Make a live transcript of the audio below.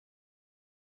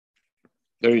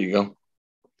There you go.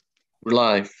 We're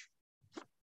live.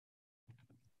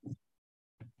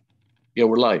 Yeah,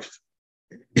 we're live.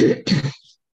 Can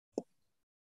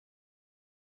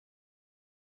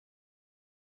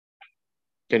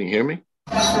you hear me?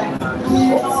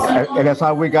 And that's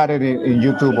how we got it in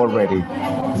YouTube already.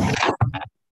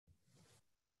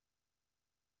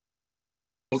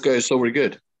 Okay, so we're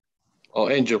good. Oh,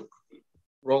 Angel,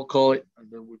 roll call it,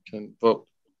 and then we can vote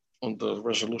on the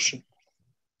resolution.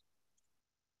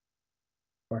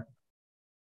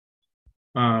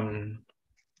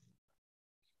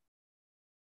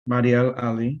 Mariel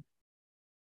Ali.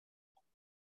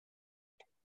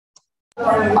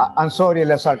 I'm sorry,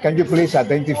 Lazar, can you please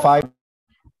identify?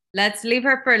 Let's leave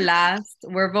her for last.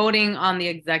 We're voting on the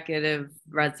executive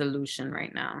resolution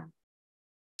right now.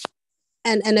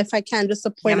 And if I can, just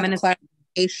a point of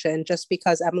clarification, just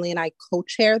because Emily and I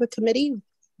co-chair the committee,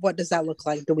 what does that look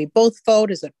like? Do we both vote?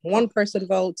 Is it one person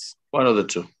votes? One of the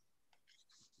two.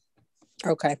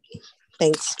 Okay,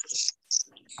 thanks.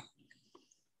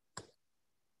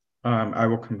 I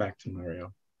will come back to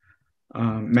Mario.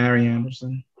 Mary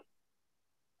Anderson.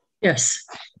 Yes.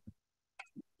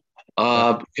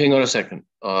 Hang on a second.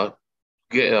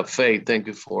 Faye, thank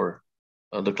you for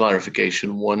the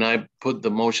clarification. When I put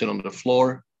the motion on the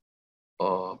floor,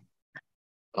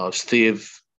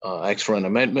 Steve asked for an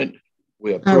amendment.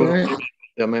 We approved it.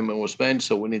 The amendment was made,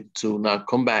 so we need to now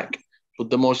come back, put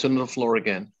the motion on the floor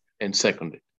again, and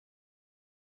second it.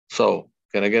 So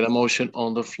can I get a motion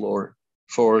on the floor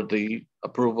for the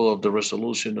approval of the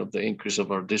resolution of the increase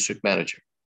of our district manager?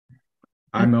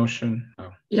 I motion.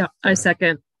 Oh. Yeah, I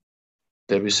second.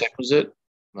 Debbie seconds it.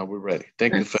 Now we're ready.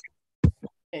 Thank you, Faye.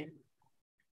 Okay.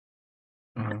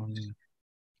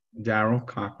 Daryl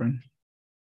Cochran.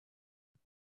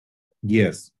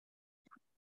 Yes.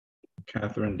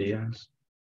 Catherine Diaz.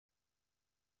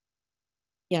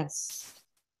 Yes.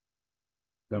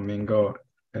 Domingo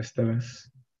Esteves.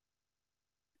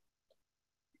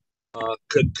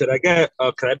 Could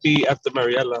I be after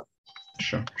Mariela?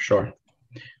 Sure.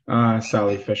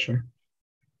 Sally Fisher.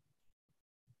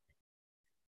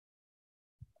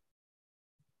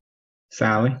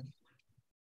 Sally.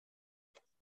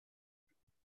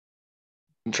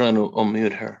 I'm trying to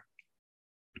unmute her.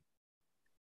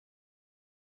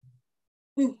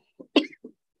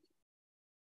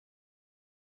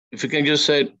 If you can just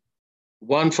say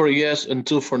 1 for yes and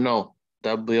 2 for no,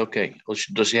 that'll be okay. Or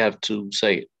does she have to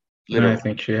say it? No, I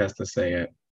think she has to say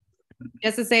it. She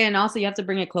has to say it, and also you have to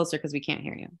bring it closer because we can't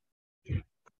hear you.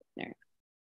 There.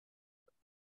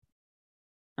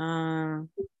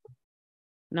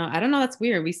 No, I don't know. That's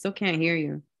weird. We still can't hear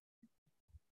you.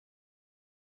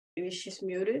 Maybe she's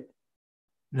muted.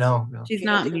 No. She's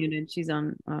not muted. She's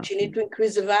on. She need to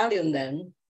increase the volume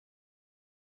then.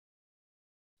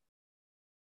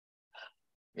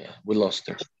 Yeah, we lost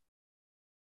her.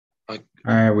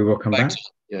 We will come back.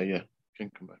 Yeah. Can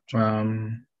come back.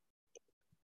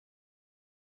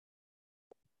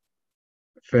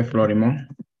 Fifth Florimon.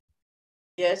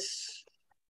 Yes.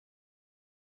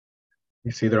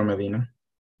 Isidro Medina.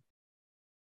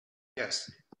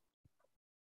 Yes.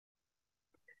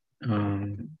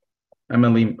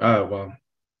 Emily,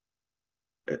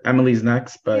 Emily's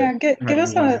next, but yeah, give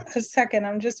us a second.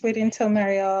 I'm just waiting until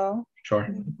Mariel. Sure.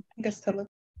 Gets to look.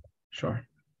 Sure.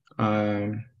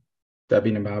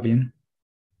 Debbie Nabavian.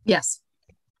 Yes.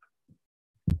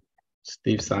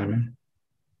 Steve Simon.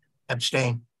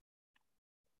 Abstain.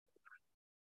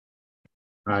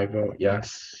 I vote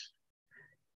yes.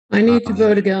 I need to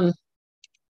vote again.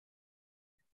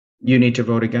 You need to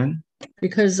vote again?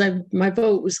 Because my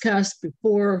vote was cast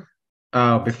before.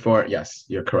 Oh, before, yes,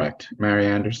 you're correct. Mary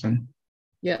Anderson?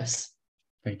 Yes.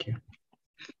 Thank you.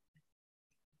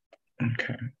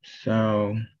 Okay,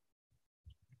 so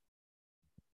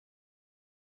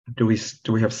do we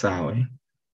have Sally?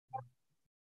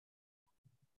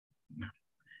 No.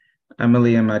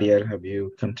 Emily and Mariel, have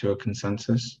you come to a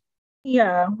consensus?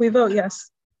 Yeah, we vote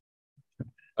yes.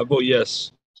 I vote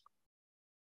yes.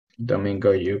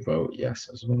 Domingo, you vote yes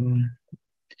as well.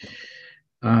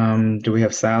 Do we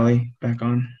have Sally back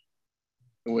on?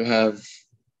 We have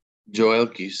Joel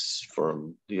Keys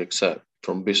from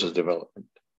from business development.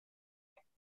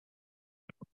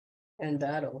 And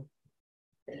Battle.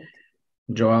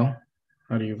 Joel,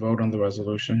 how do you vote on the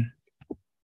resolution?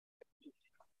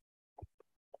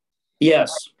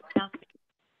 Yes.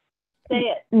 Say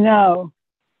it. No.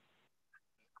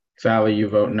 Sally, you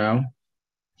vote no?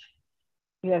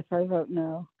 Yes, I vote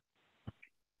no.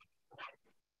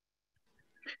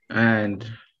 And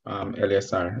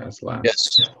Eleazar as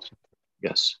last.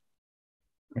 Yes.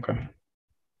 Okay.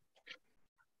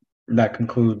 That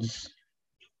concludes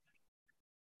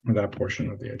that portion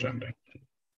of the agenda.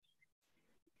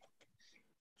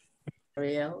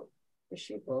 Ariel, did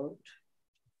she vote?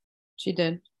 She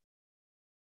did.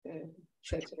 Okay.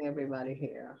 Checking everybody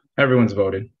here. Everyone's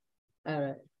voted. All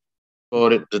right.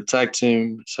 Voted. The tag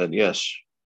team said yes.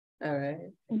 All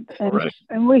right. Alright.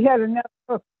 And we had enough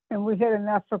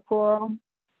for quorum.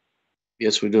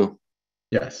 Yes, we do.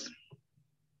 Yes.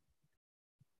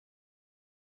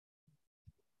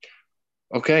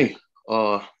 Okay.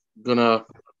 Gonna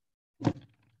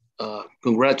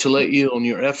congratulate you on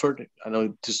your effort. I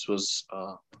know this was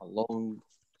a long,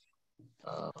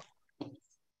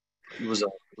 it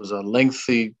was a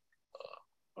lengthy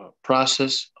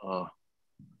process,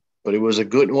 but it was a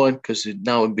good one because it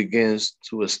begins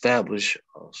to establish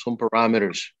some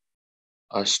parameters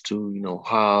as to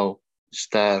how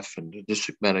staff and the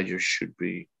district manager should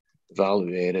be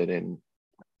evaluated, and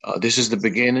this is the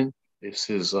beginning. This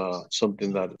is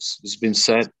something that has been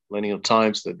said plenty of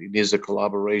times, that it is a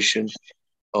collaboration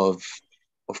of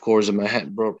course, the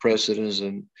Manhattan Borough presidents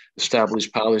and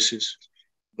established policies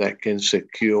that can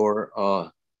secure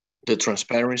the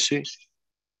transparency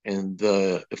and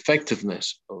the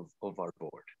effectiveness of our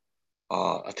board.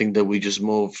 I think that we just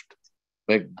moved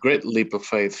a great leap of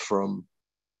faith from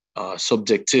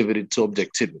subjectivity to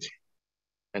objectivity.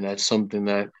 And that's something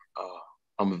that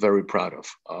I'm very proud of.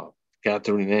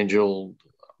 Catherine, Angel,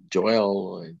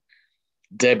 Joel, and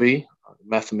Debbie,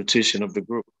 mathematician of the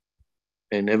group,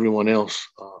 and everyone else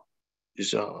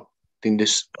is, I think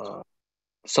this,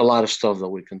 it's a lot of stuff that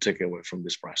we can take away from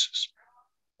this process.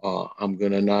 I'm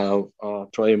gonna now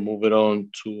try and move it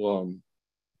on to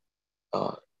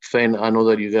Fen. I know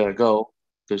that you gotta go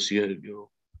because you.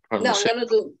 No, I'm gonna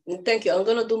do. Thank you. I'm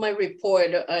gonna do my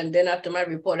report, and then after my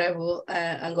report,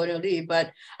 I'm going to leave.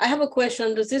 But I have a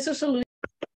question. Does this a solution?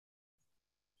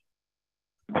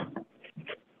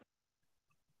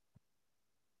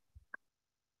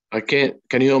 I can't.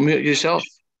 Can you unmute yourself?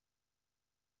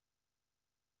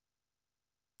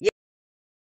 Yeah.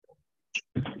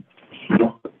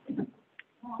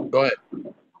 Go ahead.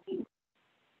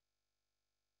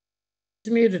 It's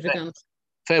muted again.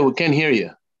 Faye, we can't hear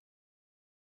you.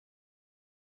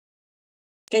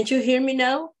 Can't you hear me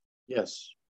now? Yes.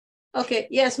 Okay.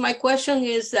 Yes. My question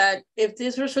is that if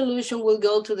this resolution will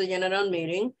go to the general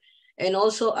meeting, and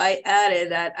also I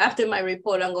added that after my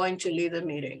report, I'm going to leave the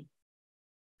meeting.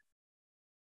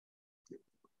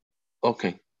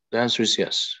 Okay, the answer is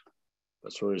yes.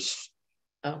 That's where it's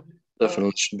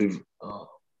definitely should be,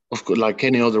 of course, like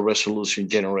any other resolution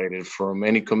generated from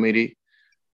any committee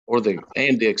or the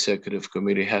executive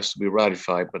committee has to be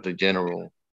ratified by the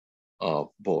general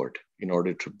board in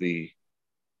order to be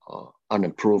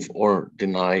unapproved or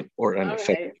denied or an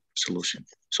effective solution.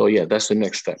 So yeah, that's the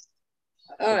next step.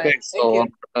 All okay, right. so I'm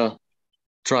gonna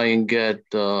try and get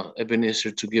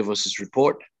Ebenezer to give us his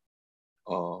report.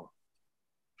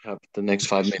 Have the next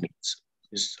 5 minutes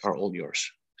are all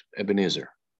yours, Ebenezer.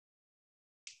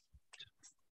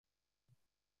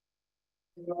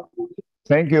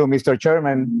 Thank you, Mr.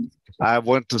 Chairman. I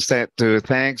want to thank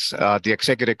the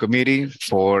executive committee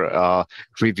for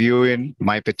reviewing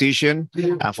my petition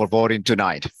and for voting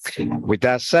tonight. With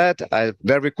that said, I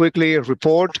very quickly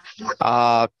report.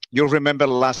 You remember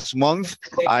last month,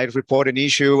 I reported an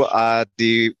issue at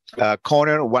the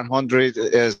corner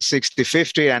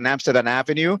 16050 and Amsterdam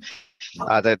Avenue,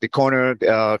 at the corner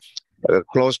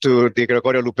close to the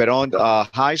Gregorio Luperon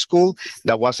High School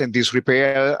that was in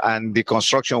disrepair, and the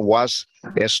construction was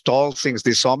stalled since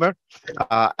this summer.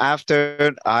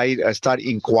 After I started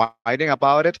inquiring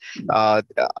about it,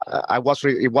 it was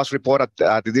reported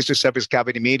at the District Service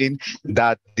Cabinet meeting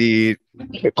that the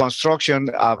construction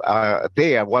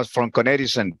there was from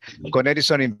Conedison.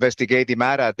 Conedison investigated the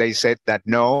matter. They said that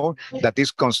no, that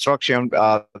this construction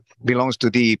belongs to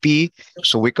DEP.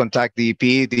 So we contact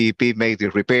DEP. DEP made the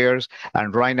repairs.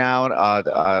 And right now,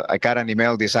 I got an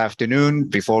email this afternoon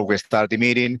before we start the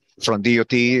meeting from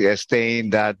DOT saying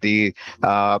that the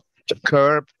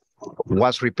curb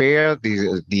was repaired,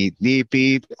 the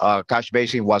DEP catch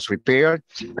basin was repaired,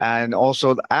 and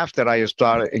also after I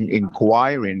started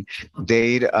inquiring,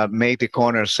 they made the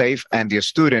corner safe, and the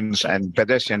students and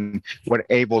pedestrians were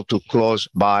able to cross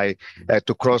the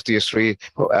street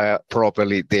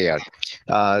properly there.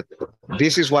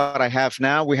 This is what I have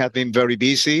now. We have been very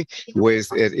busy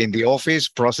in the office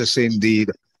processing the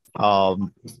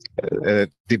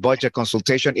budget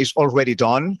consultation is already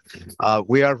done.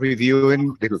 We are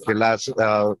reviewing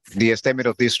the estimate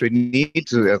of district need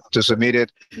to submit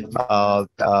it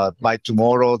by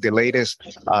tomorrow, the latest,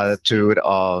 to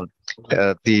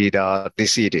the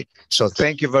city. So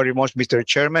thank you very much, Mr.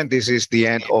 Chairman. This is the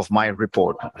end of my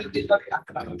report.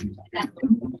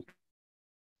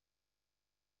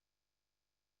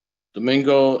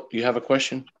 Domingo, you have a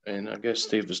question? And I guess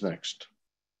Steve is next.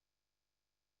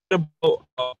 On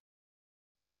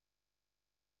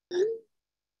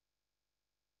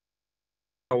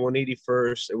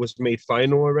 181st, it was made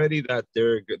final already that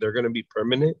they're going to be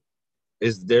permanent.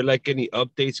 Is there like any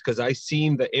updates? Because I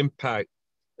seen the impact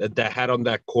that had on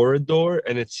that corridor,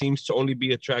 and it seems to only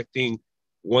be attracting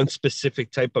one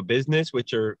specific type of business,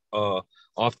 which are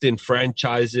often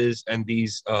franchises and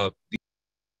these.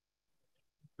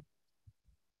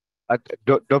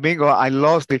 Domingo, I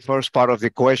lost the first part of the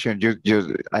question.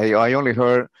 I only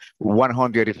heard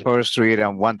 101st Street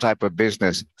and one type of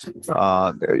business.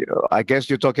 I guess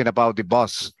you're talking about the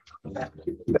bus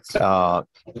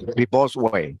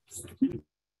way.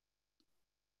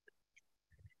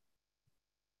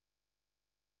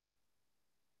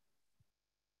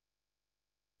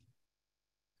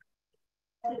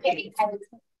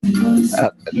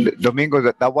 Domingo,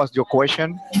 that was your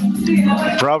question.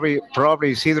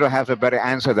 Probably Isidro has a better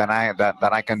answer than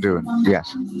I can do.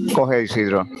 Yes, go ahead,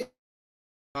 Isidro.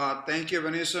 Thank you,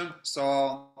 Vanessa.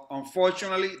 So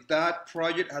unfortunately, that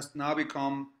project has now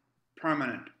become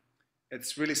permanent.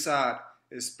 It's really sad.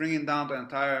 It's bringing down the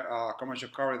entire commercial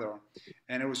corridor,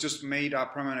 and it was just made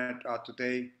permanent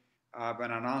today by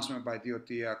an announcement by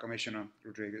DOT Commissioner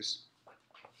Rodriguez.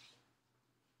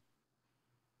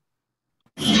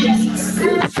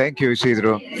 Thank you,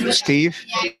 Isidro. Steve?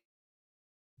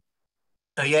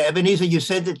 Yeah, Ebenezer, you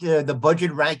said that the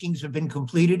budget rankings have been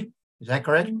completed. Is that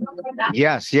correct?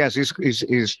 Yes.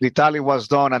 The tally was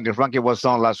done and the ranking was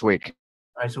done last week.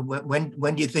 All right. So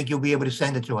when do you think you'll be able to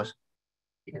send it to us?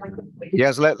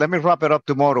 Yes, let me wrap it up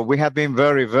tomorrow. We have been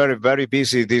very, very, very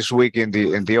busy this week in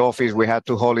the office. We had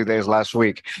 2 holidays last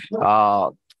week,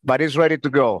 but it's ready to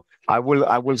go. I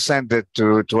will send it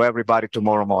to everybody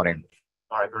tomorrow morning.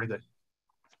 All right, very good.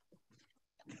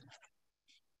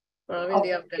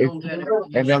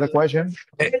 Any other question?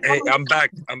 Hey, I'm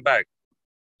back.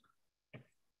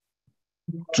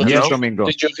 So yes, Domingo.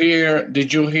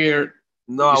 Did you hear?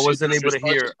 No, I wasn't able to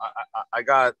hear. I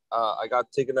got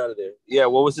taken out of there. Yeah,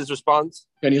 what was his response?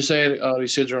 Can you say it,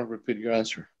 Isidro? Repeat your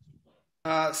answer.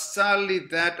 Sadly,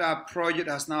 that project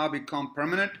has now become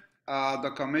permanent.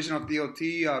 The Commissioner of DOT,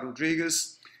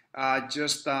 Rodriguez,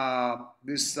 just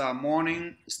this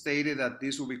morning stated that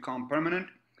this will become permanent,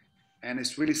 and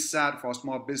it's really sad for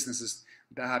small businesses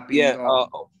that have been.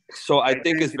 So I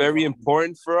think it's very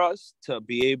important for us to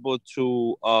be able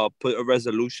to put a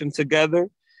resolution together,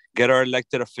 get our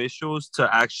elected officials to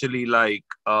actually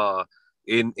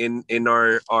in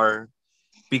our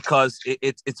because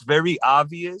it's very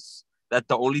obvious that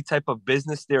the only type of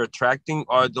business they're attracting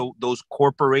are those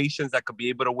corporations that could be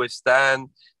able to withstand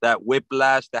that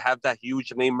whiplash, that have that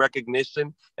huge name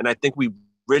recognition. And I think we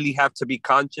really have to be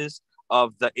conscious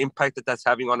of the impact that's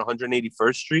having on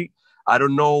 181st Street. I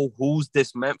don't know who's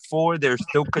this meant for. There's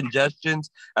still congestions.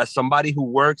 As somebody who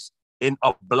works in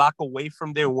a block away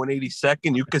from there,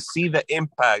 182nd, you can see the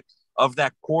impact of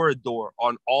that corridor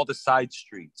on all the side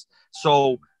streets.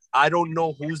 So I don't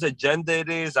know whose agenda it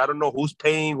is. I don't know who's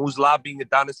paying, who's lobbying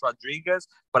Adonis Rodriguez,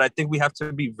 but I think we have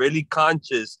to be really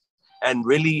conscious and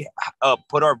really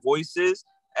put our voices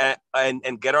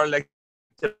and get our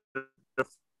elected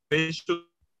officials.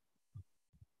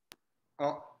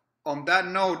 On that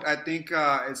note, I think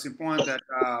it's important that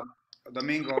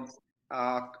Domingo,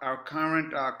 our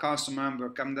current council member,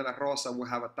 Carmen de la Rosa, will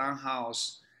have a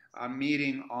townhouse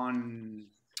meeting on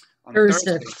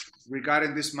Thursday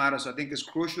regarding this matter. So I think it's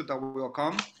crucial that we will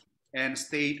come and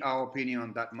state our opinion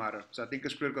on that matter. So I think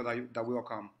it's critical that we will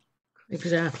come.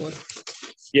 Exactly.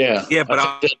 Yeah,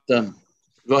 but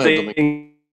go ahead,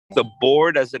 Domingo. The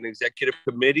board as an executive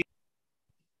committee,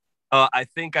 I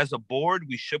think as a board,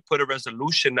 we should put a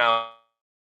resolution out.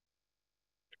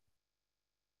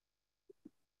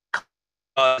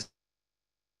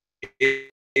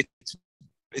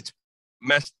 It's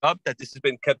messed up that this has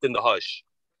been kept in the hush.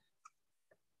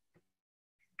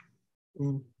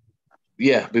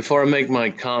 Yeah, before I make my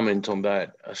comment on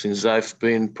that, since I've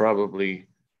been probably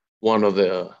one of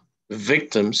the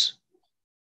victims,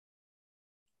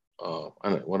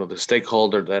 one of the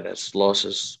stakeholders that has lost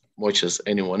as much as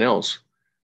anyone else,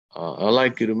 I'd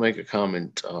like you to make a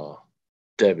comment,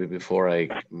 Debbie, before I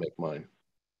make mine.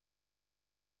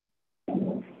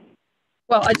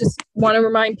 Well, I just want to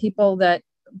remind people that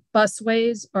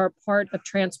busways are part of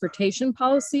transportation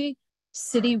policy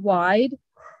citywide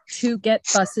to get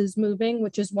buses moving,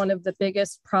 which is one of the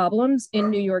biggest problems in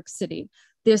New York City.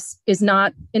 This is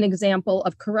not an example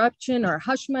of corruption or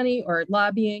hush money or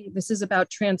lobbying. This is about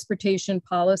transportation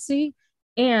policy,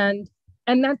 and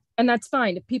that's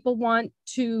fine. If people want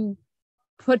to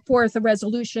put forth a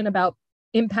resolution about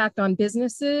impact on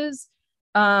businesses,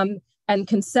 and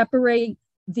can separate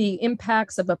the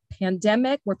impacts of a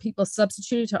pandemic where people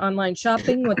substituted to online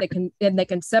shopping, what they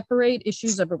can separate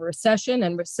issues of a recession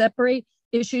and separate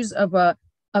issues of a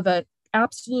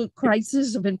absolute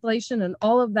crisis of inflation and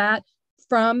all of that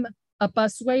from a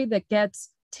busway that gets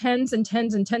tens and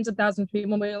tens and tens of thousands of people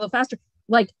moving a little faster.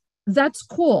 Like, that's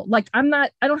cool. Like, I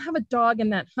don't have a dog in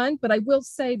that hunt, but I will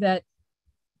say that,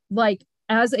 like,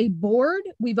 as a board,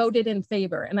 we voted in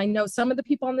favor. And I know some of the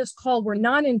people on this call were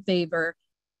not in favor,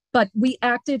 but we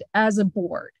acted as a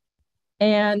board.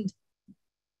 And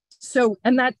so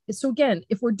again,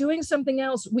 if we're doing something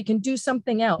else, we can do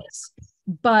something else.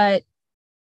 But,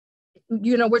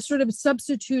 we're sort of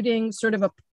substituting sort of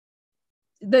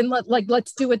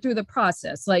let's do it through the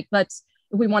process. Like, if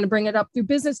we want to bring it up through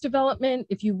business development,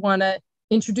 if you want to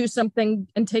introduce something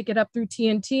and take it up through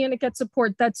TNT and it gets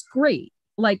support, that's great.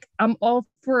 Like, I'm all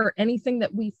for anything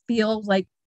that we feel like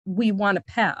we want to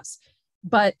pass.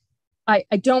 But I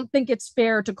don't think it's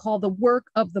fair to call the work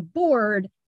of the board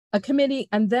a committee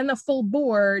and then a full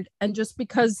board, and just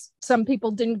because some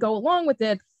people didn't go along with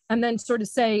it, and then sort of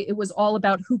say it was all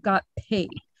about who got paid.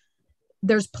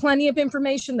 There's plenty of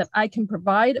information that I can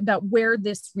provide about where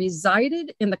this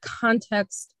resided in the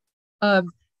context of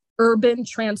urban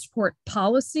transport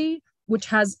policy, which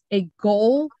has a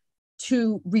goal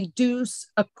to reduce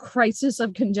a crisis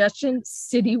of congestion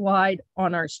citywide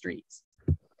on our streets.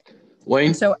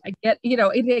 Wayne? So I get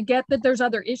that there's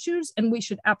other issues and we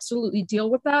should absolutely deal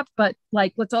with that. But,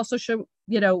 like, let's also show,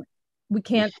 we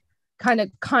can't kind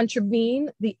of contravene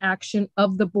the action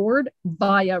of the board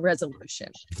via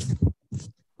resolution.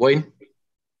 Wayne?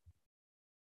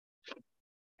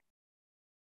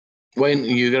 Wayne,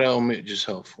 you gotta unmute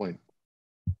yourself, Wayne.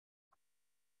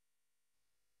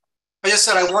 I just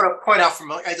said I want to point out from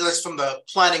the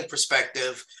planning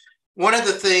perspective, one of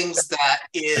the things that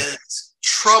is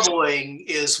troubling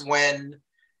is when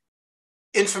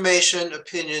information,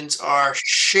 opinions are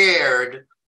shared,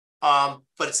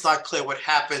 but it's not clear what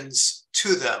happens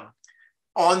to them.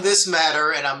 On this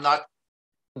matter, and I'm not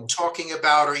talking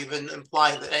about or even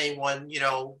implying that anyone,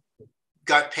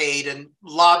 got paid, and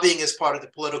lobbying is part of the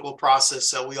political process,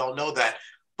 so we all know that.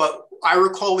 But I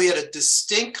recall we had a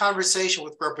distinct conversation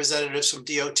with representatives from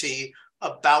DOT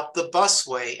about the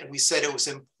busway, and we said it was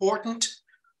important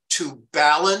to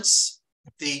balance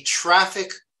the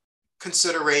traffic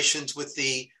considerations with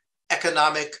the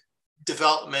economic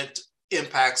development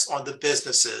impacts on the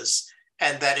businesses,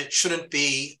 and that it shouldn't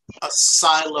be a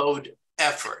siloed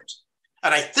effort.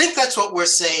 And I think that's what we're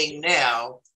saying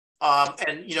now.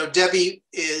 And Debbie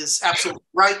is absolutely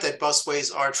right that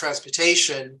busways are a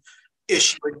transportation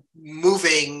issue.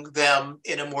 Moving them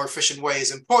in a more efficient way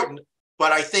is important.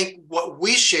 But I think what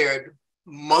we shared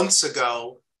months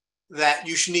ago, that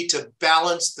you should need to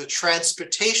balance the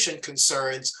transportation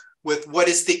concerns with what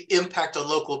is the impact on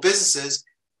local businesses,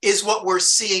 is what we're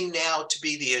seeing now to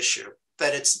be the issue,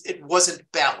 that it wasn't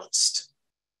balanced.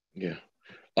 Yeah.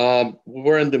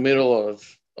 We're in the middle of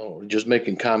just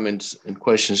making comments and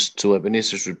questions to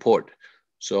Ebenezer's report.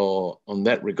 So on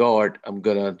that regard, I'm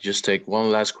gonna just take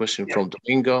one last question from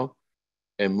Domingo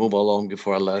and move along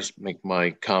before I make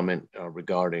my comment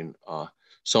regarding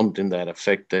something that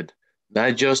affected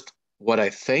not just what I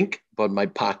think, but my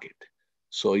pocket.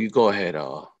 So you go ahead,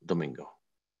 Domingo.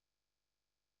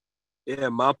 Yeah,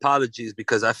 my apologies,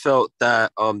 because I felt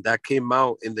that that came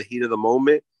out in the heat of the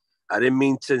moment. I didn't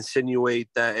mean to insinuate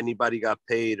that anybody got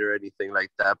paid or anything like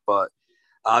that, but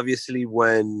obviously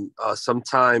when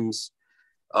sometimes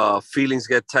feelings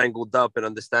get tangled up in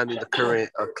understanding the current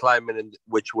climate in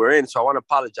which we're in. So I want to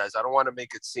apologize. I don't want to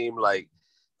make it seem like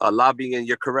lobbying, and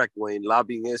you're correct, Wayne,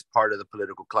 lobbying is part of the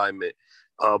political climate.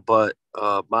 But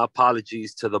my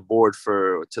apologies to the board,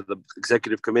 to the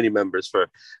executive committee members for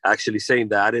actually saying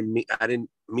that. I didn't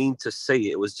mean to say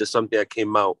it. It was just something that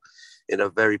came out in a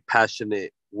very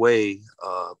passionate way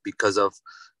because of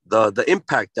the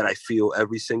impact that I feel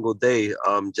every single day.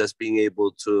 Just being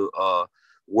able to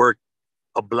work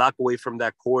a block away from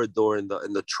that corridor and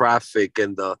the traffic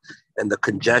and the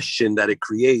congestion that it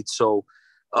creates. So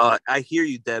I hear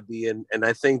you, Debbie, and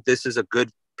I think this is a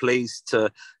good place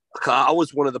to. I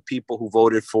was one of the people who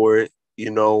voted for it,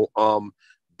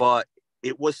 but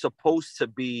it was supposed to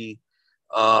be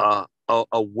a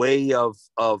way of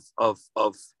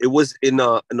it was in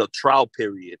a trial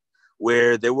period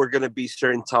where there were going to be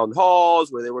certain town halls,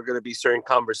 where there were going to be certain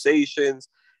conversations,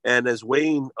 And as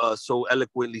Wayne so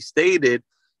eloquently stated,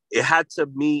 it had to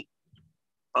meet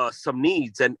some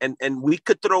needs. And we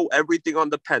could throw everything on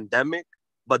the pandemic,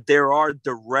 but there are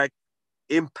direct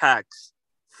impacts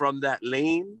from that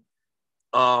lane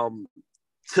to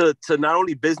not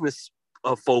only business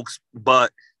folks,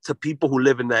 but to people who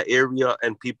live in that area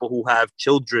and people who have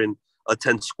children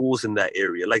attend schools in that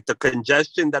area. Like the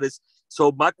congestion that is.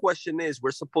 So my question is,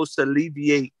 we're supposed to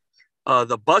alleviate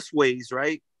the busways,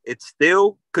 right? It's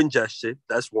still congestion.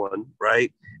 That's one,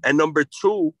 right? And number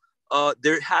two,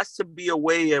 there has to be a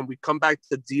way, and we come back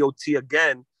to DOT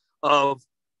again, of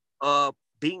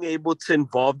being able to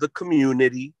involve the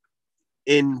community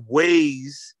in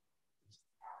ways,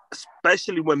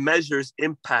 especially when measures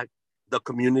impact the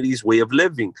community's way of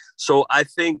living. So I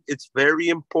think it's very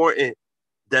important,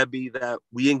 Debbie, that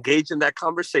we engage in that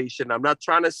conversation. I'm not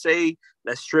trying to say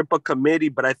let's strip a committee,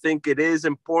 but I think it is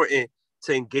important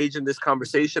to engage in this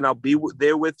conversation. I'll be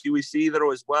there with you,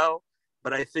 Isidro, as well.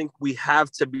 But I think we have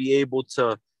to be able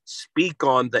to speak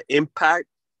on the impact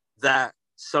that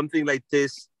something like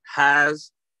this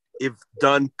has if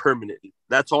done permanently.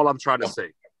 That's all I'm trying to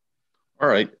say. All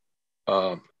right.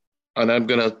 And I'm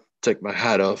going to take my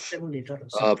hat off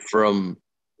from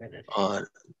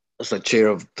as a chair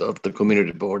of the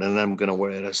community board, and I'm going to wear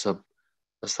it as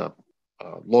a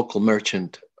local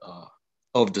merchant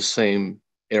of the same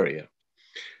area.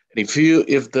 And if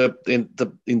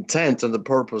the intent and the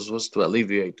purpose was to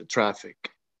alleviate the traffic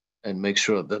and make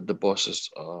sure that the buses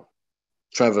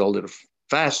travel a little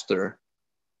faster,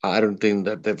 I don't think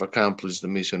that they've accomplished the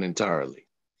mission entirely.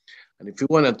 And if you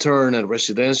want to turn a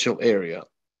residential area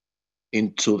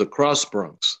into the Cross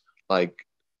Bronx, like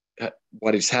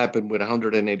what has happened with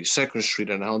 182nd Street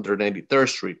and 183rd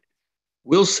Street,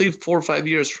 we'll see 4 or 5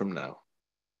 years from now,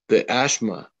 the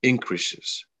asthma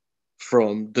increases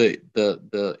from the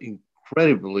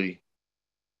incredibly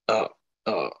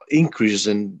increase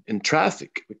in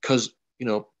traffic, because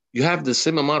you have the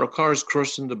same amount of cars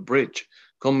crossing the bridge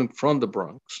coming from the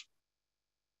Bronx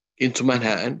into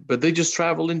Manhattan, but they just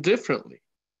travel indifferently.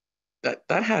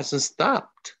 That hasn't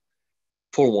stopped,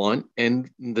 for one. And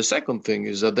the second thing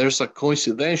is that there's a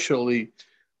coincidentally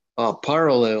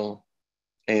parallel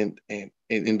and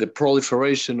in the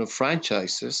proliferation of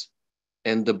franchises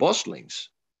and the bus lanes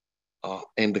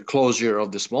and the closure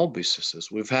of the small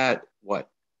businesses. We've had,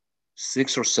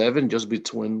 6 or 7 just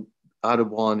between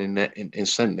Audubon and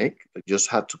St. Nick that just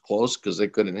had to close because they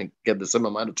couldn't get the same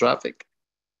amount of traffic.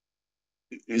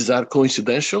 Is that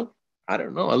coincidental? I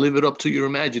don't know. I leave it up to your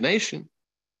imagination.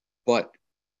 But,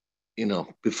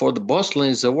 before the bus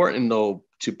lanes, there weren't no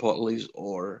Chipotles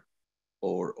or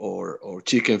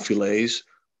chicken fillets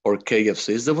or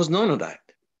KFCs. There was none of that.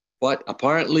 But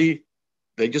apparently,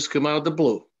 they just come out of the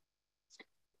blue.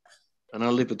 And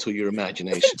I'll leave it to your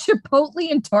imagination. Chipotle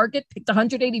and Target picked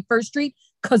 181st Street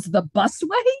because of the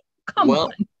busway? Come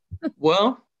on.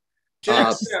 Well,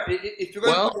 if you're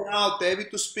going to allow David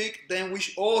to speak, then we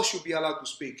all should be allowed to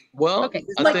speak. Well, okay.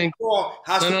 I think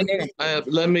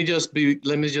let me just be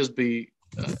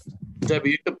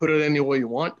Debbie, you can put it any way you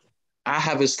want. I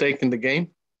have a stake in the game.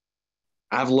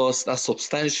 I've lost a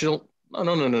substantial.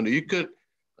 No. You could.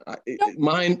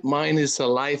 Mine is a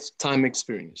lifetime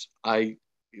experience.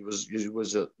 It was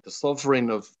the suffering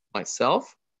of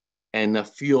myself and a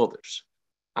few others.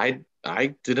 I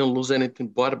didn't lose anything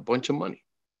but a bunch of money.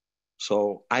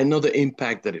 So I know the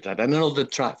impact that it had. I know the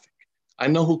traffic. I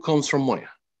know who comes from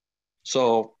where.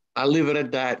 So I'll leave it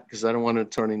at that because I don't want to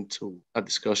turn into a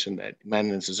discussion that might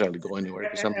not necessarily go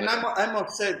anywhere. I'm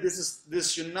upset.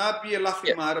 This should not be a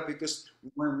laughing matter, because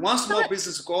when one small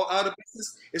business go out of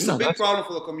business, it's a big problem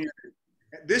for the community.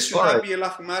 This should not be a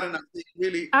laughing matter, and I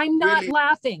think I'm not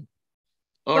laughing.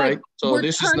 All right. So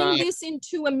we're turning this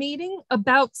into a meeting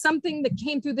about something that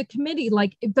came through the committee.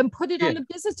 Like, then put it on the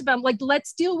business development. Like,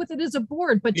 let's deal with it as a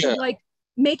board. But you're like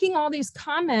making all these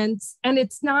comments, and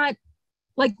it's not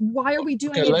like, why are we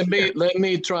doing it? Let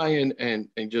me try and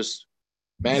just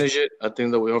manage it. I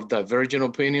think that we have divergent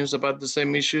opinions about the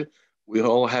same issue. We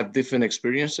all have different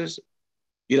experiences.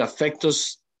 It affects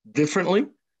us differently,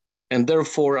 and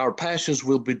therefore our passions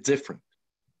will be different.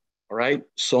 All right.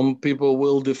 Some people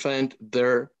will defend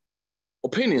their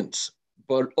opinions,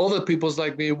 but other people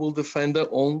like me will defend their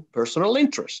own personal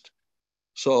interest.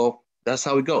 So that's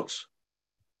how it goes.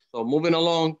 So moving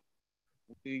along,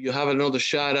 you have another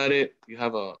shot at it. You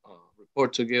have a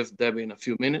report to give Debbie in a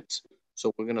few minutes.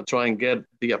 So we're going to try and get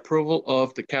the approval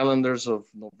of the calendars of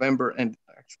November and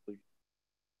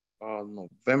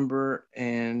November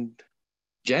and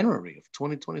January of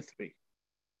 2023.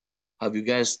 Have you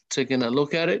guys taken a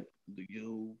look at it?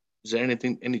 Is there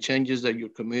any changes that your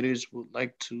committees would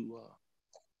like to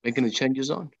make any changes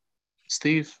on?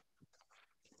 Steve?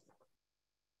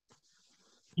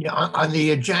 Yeah, on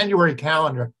the January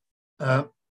calendar,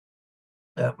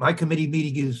 my committee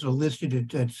meeting is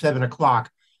listed at 7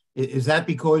 o'clock. Is that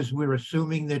because we're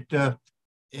assuming that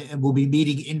we'll be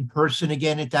meeting in person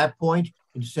again at that point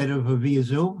instead of via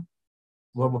Zoom?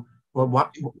 Well,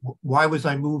 why was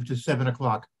I moved to 7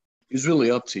 o'clock? It's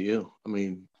really up to you. I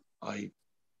mean, I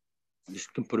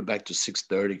just can put it back to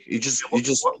 6:30. You just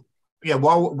yeah.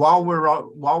 While we're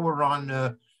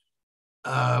on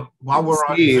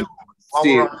Steve,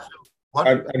 Steve,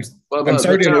 I'm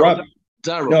sorry to interrupt.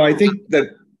 No, I think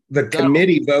that the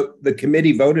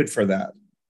committee voted for that.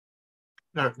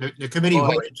 No, the committee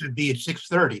voted to be at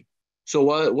 6:30. So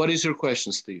what is your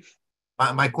question, Steve?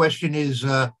 My question is,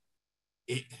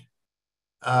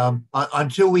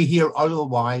 until we hear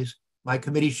otherwise, my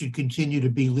committee should continue to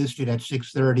be listed at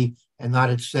 6:30 and not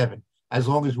at 7, as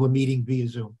long as we're meeting via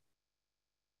Zoom.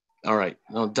 All right.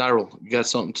 Now, Daryl, you got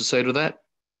something to say to that?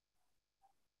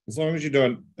 As long as you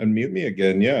don't unmute me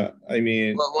again, yeah. I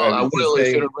mean, I will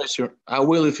if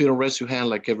you don't raise your hand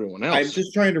like everyone else. I'm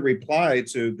just trying to reply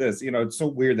to this. You know, it's so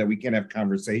weird that we can't have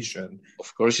conversation.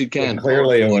 Of course you can. But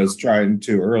clearly, I was trying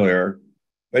to earlier.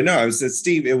 But no, I was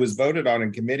Steve. It was voted on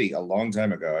in committee a long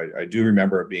time ago. I do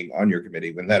remember being on your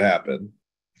committee when that happened.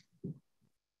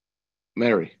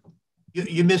 Mary,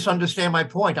 you misunderstand my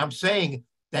point. I'm saying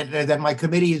that my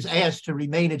committee is asked to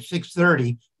remain at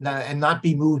 6:30 and not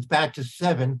be moved back to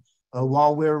 7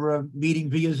 while we're meeting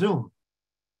via Zoom.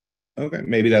 Okay,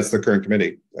 maybe that's the current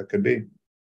committee. That could be.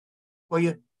 Well,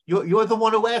 you're the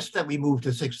one who asked that we move to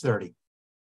 6:30.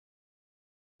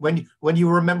 When you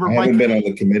remember, I haven't been on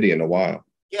the committee in a while.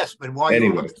 Yes, but why?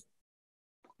 Anyway.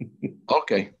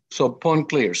 Okay, so point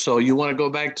clear. So you want to go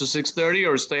back to 6:30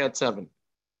 or stay at 7?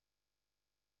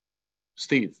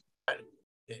 Steve.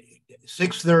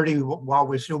 6:30 while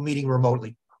we're still meeting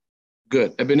remotely.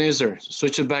 Good. Ebenezer,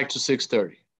 switch it back to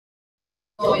 6:30.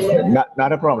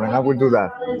 Not a problem. I will do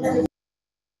that.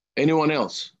 Anyone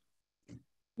else?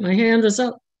 My hand is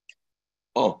up.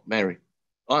 Oh, Mary.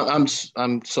 I'm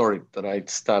sorry that I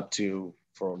stopped you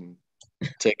from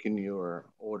taking your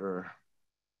order.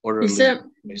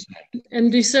 In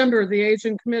December, the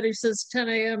agent committee says 10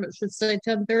 a.m. It should say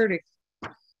 10:30.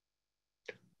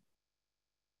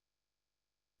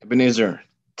 Ebenezer,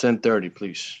 10:30,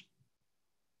 please.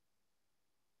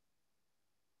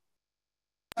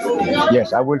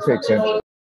 Yes, I will fix it.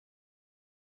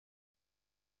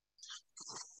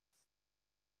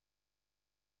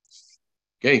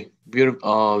 Okay,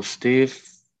 beautiful. Steve,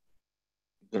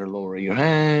 you better lower your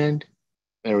hand.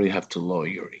 Mary, you have to lower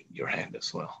your hand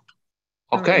as well.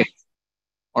 Okay.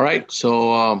 All right.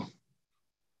 So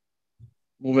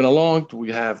moving along,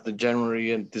 we have the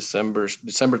January and December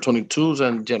 22s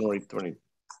and January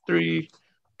 23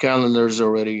 calendars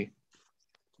already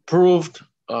approved.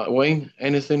 Wayne,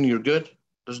 anything? You're good?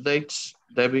 Those dates?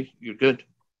 Debbie, you're good?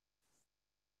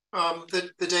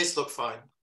 The dates look fine.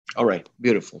 All right,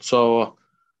 beautiful. So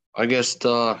I guess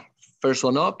the first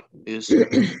one up is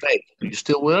Faye. Are you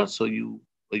still with us or you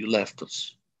left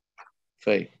us?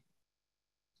 Faye.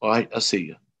 All right, I see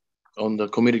you on the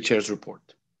committee chair's report.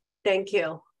 Thank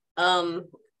you.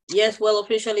 Yes, well,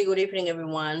 officially, good evening,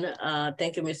 everyone.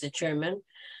 Thank you, Mr. Chairman.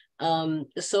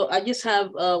 So I just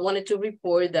have wanted to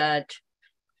report that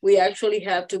we actually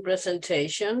have 2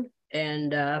 presentations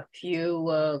and a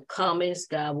few comments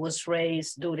that was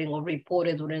raised during or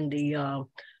reported during the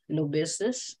new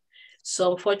business.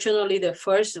 So unfortunately, the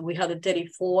first, we had the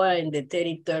 34 and the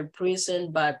 33rd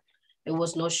precinct, but it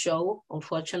was no show,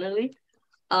 unfortunately.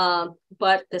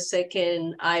 But the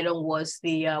second item was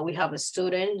we have a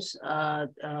students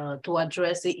to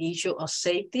address the issue of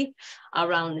safety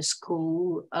around the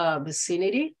school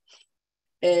vicinity.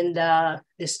 And the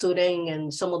student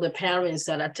and some of the parents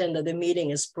that attended the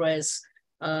meeting expressed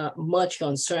much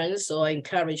concern. So I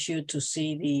encourage you to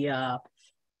see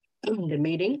the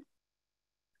meeting.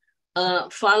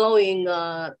 Following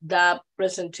that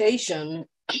presentation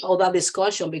or that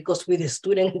discussion, because with the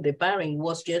student and the parent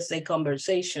was just a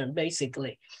conversation,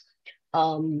 basically.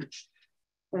 I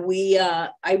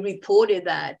reported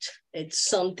that it's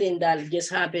something that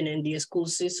just happened in the school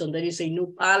system. There is a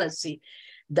new policy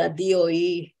that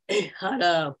DOE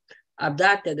had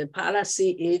adopted. The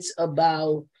policy is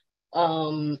about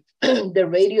the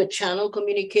radio channel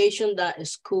communication that a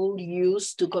school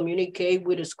use to communicate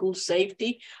with the school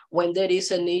safety when there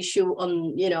is an issue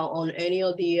on, on any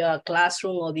of the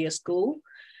classroom or the school.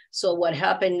 So what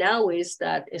happened now is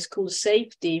that school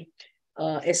safety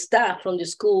staff from the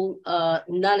school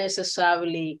not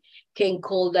necessarily can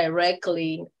call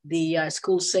directly the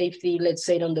school safety, let's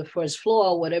say on the first floor,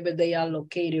 or whatever they are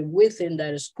located within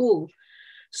that school.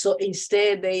 So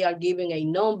instead, they are giving a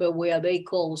number where they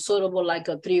call sort of like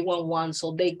a 311.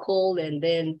 So they call and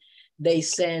then they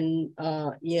send,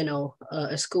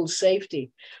 a school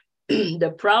safety.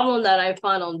 The problem that I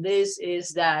found on this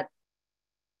is that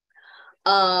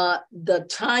the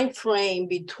time frame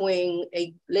between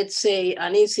let's say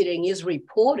an incident is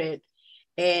reported,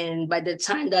 and by the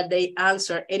time that they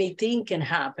answer, anything can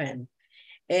happen.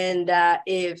 And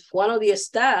if one of the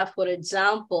staff, for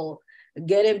example,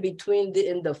 get in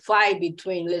the fight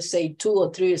between, let's say, 2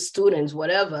 or 3 students,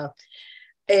 whatever,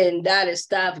 and that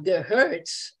staff get hurt,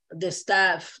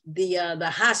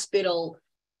 the hospital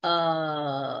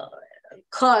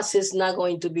cost is not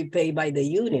going to be paid by the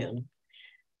union.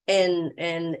 And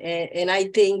I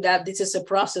think that this is a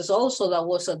process also that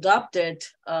was adopted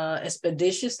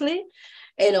expeditiously,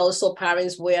 and also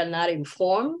parents were not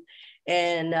informed.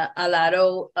 And a lot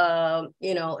of,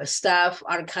 staff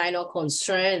are kind of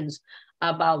concerned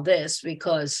about this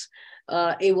because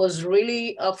it was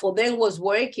really, for them was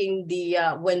working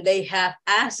when they have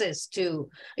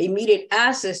immediate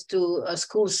access to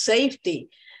school safety,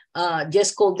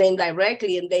 just call them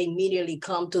directly and they immediately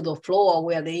come to the floor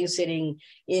where the incident,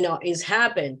 is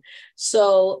happened.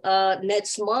 So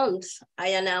next month, I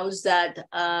announced that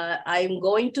I'm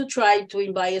going to try to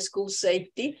invite school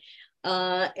safety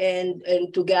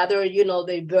and to gather,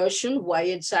 the version, why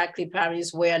exactly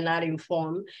parents were not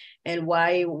informed and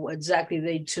why exactly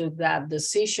they took that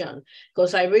decision.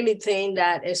 Because I really think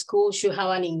that a school should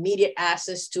have an immediate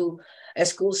access to a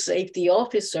school safety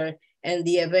officer in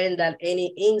the event that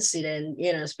any incident,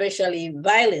 especially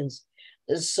violence.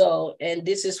 So, and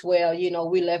this is where,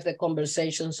 we left the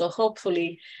conversation. So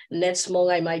hopefully next month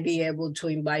I might be able to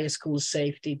invite school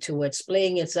safety to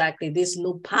explain exactly this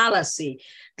new policy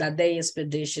that they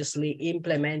expeditiously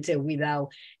implemented without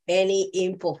any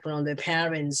input from the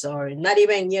parents or not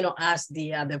even, ask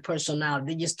the personnel.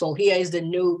 They just told, here is the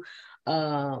new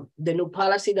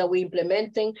policy that we're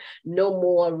implementing, no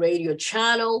more radio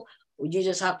channel. You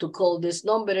just have to call this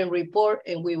number and report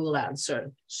and we will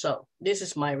answer. So this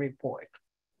is my report.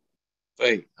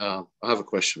 Hey, I have a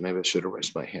question. Maybe I should have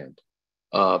raised my hand.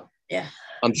 Yeah.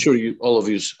 I'm sure all of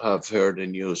you have heard the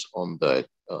news on the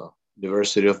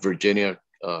University of Virginia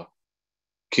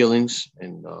killings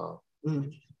and,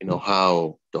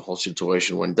 how the whole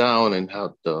situation went down and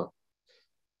how the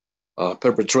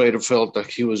perpetrator felt that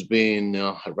he was being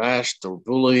harassed or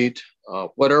bullied.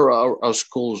 What are our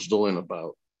schools doing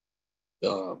about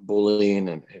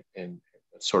bullying and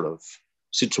sort of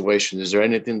situation? Is there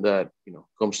anything that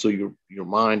comes to your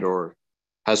mind or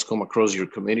has come across your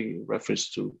committee in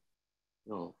reference to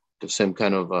the same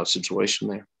kind of situation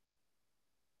there?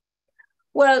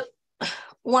 Well,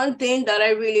 one thing that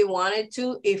I really wanted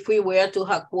to, if we were to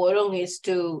have quorum, is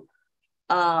to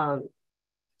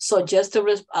suggest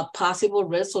a possible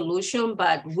resolution,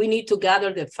 but we need to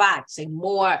gather the facts and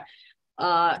more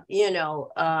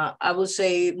I would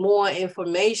say more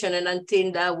information, and I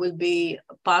think that would be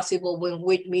possible when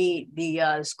we meet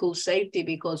the school safety,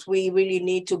 because we really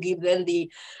need to give them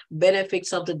the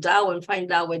benefits of the doubt and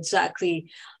find out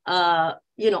exactly,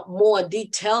 more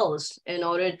details in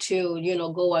order to,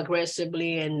 go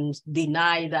aggressively and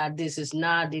deny that this is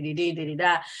not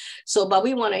that. So, but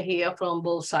we want to hear from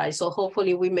both sides. So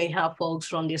hopefully we may have folks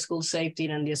from the school safety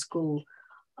and the school,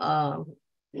 and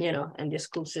the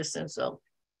school system. So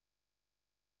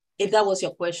if that was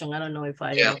your question, I don't know if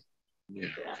I yeah.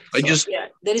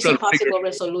 There is a possible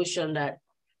resolution that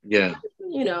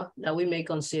that we may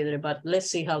consider, but let's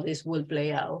see how this will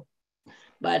play out.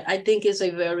 But I think it's a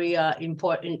very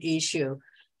important issue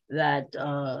that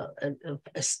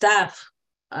staff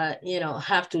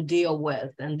have to deal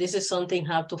with, and this is something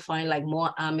have to find like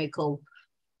more amicable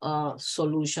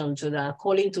solution to that.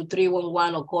 Calling to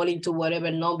 311 or calling to whatever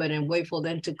number and wait for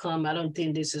them to come, I don't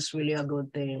think this is really a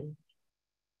good thing.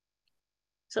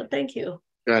 So thank you.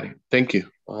 Got it. Thank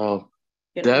you.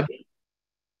 Deb,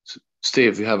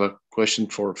 Steve, you have a question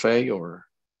for Faye or?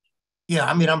 Yeah,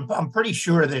 I mean, I'm pretty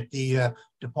sure that the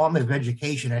Department of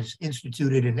Education has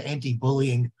instituted an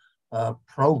anti-bullying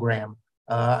program.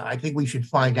 I think we should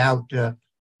find out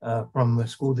from the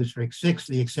School District 6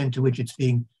 the extent to which it's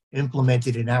being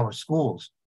implemented in our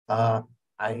schools. I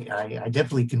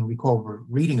definitely can recall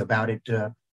reading about it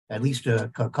at least a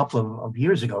couple of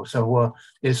years ago. So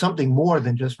there's something more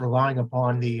than just relying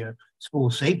upon the school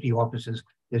safety offices.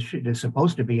 There's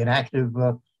supposed to be an active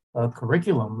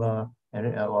curriculum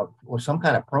or some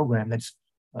kind of program that's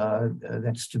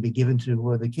to be given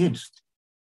to the kids.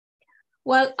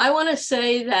 Well, I want to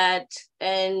say that,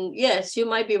 and yes, you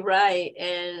might be right.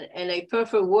 And in a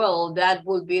perfect world, that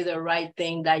would be the right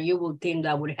thing that you would think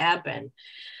that would happen.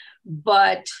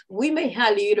 But we may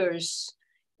have leaders,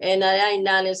 and I'm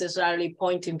not necessarily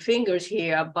pointing fingers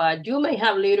here, but you may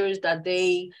have leaders that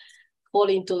they fall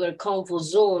into their comfort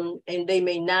zone and they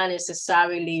may not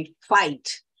necessarily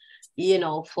fight, you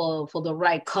know, for the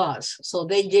right cause. So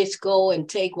they just go and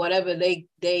take whatever they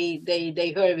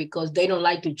heard because they don't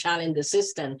like to challenge the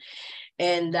system.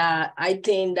 And I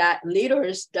think that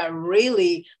leaders that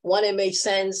really want to make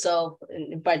sense of,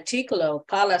 in particular,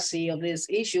 policy of this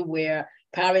issue where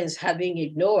parents have been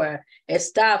ignored,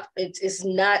 staff, it's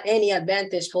not any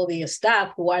advantage for the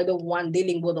staff who are the one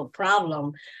dealing with the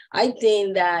problem. I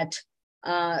think that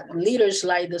leaders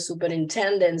like the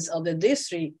superintendents of the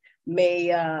district may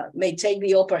take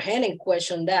the upper hand and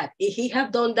question that. If he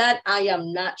have done that, I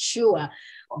am not sure.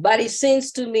 But it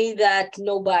seems to me that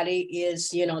nobody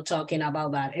is, you know, talking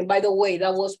about that. And by the way,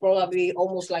 that was probably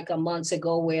almost like a month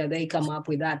ago where they come up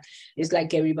with that. It's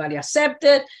like everybody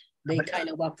accepted. They kind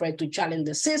of afraid to challenge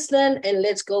the system, and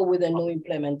let's go with a new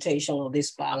implementation of this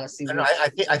policy.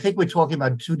 I think we're talking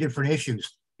about two different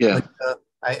issues. Yeah. But,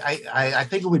 I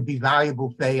think it would be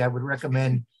valuable, Faye. I would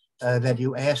recommend that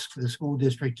you ask the school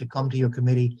district to come to your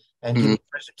committee and give a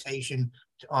presentation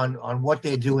on what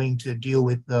they're doing to deal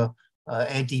with the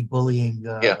anti-bullying.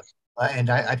 And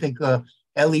I think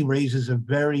Ellie raises a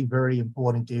very, very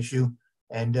important issue.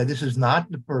 And this is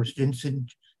not the first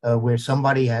incident where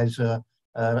somebody has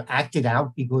acted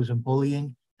out because of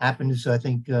bullying. Happens, I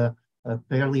think,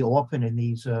 fairly often in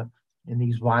these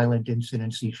violent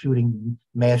incidents, these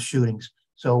mass shootings.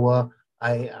 So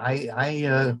I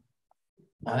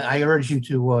urge you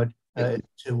to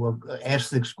ask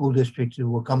the school district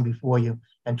to come before you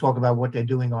and talk about what they're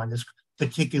doing on this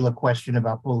particular question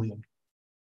about bullying.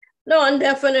 No, and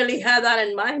definitely have that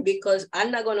in mind, because I'm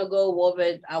not going to go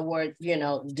over our, you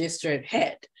know, district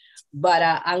head, but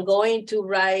I'm going to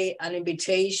write an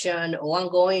invitation, or I'm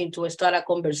going to start a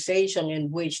conversation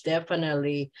in which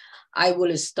definitely I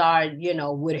will start, you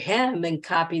know, with him and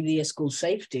copy the school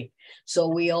safety. So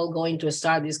we all going to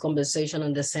start this conversation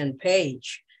on the same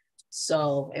page.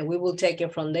 So, and we will take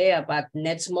it from there. But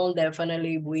next month,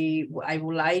 definitely, I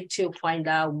would like to find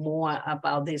out more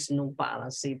about this new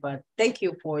policy. But thank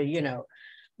you for, you know,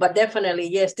 but definitely,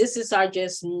 yes, this is our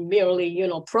just merely, you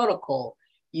know, protocol.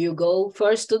 You go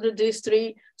first to the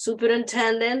district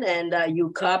superintendent and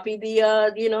you copy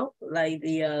the, you know, like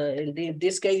in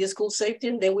this case, the school safety,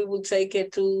 and then we will take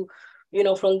it to, you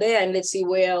know, from there, and let's see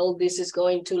where all this is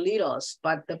going to lead us.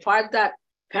 But the part that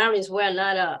parents were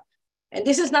not, and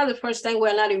this is not the first time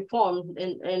we're not informed,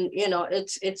 and you know,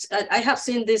 I have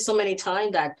seen this so many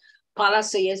times that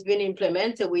policy has been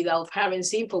implemented without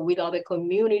parents' input, without the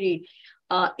community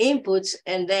inputs,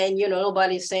 and then, you know,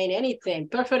 nobody's saying anything.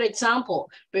 Perfect example.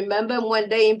 Remember when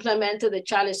they implemented the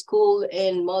child school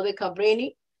in Mother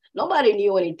Cabrini? Nobody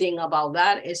knew anything about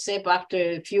that except after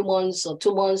a few months or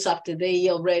 2 months after they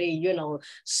already, you know,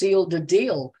 sealed the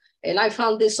deal. And I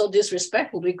found this so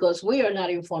disrespectful because we are not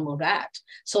informed of that.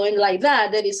 So in like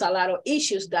that, there is a lot of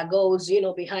issues that goes, you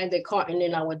know, behind the curtain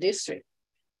in our district.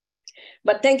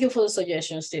 But thank you for the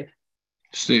suggestion, Steve.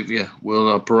 Steve, yeah,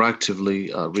 we'll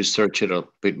proactively research it a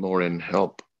bit more and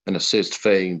help and assist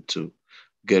Faye to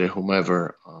get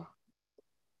whomever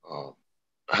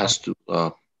has to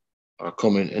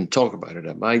come in and talk about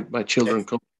it. My children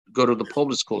go to the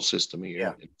public school system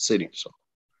here in the city. So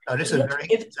this is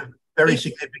a very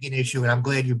significant issue, and I'm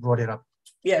glad you brought it up.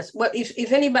 Yes, but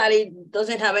if anybody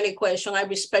doesn't have any question, I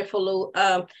respectfully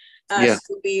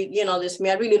to be, you know, this,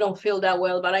 I really don't feel that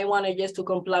well, but I wanted just to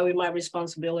comply with my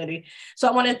responsibility. So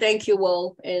I want to thank you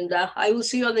all, and I will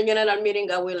see you on the general meeting,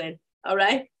 God willing. All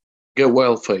right? Get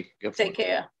well, Faye. Take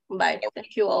care. Bye.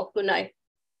 Thank you all. Good night.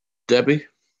 Debbie?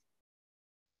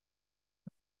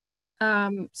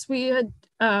 So we had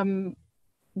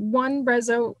one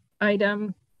reso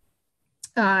item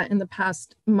in the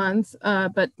past month,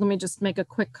 but let me just make a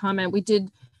quick comment. We did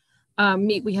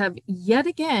meet. We have yet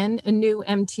again a new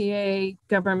MTA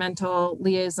governmental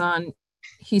liaison.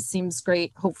 He seems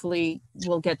great. Hopefully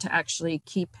we'll get to actually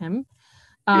keep him.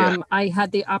 I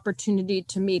had the opportunity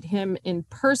to meet him in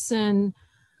person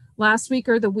last week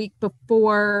or the week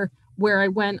before, where I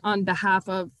went on behalf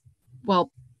of,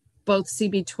 well, both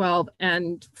CB12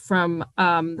 and from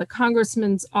the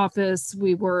congressman's office.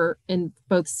 We were in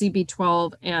both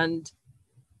CB12 and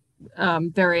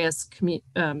various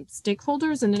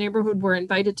stakeholders in the neighborhood were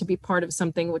invited to be part of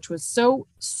something which was so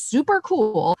super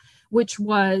cool, which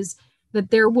was that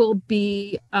there will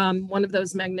be one of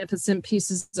those magnificent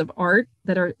pieces of art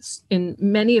that are in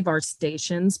many of our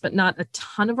stations, but not a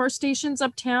ton of our stations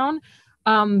uptown.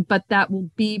 But that will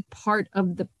be part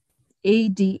of the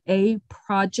ADA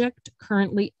project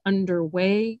currently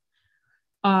underway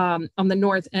on the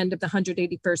north end of the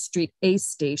 181st Street A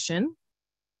station.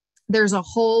 There's a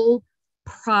whole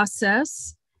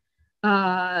process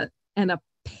and a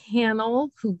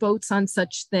panel who votes on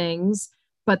such things,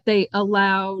 but they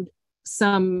allowed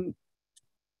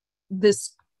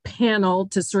this panel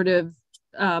to sort of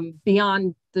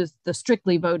beyond the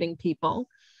strictly voting people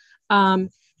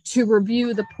to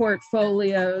review the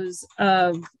portfolios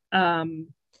of a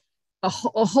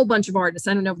whole bunch of artists.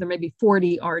 I don't know if there may be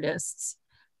 40 artists,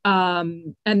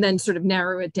 and then sort of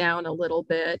narrow it down a little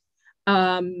bit.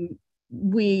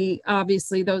 We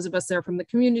obviously, those of us there from the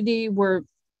community, we're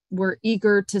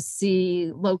eager to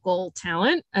see local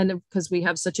talent, and because we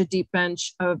have such a deep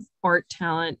bench of art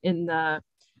talent in the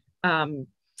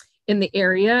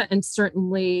area, and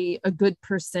certainly a good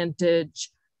percentage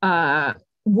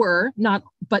were not,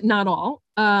 but not all.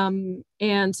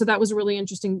 And so that was a really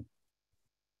interesting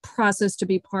process to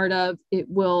be part of. It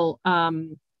will,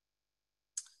 and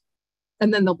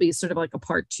then there'll be sort of like a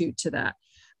part 2 to that.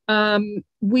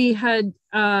 We had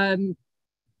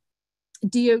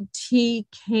DOT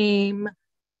came,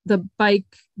 the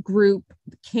bike group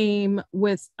came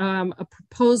with a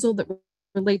proposal that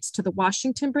relates to the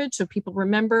Washington Bridge. So people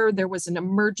remember there was an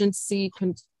emergency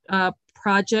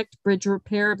project, bridge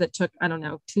repair, that took, I don't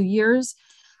know, 2 years.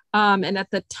 And at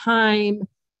the time,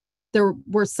 there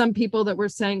were some people that were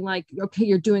saying like, okay,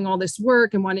 you're doing all this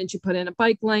work and why didn't you put in a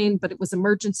bike lane? But it was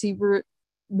emergency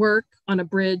work on a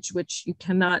bridge, which you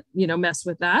cannot, mess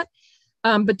with that.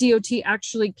 But DOT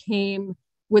actually came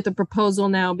with a proposal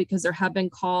now, because there have been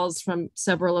calls from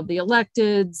several of the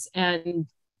electeds and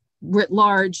writ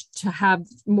large to have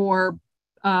more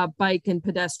bike and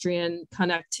pedestrian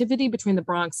connectivity between the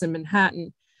Bronx and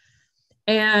Manhattan.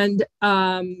 And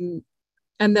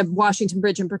the Washington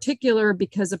Bridge in particular,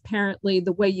 because apparently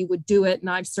the way you would do it, and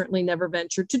I've certainly never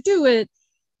ventured to do it,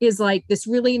 is like this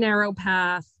really narrow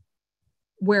path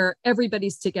where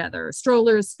everybody's together,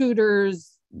 strollers,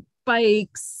 scooters,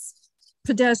 bikes,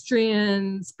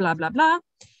 pedestrians, blah, blah, blah.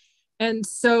 And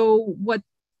so what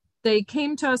they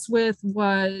came to us with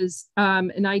was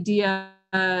an idea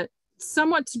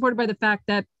somewhat supported by the fact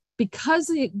that because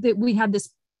that we had this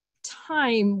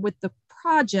time with the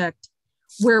project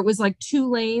where it was like 2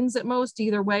 lanes at most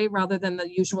either way rather than the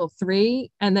usual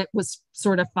 3, and that was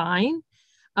sort of fine.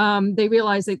 They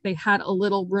realized that they had a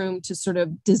little room to sort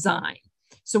of design.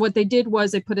 So what they did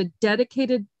was they put a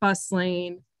dedicated bus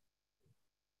lane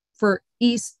for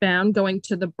eastbound going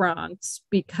to the Bronx,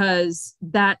 because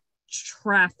that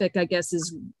traffic, I guess,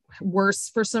 is worse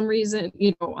for some reason,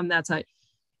 on that side.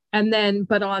 And then,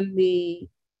 but on the,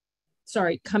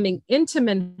 coming into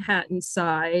Manhattan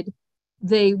side,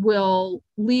 they will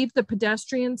leave the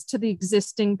pedestrians to the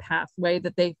existing pathway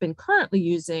that they've been currently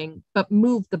using, but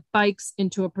move the bikes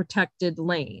into a protected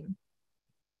lane.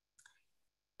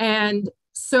 And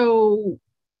so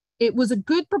it was a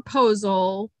good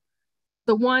proposal.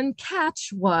 The one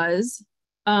catch was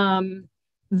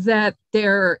that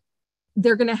they're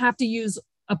going to have to use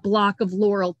a block of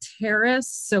Laurel Terrace.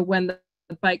 So when the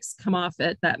bikes come off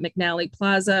at that McNally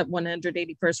Plaza,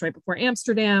 181st, right before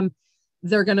Amsterdam,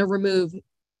 they're going to remove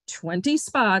 20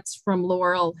 spots from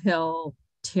Laurel Hill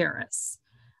Terrace.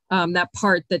 That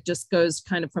part that just goes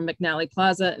kind of from McNally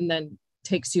Plaza and then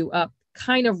takes you up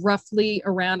kind of roughly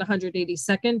around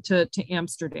 182nd to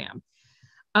Amsterdam.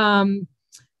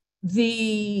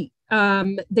 They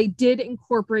did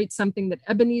incorporate something that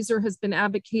Ebenezer has been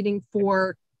advocating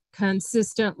for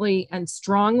consistently and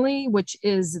strongly, which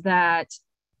is that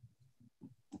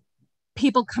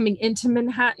people coming into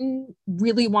Manhattan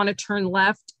really want to turn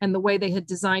left. And the way they had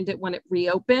designed it when it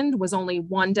reopened was only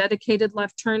one dedicated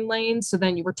left turn lane. So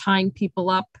then you were tying people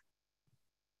up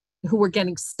who were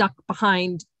getting stuck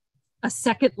behind a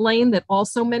second lane that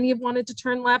also many have wanted to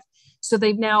turn left. So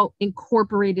they've now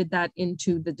incorporated that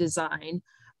into the design,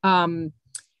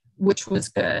 which was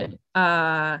good.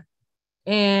 And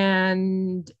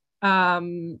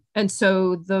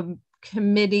so the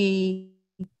committee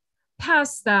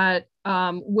passed that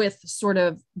with sort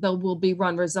of, there will be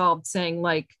run resolved saying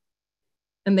like,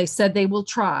 and they said they will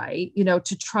try,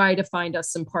 to try to find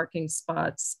us some parking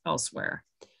spots elsewhere,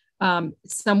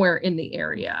 somewhere in the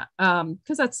area,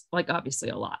 because that's like obviously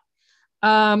a lot.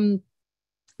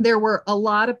 There were a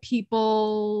lot of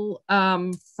people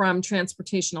from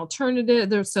Transportation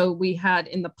Alternative. So we had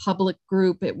in the public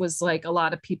group, it was like a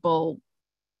lot of people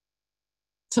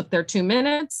took their 2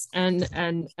 minutes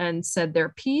and said their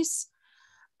piece.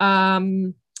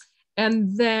 And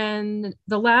then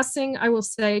the last thing I will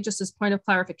say, just as point of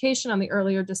clarification on the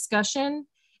earlier discussion,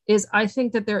 is I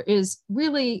think that there is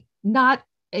really not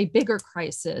a bigger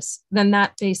crisis than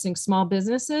that facing small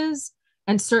businesses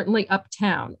and certainly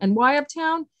uptown. And why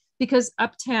uptown? Because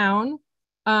uptown,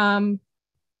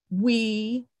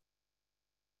 we're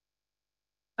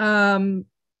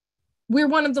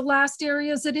one of the last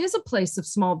areas that is a place of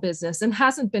small business and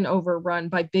hasn't been overrun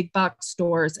by big box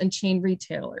stores and chain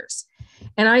retailers.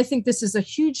 And I think this is a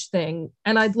huge thing,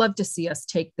 and I'd love to see us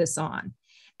take this on.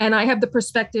 And I have the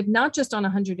perspective not just on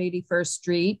 181st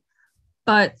Street,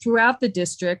 but throughout the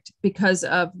district because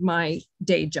of my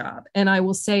day job. And I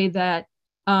will say that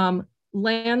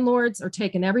landlords are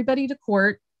taking everybody to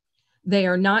court. They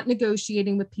are not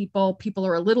negotiating with people. People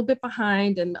are a little bit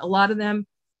behind, and a lot of them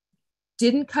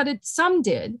didn't cut it. Some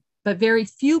did, but very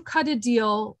few cut a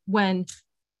deal when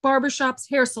barbershops,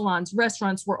 hair salons,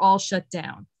 restaurants were all shut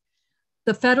down.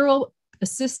 The federal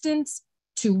assistance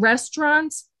to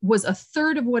restaurants was a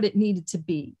third of what it needed to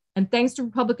be. And thanks to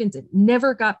Republicans, it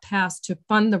never got passed to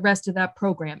fund the rest of that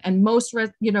program. And most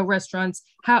restaurants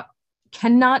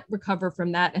cannot recover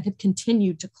from that and have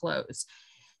continued to close.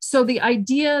 So the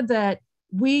idea that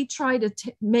we try to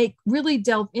really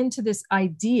delve into this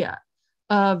idea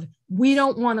of we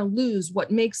don't want to lose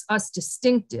what makes us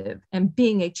distinctive and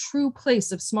being a true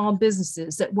place of small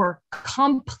businesses that were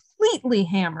completely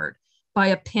hammered by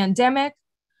a pandemic,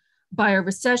 by a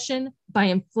recession, by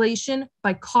inflation,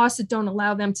 by costs that don't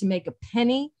allow them to make a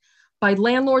penny, by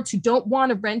landlords who don't want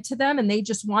to rent to them and they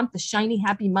just want the shiny,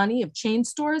 happy money of chain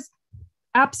stores.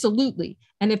 Absolutely.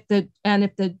 And if the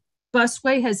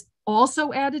busway has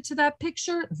also added to that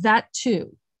picture, that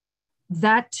too.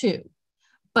 But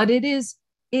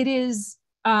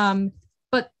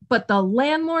but the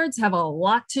landlords have a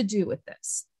lot to do with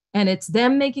this. And it's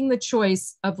them making the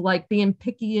choice of like being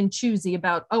picky and choosy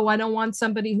about, oh, I don't want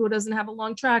somebody who doesn't have a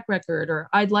long track record, or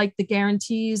I'd like the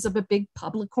guarantees of a big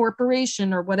public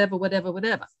corporation or whatever.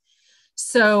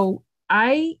 So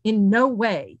I in no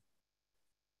way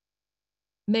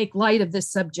make light of this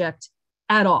subject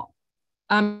at all.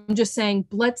 I'm just saying,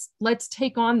 let's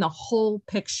take on the whole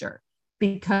picture,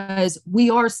 because we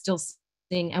are still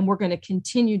seeing, and we're going to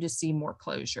continue to see more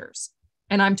closures.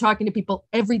 And I'm talking to people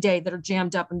every day that are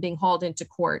jammed up and being hauled into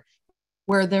court,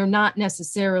 where they're not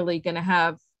necessarily going to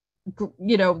have,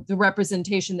 the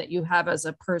representation that you have as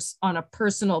on a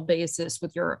personal basis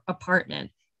with your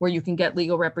apartment, where you can get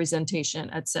legal representation,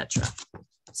 etc.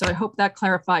 So I hope that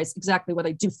clarifies exactly what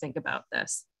I do think about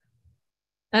this.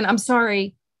 And I'm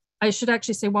sorry, I should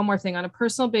actually say one more thing. On a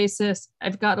personal basis,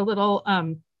 I've got a little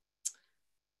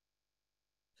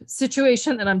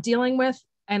situation that I'm dealing with,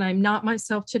 and I'm not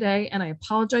myself today, and I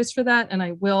apologize for that, and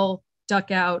I will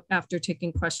duck out after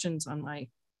taking questions on my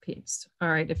piece. All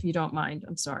right, if you don't mind,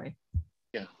 I'm sorry.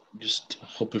 Yeah, just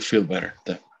hope you feel better.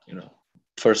 That,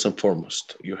 first and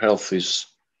foremost, your health is,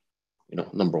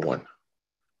 number one.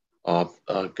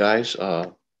 Guys,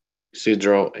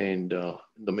 Isidro and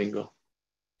Domingo.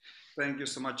 Thank you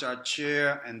so much,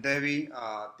 Chair and Debbie.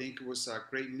 I think it was a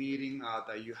great meeting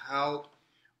that you held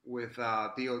with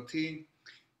DOT.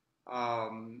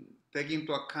 Taking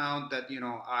into account that,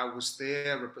 I was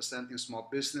there representing small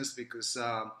business, because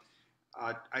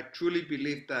I truly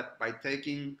believe that by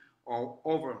taking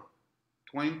over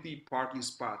 20 parking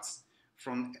spots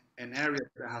from an area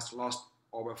that has lost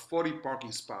over 40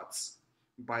 parking spots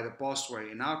by the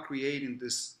busway, and now creating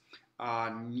this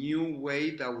new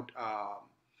way that would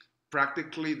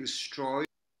practically destroy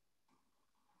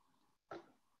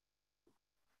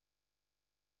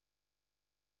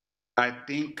I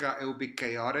think it will be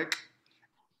chaotic.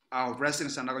 Our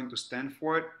residents are not going to stand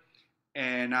for it.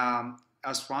 And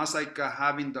as far as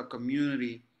having the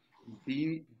community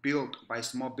being built by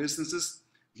small businesses,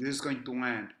 this is going to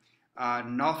end.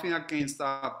 Nothing against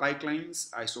bike lanes.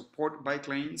 I support bike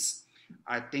lanes.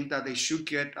 I think that they should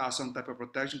get some type of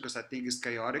protection, because I think it's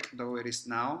chaotic the way it is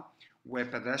now, where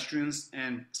pedestrians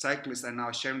and cyclists are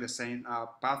now sharing the same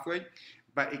pathway.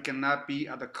 But it cannot be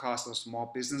at the cost of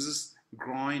small businesses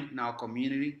growing in our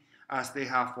community as they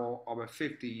have for over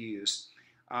 50 years.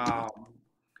 I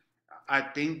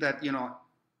think that,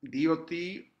 DOT,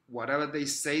 whatever they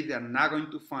say, they're not going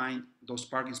to find those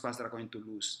parking spots that are going to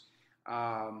lose.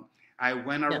 I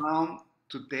went around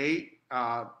today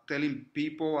telling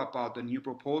people about the new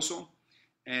proposal,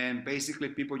 and basically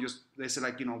people they say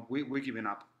we're giving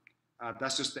up.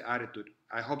 That's just the attitude.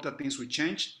 I hope that things will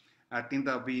change. I think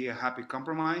that'll be a happy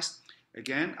compromise.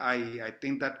 Again, I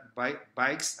think that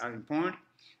bikes are important,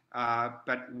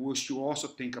 but we should also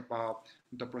think about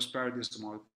the prosperity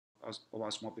of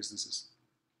our small businesses.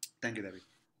 Thank you, Debbie.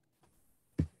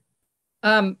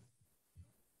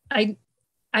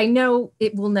 I know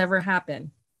it will never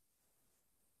happen,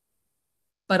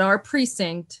 but our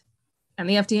precinct and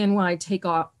the FDNY take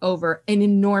over an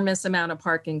enormous amount of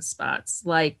parking spots,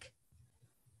 like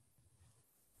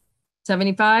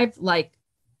 75, like,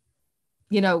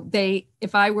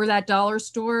 if I were that dollar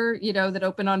store, that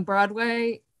opened on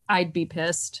Broadway, I'd be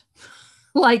pissed.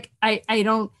 Like, I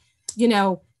don't,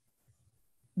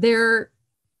 they're,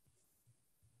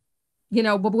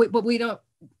 but we don't,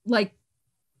 like,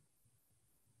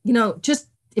 just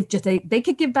if they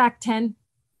could give back 10,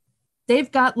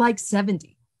 they've got like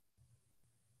 70.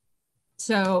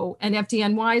 So, and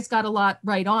FDNY's got a lot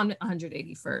right on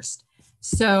 181st.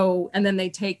 So, and then they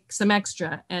take some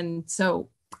extra. And so,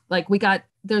 like,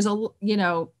 there's a,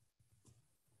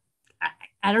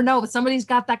 I don't know, but somebody's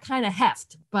got that kind of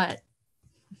heft, but.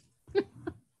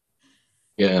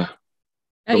 Yeah.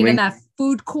 And even that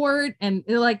food court, and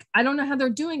they're like, I don't know how they're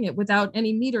doing it without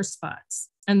any meter spots.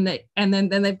 And then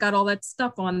they've got all that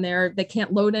stuff on there. They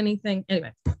can't load anything.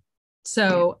 Anyway.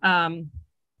 So,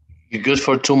 you good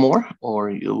for 2 more, or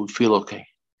you feel okay?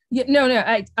 Yeah, no, no,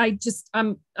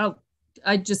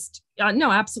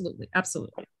 no, absolutely.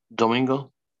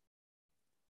 Domingo?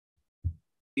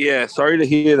 Yeah, sorry to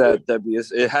hear that, Debbie.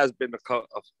 It has been a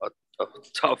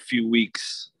tough few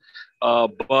weeks.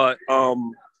 But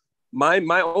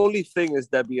my only thing is,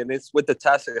 Debbie, and it's with the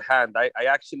task at hand, I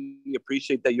actually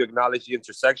appreciate that you acknowledge the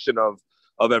intersection of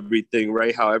everything,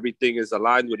 right? How everything is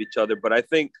aligned with each other. But I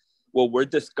think what we're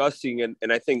discussing,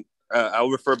 and I think I'll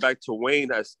refer back to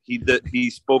Wayne as he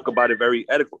spoke about it very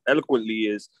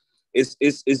eloquently, is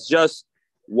just,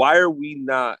 why are we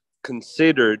not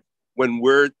considered when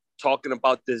we're talking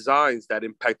about designs that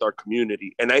impact our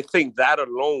community? And I think that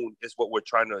alone is what we're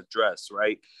trying to address,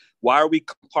 right? Why are we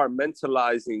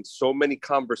compartmentalizing so many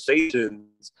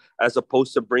conversations as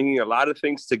opposed to bringing a lot of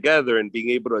things together and being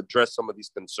able to address some of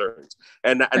these concerns?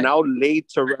 And I'll lay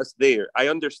to rest there. I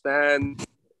understand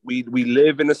we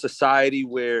live in a society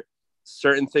where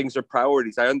certain things are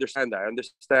priorities. I understand that. I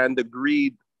understand the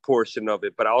greed portion of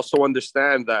it, but I also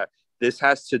understand that this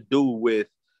has to do with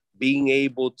being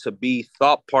able to be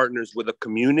thought partners with a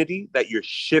community that you're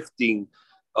shifting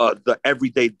the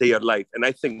everyday day of life. And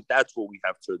I think that's what we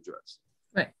have to address.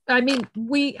 Right. I mean,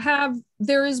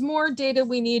 there is more data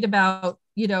we need about,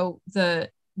 they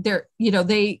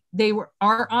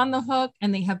are on the hook,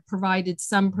 and they have provided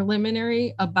some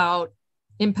preliminary about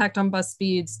impact on bus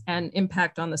speeds and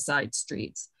impact on the side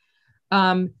streets.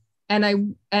 And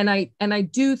I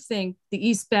do think the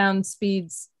eastbound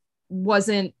speeds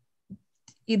wasn't,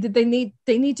 they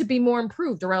need to be more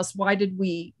improved, or else why did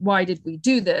we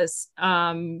do this?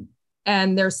 And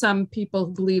there's some people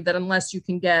who believe that unless you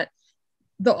can get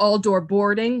the all-door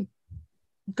boarding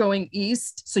going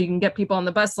east, so you can get people on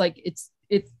the bus, like it's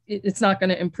not going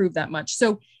to improve that much.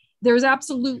 So there's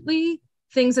absolutely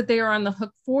things that they are on the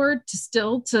hook for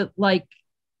to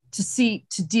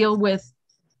deal with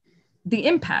the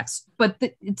impacts, but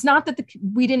it's not that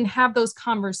we didn't have those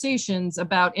conversations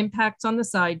about impacts on the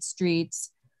side streets,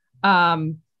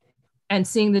 and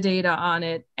seeing the data on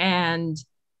it, and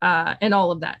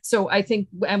all of that. So I think,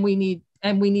 and we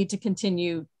need to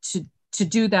continue to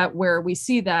do that where we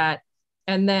see that.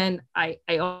 And then I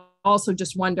also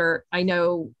just wonder, I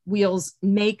know Wheels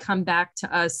may come back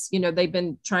to us, they've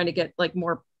been trying to get like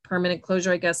more permanent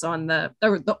closure, I guess, on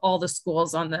all the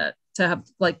schools to have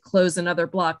like close another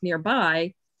block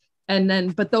nearby. And then,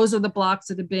 but those are the blocks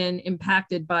that have been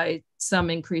impacted by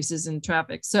some increases in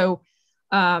traffic. So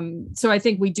I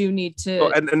think we do need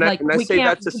to, we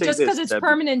can't, just because it's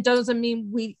permanent doesn't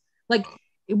mean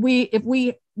if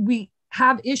we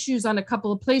have issues on a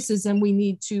couple of places, and we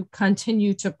need to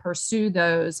continue to pursue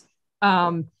those.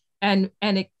 And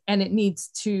it needs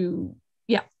to,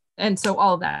 yeah. And so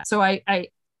all that. So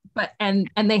but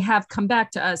they have come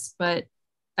back to us, but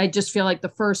I just feel like the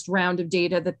first round of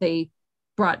data that they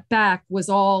brought back was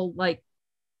all like,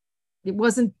 it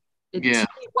wasn't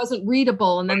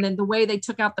readable. And then the way they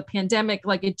took out the pandemic,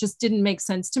 like it just didn't make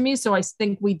sense to me. So I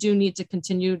think we do need to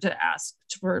continue to ask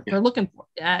for looking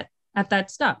at that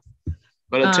stuff.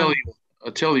 But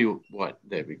I'll tell you what,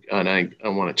 David, and I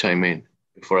want to chime in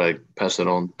before I pass it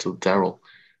on to Daryl.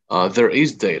 There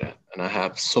is data, and I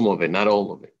have some of it, not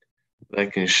all of it, that I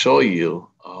can show you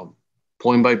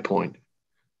point by point,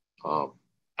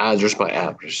 address by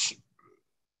address,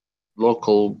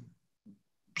 local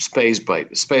space by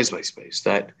space,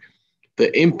 that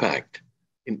the impact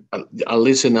in at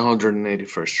least in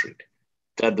 181st Street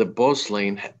that the bus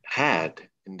lane had,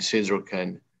 and Isidro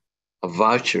can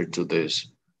voucher to this,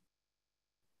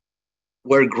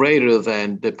 were greater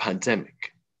than the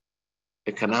pandemic.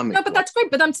 Economic. No, but that's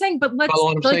great. But I'm saying, but let's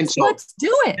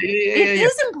do it. It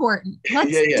is important.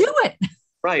 Let's do it.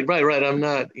 Right. I'm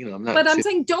not, I'm not. But I'm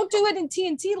saying, don't do it in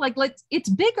TNT. Like, it's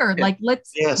bigger. Like,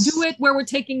 let's do it where we're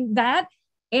taking that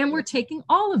and we're taking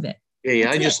all of it.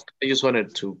 I just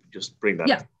wanted to just bring that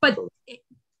up.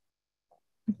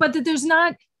 But there's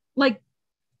not like,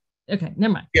 okay,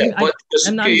 never mind. Yeah, but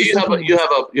you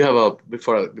have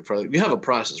a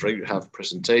process, right? You have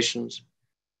presentations,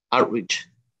 outreach,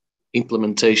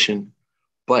 implementation,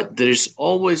 but there's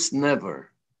always never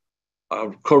a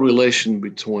correlation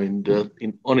between the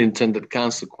unintended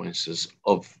consequences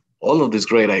of all of these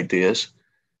great ideas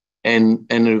and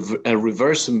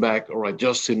reversing back or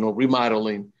adjusting or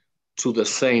remodeling to the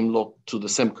same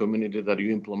community that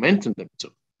you implemented them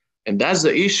to. And that's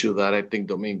the issue that I think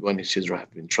Domingo and Isidro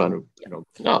have been trying to,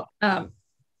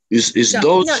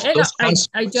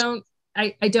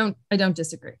 I don't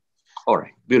disagree. All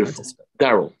right, beautiful.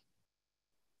 Daryl.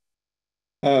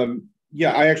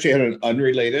 Yeah, I actually had an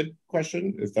unrelated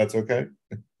question, if that's okay.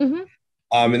 Mm-hmm.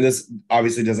 And this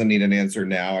obviously doesn't need an answer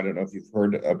now. I don't know if you've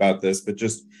heard about this, but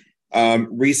just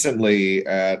recently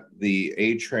at the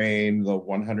A train, the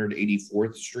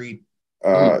 184th Street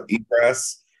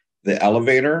egress, the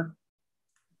elevator.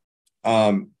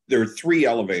 There are 3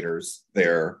 elevators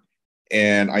there,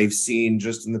 and I've seen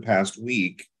just in the past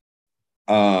week,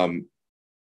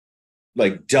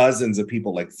 like dozens of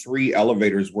people, like 3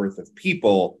 elevators worth of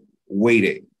people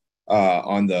waiting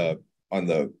on the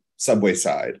subway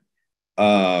side,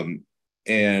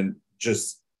 and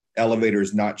just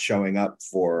elevators not showing up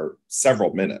for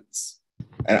several minutes,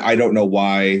 and I don't know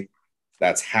why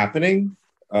that's happening,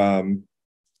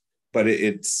 but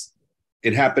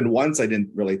it happened once. I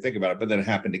didn't really think about it, but then it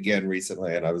happened again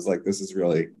recently, and I was like, this is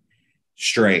really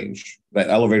strange that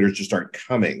elevators just aren't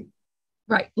coming.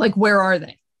 Right. Like, where are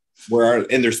they?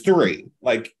 And there's 3.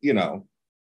 Like,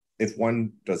 if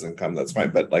one doesn't come, that's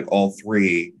fine. But like all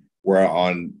 3 were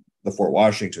on the Fort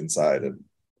Washington side, and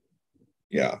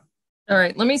yeah. All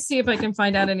right. Let me see if I can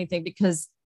find out anything, because,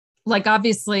 like,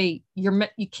 obviously you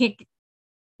can't,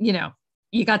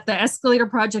 you got the escalator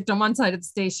project on one side of the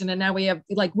station, and now we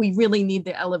really need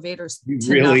the elevators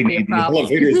to not be a problem.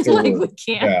 Like, we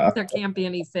can't, there can't be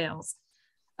any fails.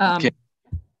 Thank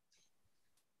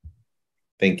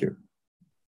you.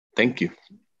 Thank you.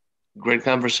 Great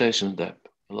conversation, Deb.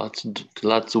 Lots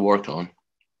to work on.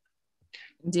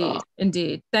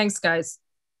 Indeed. Thanks, guys.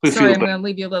 Sorry, I'm going to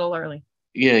leave you a little early.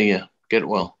 Yeah. Get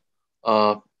well.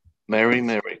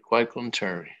 Mary, quite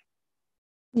contrary.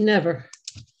 Never.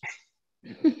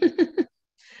 Good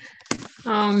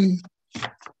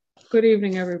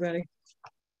evening, everybody.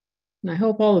 And I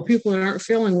hope all the people that aren't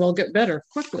feeling well get better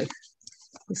quickly.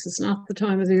 This is not the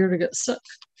time of the year to get sick.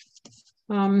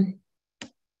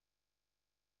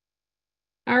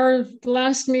 Our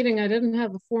last meeting, I didn't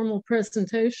have a formal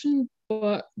presentation,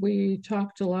 but we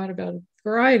talked a lot about a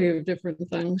variety of different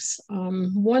things.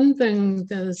 One thing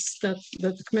that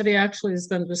the committee actually has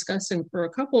been discussing for a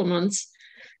couple of months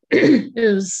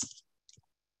is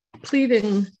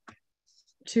pleading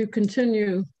to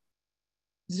continue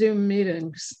Zoom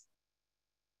meetings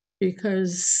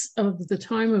because of the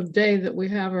time of day that we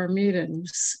have our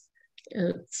meetings.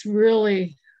 It's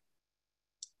really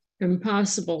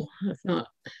impossible, if not,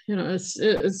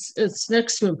 it's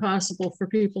next to impossible for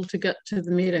people to get to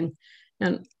the meeting.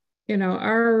 And,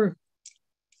 our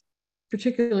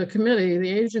particular committee, the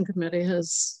Aging Committee,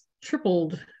 has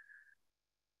tripled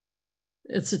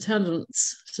its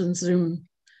attendance since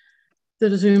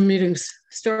the Zoom meetings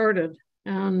started.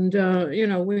 And,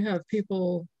 we have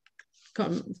people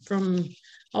come from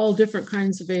all different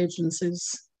kinds of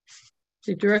agencies.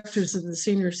 The directors of the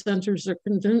senior centers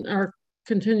are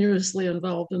continuously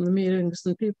involved in the meetings,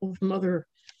 and people from other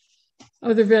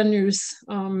venues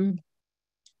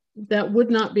that would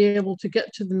not be able to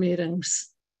get to the meetings.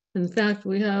 In fact,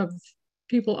 we have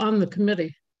people on the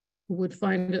committee who would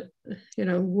find it,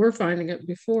 we're finding it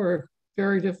before,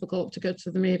 very difficult to get to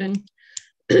the meeting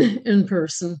in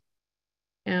person.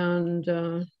 And,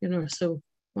 so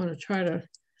want to try to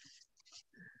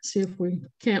see if we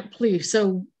can't please.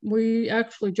 So we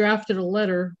actually drafted a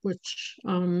letter, which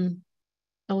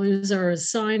Eleazar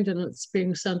has signed, and it's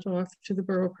being sent off to the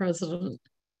borough president,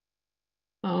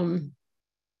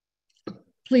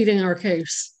 pleading our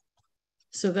case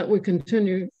so that we can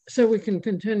continue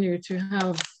to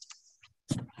have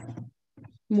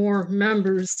more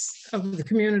members of the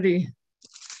community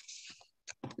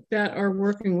that are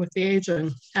working with the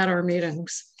aging at our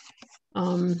meetings.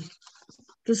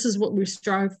 This is what we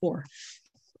strive for.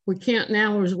 We can't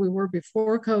now, as we were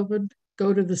before COVID,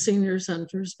 go to the senior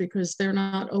centers because they're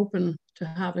not open to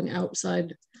having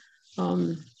outside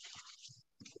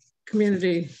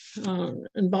community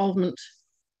involvement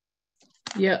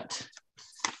yet.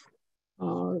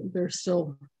 They're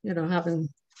still, having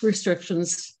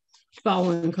restrictions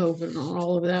following COVID and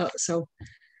all of that. So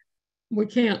we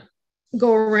can't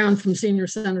go around from senior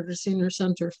center to senior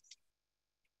center,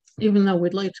 even though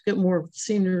we'd like to get more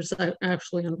seniors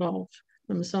actually involved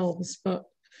themselves. But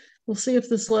we'll see if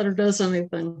this letter does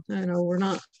anything. I know we're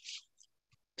not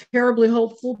terribly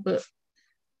hopeful, but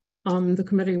the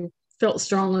committee felt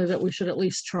strongly that we should at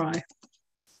least try.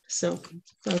 So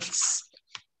that's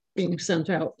being sent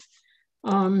out.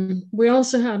 We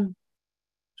also had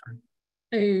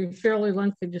a fairly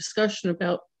lengthy discussion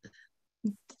about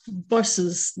bus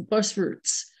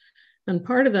routes. And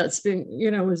part of that's being,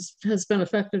 has been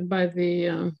affected by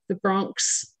the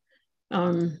Bronx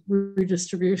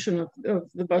redistribution of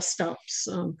the bus stops,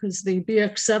 because the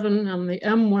BX7 and the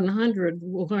M100,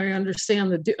 well, I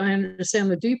understand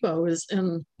the depot is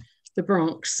in the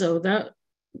Bronx, so that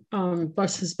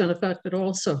bus has been affected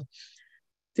also.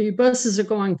 The buses are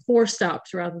going 4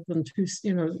 stops rather than 2,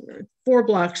 4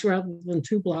 blocks rather than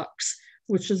 2 blocks,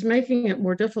 which is making it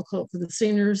more difficult for the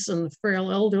seniors and the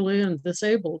frail elderly and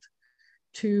disabled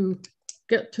to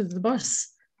get to the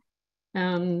bus.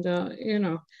 And,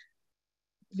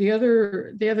 the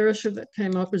other issue that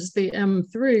came up is the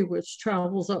M3, which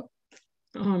travels up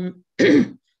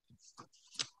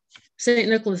St.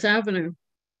 Nicholas Avenue.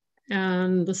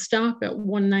 And the stop at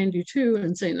 192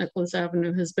 in St. Nicholas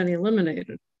Avenue has been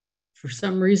eliminated for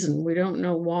some reason. We don't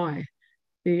know why.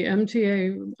 The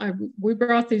MTA, we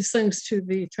brought these things to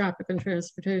the Traffic and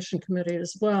Transportation Committee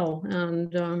as well.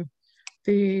 And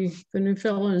the new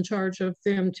fellow in charge of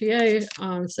the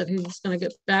MTA said he was going to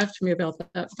get back to me about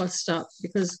that bus stop,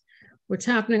 because what's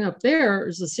happening up there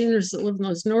is the seniors that live in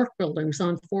those north buildings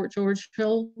on Fort George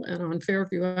Hill and on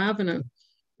Fairview Avenue.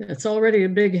 It's already a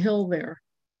big hill there.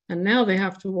 And now they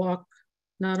have to walk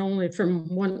not only from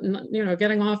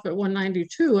getting off at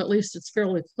 192, at least it's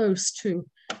fairly close to,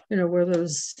 where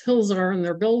those hills are and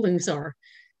their buildings are,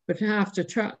 but have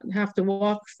to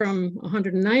walk from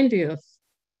 190th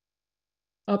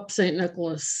up St.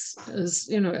 Nicholas is,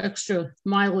 extra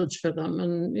mileage for them.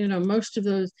 And, most of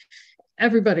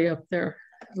everybody up there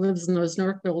lives in those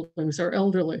north buildings are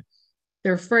elderly.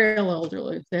 They're frail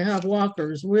elderly. They have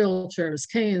walkers, wheelchairs,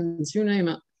 canes, you name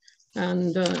it.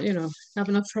 And, have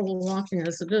enough trouble walking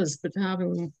as it is, but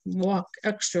having them walk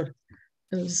extra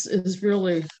is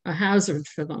really a hazard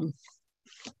for them.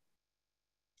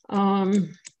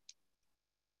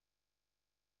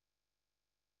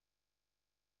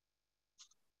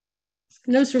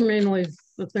 Those were mainly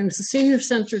the things. The senior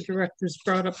center directors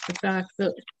brought up the fact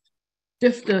that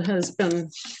DFTA has been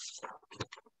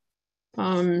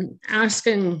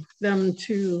asking them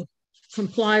to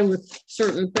comply with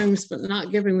certain things, but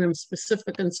not giving them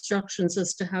specific instructions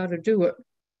as to how to do it.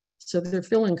 So they're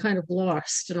feeling kind of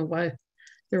lost in a way.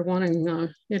 They're wanting,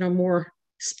 more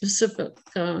specific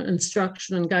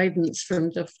instruction and guidance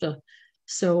from DFTA.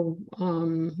 So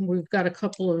we've got a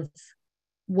couple of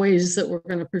ways that we're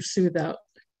going to pursue that.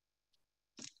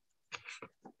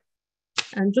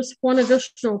 And just one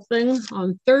additional thing,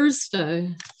 on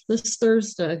Thursday, this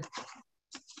Thursday,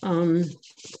 from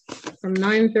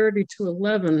 9:30 to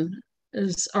 11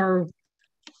 is our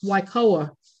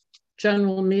WICOA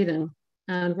general meeting.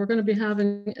 And we're going to be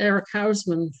having Eric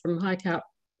Hausman from HICAP.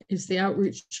 He's the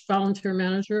outreach volunteer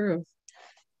manager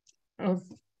of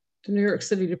the New York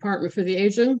City Department for the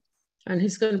Aging. And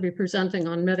he's going to be presenting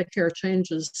on Medicare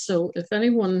changes. So if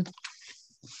anyone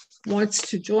wants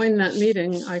to join that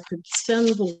meeting, I could send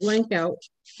the link out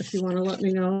if you want to let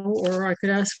me know, or I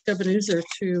could ask Ebenezer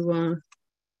to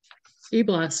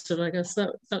e-blast it. I guess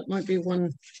that might be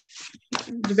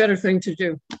the better thing to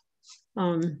do.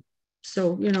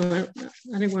 So,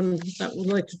 anyone that would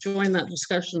like to join that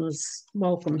discussion is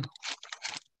welcome.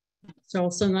 So I'll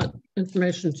send that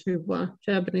information to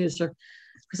Ebenezer,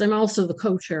 because I'm also the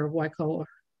co-chair of WICOA,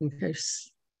 in case,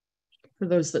 for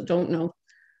those that don't know.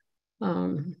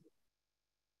 And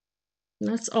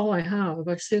that's all I have.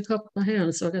 I see a couple of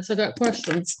hands, so I guess I got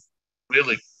questions.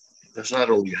 Really? That's not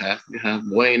all you have. You have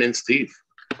Wayne and Steve.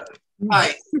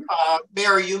 Hi,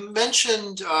 Mary, you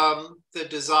mentioned the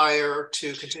desire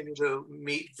to continue to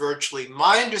meet virtually.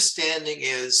 My understanding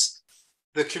is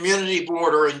the community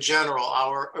board, or in general,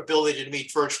 our ability to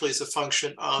meet virtually is a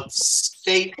function of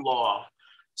state law.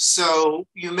 So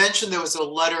you mentioned there was a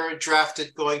letter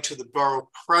drafted going to the borough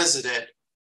president.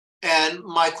 And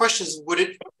my question is, would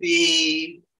it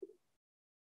be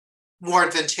more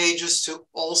advantageous to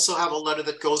also have a letter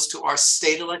that goes to our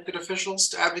state elected officials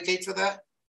to advocate for that?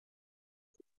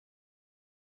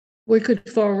 We could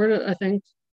forward it, I think.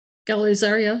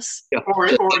 Eleazar, yes. Yeah. Or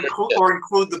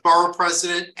include the borough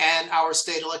president and our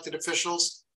state elected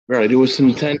officials? Right. It was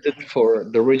intended for,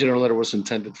 the original letter was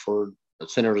intended for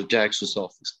Senator Jackson's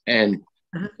office and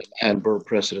borough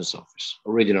president's office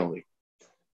originally.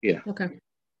 Yeah. Okay.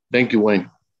 Thank you, Wayne.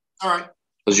 All right.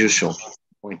 As usual.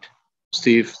 Point.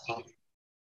 Steve,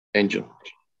 Angel.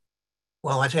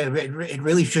 Well, I say it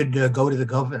really should go to the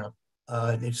governor.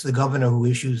 It's the governor who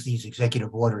issues these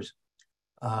executive orders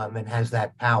and has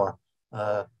that power.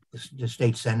 The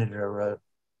state senator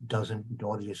doesn't,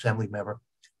 nor the assembly member,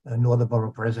 nor the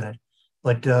borough president.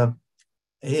 But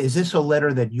is this a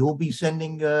letter that you'll be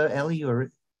sending, Ellie,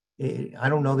 or I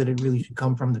don't know that it really should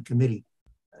come from the committee.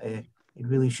 It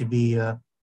really should be a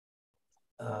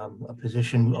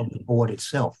position of the board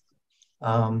itself.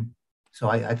 So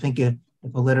I think if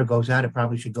a letter goes out, it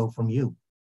probably should go from you.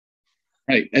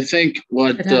 Right. I think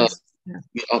what.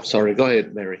 I'm sorry. Go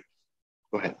ahead, Mary.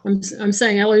 Go ahead. I'm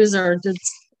saying Eleazar did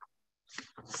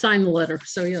sign the letter,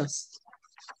 so yes,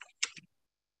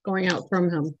 going out from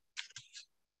him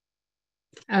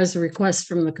as a request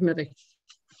from the committee.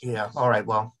 Yeah. All right.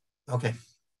 Well. Okay.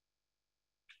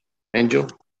 Angel.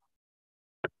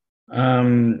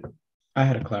 I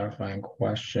had a clarifying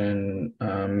question.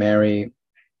 Mary,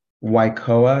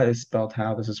 WICOA is spelled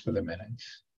how? This is for the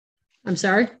minutes. I'm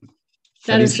sorry?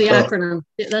 That is the acronym.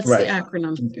 That's right. The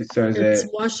acronym. So is it's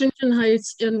it Washington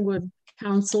Heights Inwood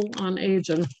Council on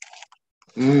Aging.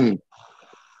 Thank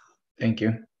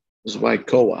you. It's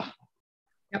WICOA.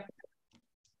 Yep.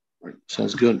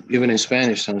 Sounds good. Even in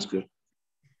Spanish sounds good.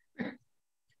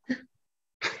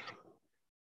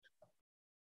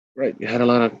 Right. You had a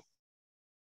lot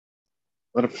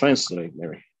of friends today,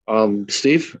 Mary.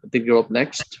 Steve, I think you're up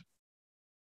next.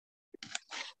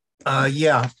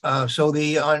 Yeah. So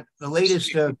the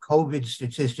latest COVID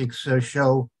statistics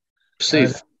show.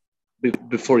 Steve,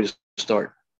 before you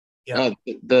start,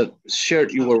 the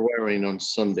shirt you were wearing on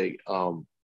Sunday,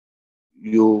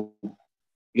 you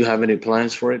have any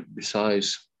plans for it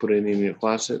besides putting it in your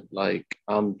closet? Like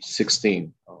I'm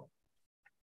 16.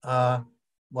 Well,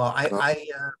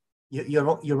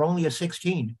 you're only a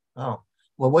 16. Oh,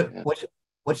 well,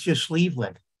 what's your sleeve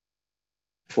length?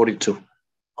 42.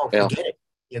 Oh, forget it.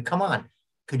 Yeah, come on.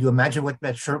 Could you imagine what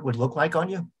that shirt would look like on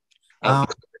you? I'll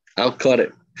cut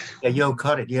it. Yeah, you'll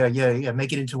cut it. Yeah.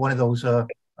 Make it into one of those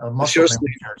muscle shirts.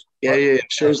 Yeah,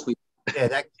 sure.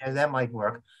 Yeah, that might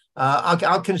work.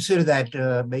 I'll consider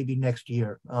that maybe next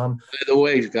year. By the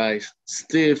way, guys,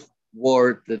 Steve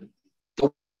wore the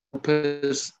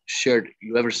dopest shirt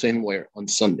you ever seen wear on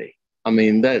Sunday. I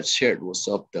mean, that shirt was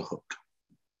off the hook.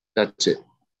 That's it.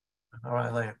 All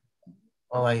right, later.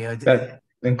 Well, it's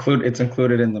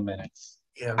included in the minutes.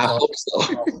 Yeah, I hope so.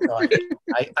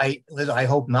 I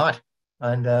hope not.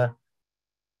 And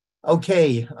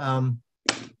okay.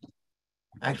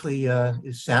 Actually,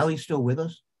 is Sally still with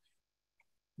us?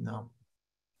 No.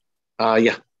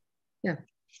 Yeah. Yeah.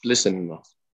 Listening though.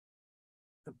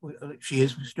 She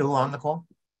is still on the call?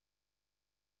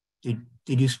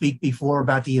 Did you speak before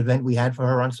about the event we had for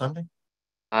her on Sunday?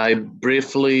 I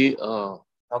briefly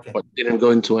but didn't go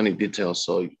into any details,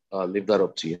 so leave that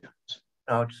up to you.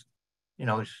 No,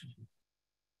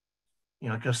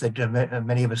 just that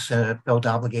many of us felt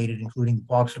obligated, including the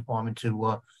Parks Department,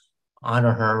 to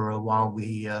honor her while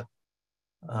we had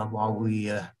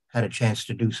a chance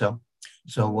to do so.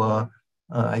 So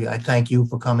I thank you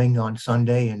for coming on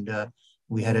Sunday, and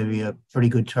we had a pretty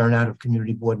good turnout of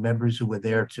community board members who were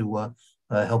there to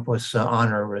help us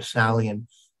honor Sally and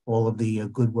all of the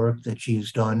good work that she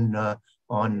has done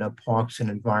on parks and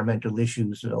environmental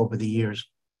issues over the years.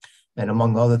 And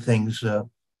among other things, the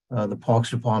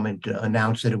Parks Department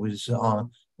announced that it was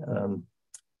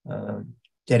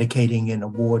dedicating an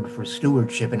award for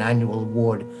stewardship. An annual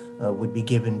award would be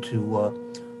given to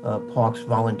parks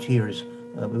volunteers,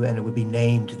 and it would be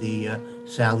named the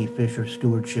Sally Fisher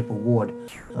Stewardship Award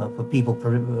for people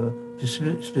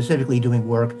specifically doing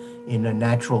work in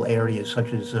natural areas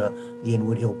such as the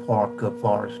Inwood Hill Park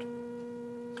forest.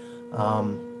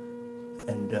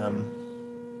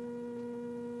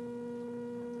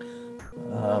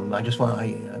 I just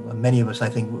want, many of us, I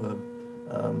think,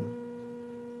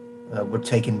 were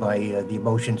taken by the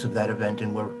emotions of that event,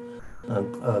 and we're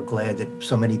glad that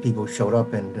so many people showed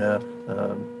up and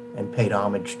paid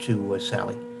homage to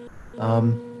Sally.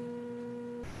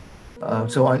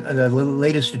 So on the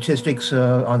latest statistics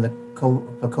on the for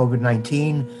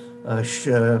COVID-19,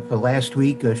 for last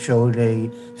week showed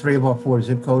 3 of our 4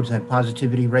 zip codes had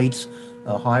positivity rates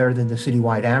higher than the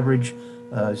citywide average.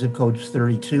 Zip codes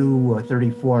 32,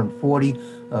 34, and 40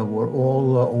 were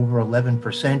all over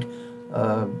 11%,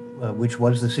 which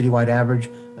was the citywide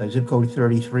average. Zip code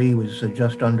 33 was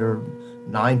just under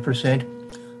 9%.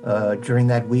 During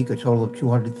that week, a total of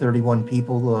 231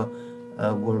 people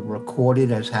were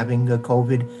recorded as having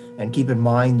COVID. And keep in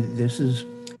mind,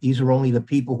 these are only the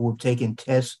people who have taken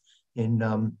tests in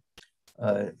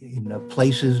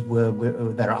places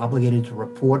that are obligated to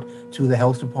report to the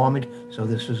health department. So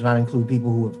this does not include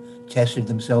people who have tested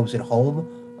themselves at home.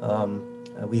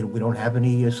 We don't have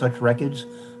any such records.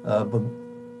 But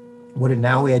what it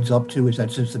now adds up to is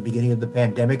that since the beginning of the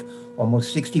pandemic,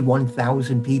 almost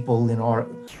 61,000 people in our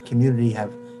community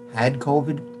have had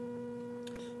COVID,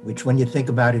 which when you think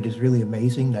about it is really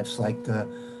amazing. That's like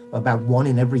about 1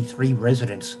 in every 3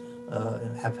 residents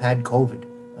have had COVID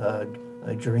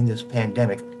during this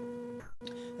pandemic.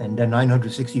 And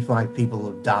 965 people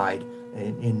have died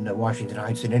in Washington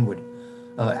Heights and Inwood.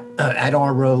 At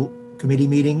our committee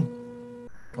meeting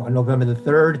on November the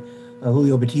 3rd,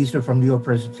 Julio Batista from New York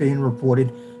Presbyterian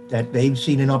reported that they've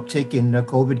seen an uptick in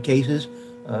COVID cases,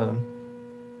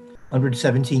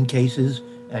 117 cases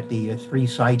at the 3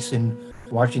 sites in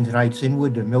Washington Heights,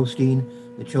 Inwood, the Milstein,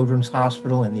 the Children's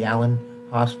Hospital, and the Allen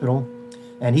Hospital.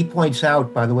 And he points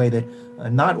out, by the way, that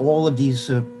not all of these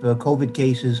COVID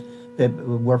cases that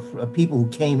were people who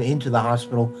came into the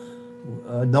hospital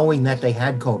knowing that they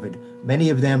had COVID. Many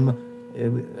of them,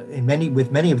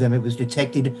 with many of them, it was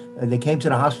detected. They came to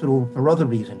the hospital for other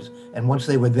reasons, and once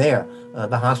they were there,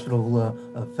 the hospital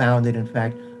found that in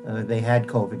fact they had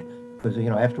COVID, because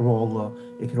after all,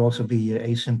 it could also be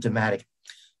asymptomatic.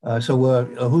 So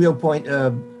Julio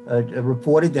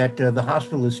reported that the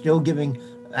hospital is still giving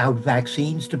out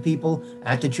vaccines to people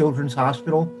at the Children's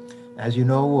Hospital. As you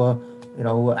know,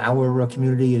 our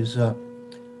community is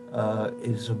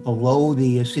below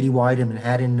the citywide and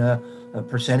Manhattan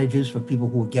percentages for people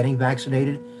who are getting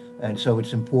vaccinated. And so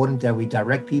it's important that we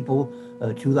direct people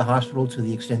to the hospital to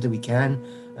the extent that we can.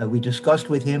 We discussed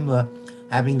with him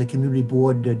having the community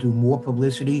board do more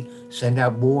publicity, send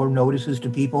out more notices to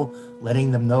people,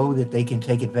 letting them know that they can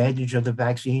take advantage of the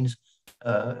vaccines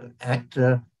at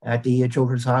the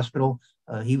Children's Hospital.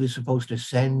 He was supposed to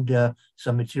send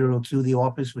some material to the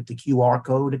office with the QR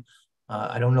code.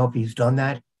 I don't know if he's done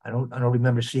that. I don't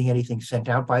remember seeing anything sent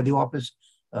out by the office.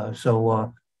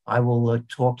 So I will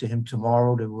talk to him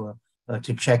tomorrow to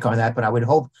check on that. But I would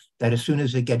hope that as soon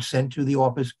as it gets sent to the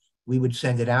office, we would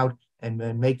send it out and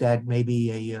make that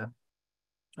maybe a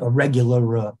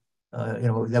regular,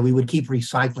 that we would keep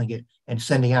recycling it and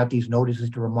sending out these notices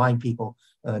to remind people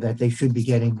that they should be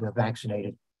getting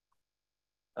vaccinated.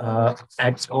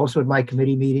 Also at my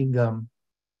committee meeting,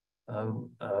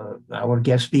 our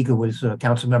guest speaker was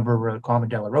Councilmember Carmen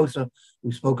De La Rosa,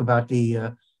 who spoke about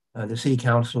the City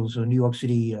Council's New York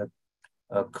City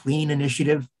Clean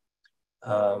Initiative,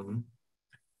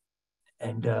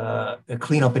 and a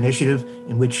cleanup initiative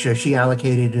in which she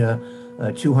allocated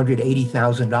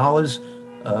 $280,000.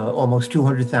 Almost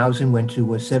 $200,000 went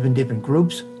to 7 different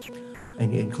groups,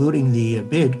 including the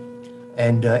bid,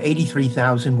 and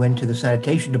 $83,000 went to the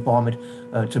sanitation department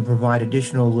to provide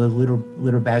additional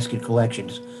litter basket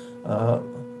collections.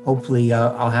 Hopefully,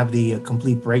 I'll have the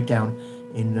complete breakdown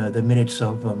in the minutes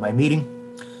of my meeting.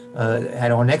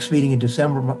 At our next meeting in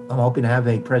December, I'm hoping to have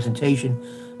a presentation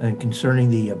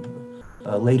concerning the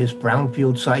latest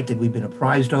brownfield site that we've been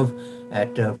apprised of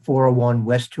at 401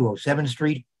 West 207th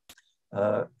Street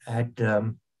at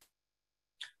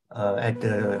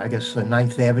I guess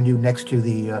 9th Avenue next to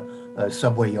the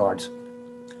subway yards.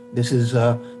 This is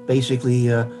basically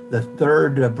the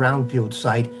 3rd brownfield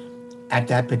site at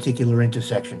that particular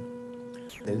intersection.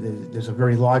 There's a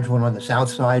very large one on the south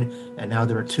side, and now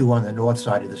there are 2 on the north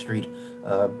side of the street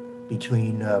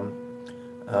between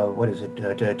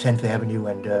 10th Avenue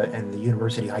and the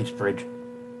University Heights Bridge.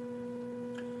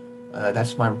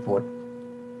 That's my report.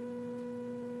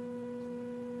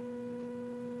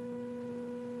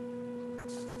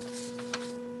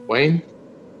 Wayne?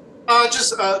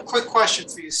 Just a quick question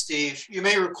for you, Steve. You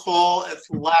may recall at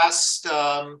last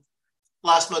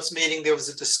month's meeting, there was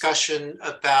a discussion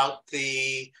about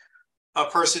a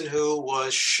person who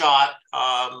was shot,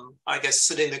 I guess,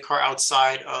 sitting in the car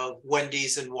outside of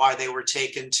Wendy's, and why they were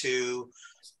taken to,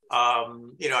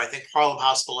 I think Harlem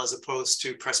Hospital as opposed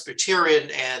to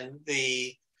Presbyterian, and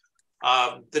the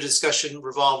discussion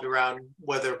revolved around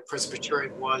whether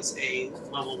Presbyterian was a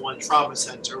level 1 trauma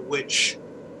center, which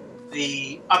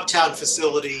the Uptown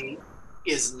facility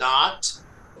is not.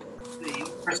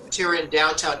 The Presbyterian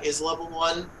downtown is level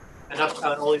 1. and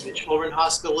Uptown only the Children's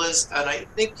Hospital is. And I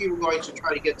think you were going to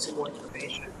try to get some more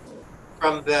information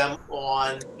from them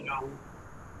on,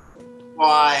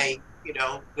 why,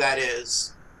 that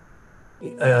is.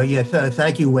 Yes,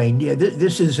 thank you, Wayne. Yeah,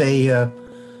 this is an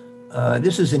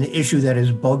issue that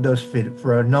has bugged us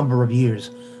for a number of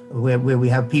years, where we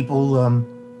have people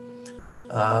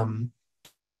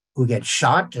who get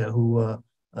shot, who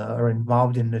are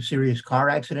involved in serious car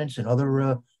accidents and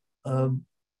other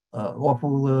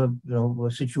awful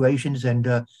situations,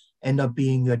 and end up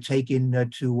being taken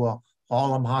to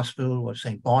Harlem Hospital or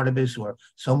St. Barnabas or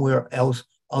somewhere else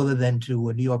other than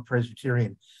to New York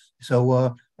Presbyterian.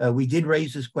 So we did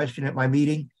raise this question at my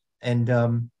meeting, and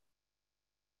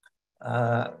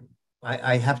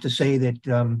I have to say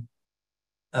that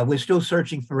we're still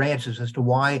searching for answers as to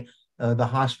why the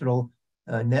hospital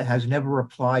has never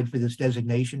applied for this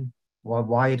designation,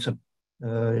 why it's a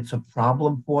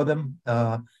problem for them,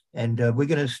 and we're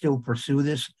going to still pursue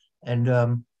this. And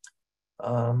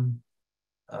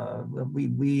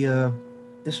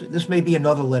this may be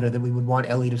another letter that we would want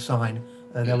Ellie to sign.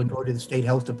 That would go to the State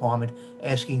Health Department,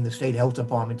 asking the State Health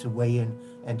Department to weigh in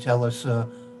and tell us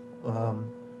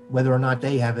whether or not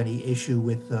they have any issue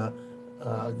with the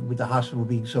hospital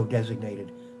being so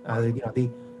designated.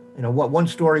 What one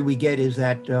story we get is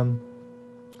that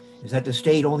the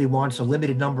state only wants a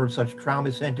limited number of such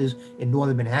trauma centers in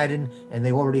northern Manhattan, and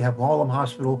they already have Harlem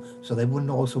Hospital, so they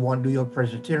wouldn't also want New York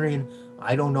Presbyterian.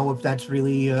 I don't know if that's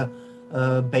really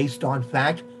based on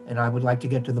fact, and I would like to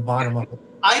get to the bottom of it.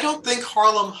 I don't think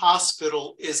Harlem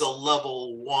Hospital is a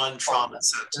level 1 trauma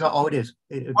center. No, it is.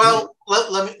 Well,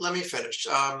 let me finish,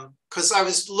 because I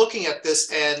was looking at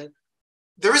this, and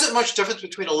there isn't much difference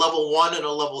between a level 1 and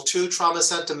a level 2 trauma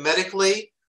center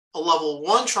medically. A level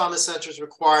 1 trauma center is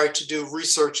required to do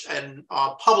research and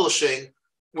publishing,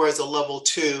 whereas a level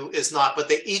 2 is not. But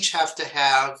they each have to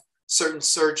have certain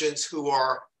surgeons who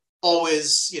are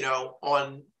always,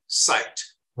 on site.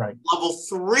 Right. Level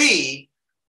 3,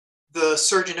 the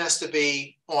surgeon has to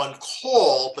be on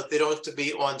call, but they don't have to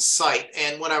be on site.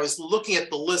 And when I was looking at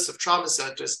the list of trauma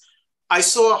centers, I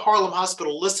saw Harlem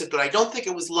Hospital listed, but I don't think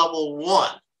it was level 1.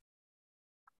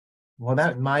 Well,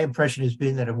 my impression has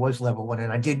been that it was level 1,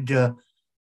 and I did.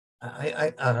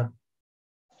 I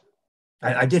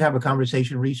did have a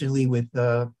conversation recently with,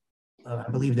 I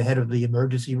believe, the head of the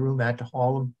emergency room at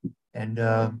Harlem, and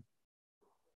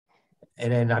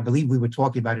then I believe we were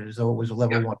talking about it as though it was a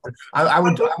level 1. But I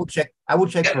will check. I will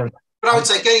check further. But I would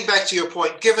say, getting back to your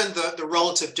point, given the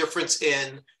relative difference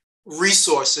in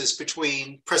resources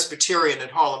between Presbyterian and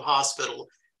Harlem Hospital,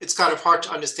 it's kind of hard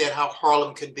to understand how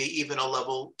Harlem can be even a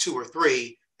level 2 or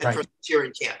 3 and right.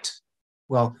 Presbyterian can't.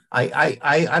 Well,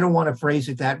 I don't want to phrase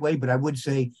it that way, but I would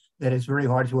say that it's very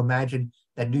hard to imagine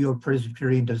that New York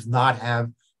Presbyterian does not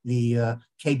have the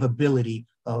capability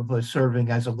of serving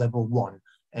as a level 1,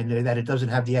 and that it doesn't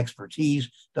have the expertise,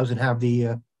 doesn't have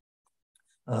the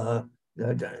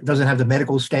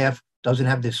medical staff, doesn't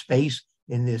have the space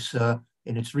in this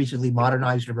in its recently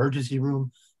modernized emergency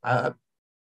room.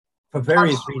 For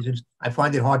various reasons, I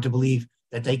find it hard to believe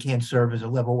that they can't serve as a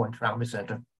level 1 trauma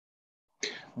center.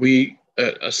 We,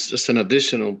 as just an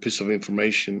additional piece of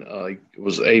information, I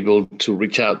was able to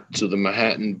reach out to the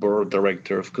Manhattan Board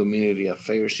Director of Community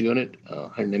Affairs Unit.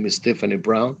 Her name is Stephanie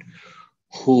Brown,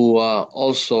 who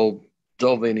also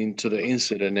dove into the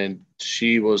incident, and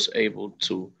she was able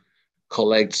to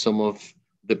collect some of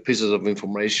the pieces of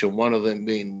information. One of them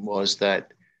was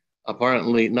that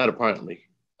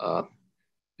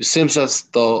it seems as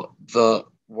though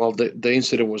while the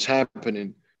incident was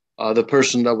happening, the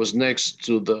person that was next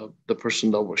to the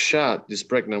person that was shot, this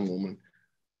pregnant woman,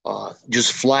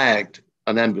 just flagged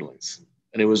an ambulance,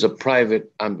 and it was a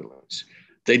private ambulance.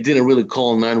 They didn't really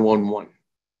call 911.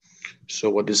 So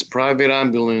what this private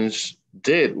ambulance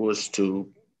did was to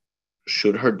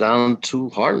shoot her down to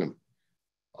Harlem.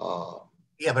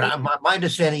 Yeah, but my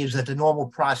understanding is that the normal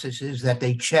process is that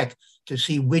they check to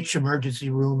see which emergency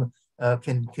room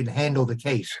can handle the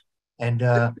case, and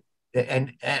I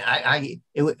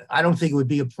don't think it would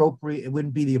be appropriate. It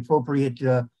wouldn't be the appropriate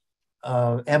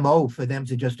MO for them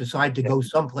to just decide to go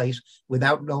someplace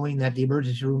without knowing that the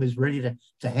emergency room is ready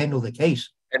to handle the case.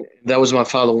 And that was my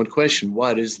following question: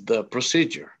 what is the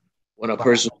procedure when a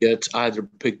person gets either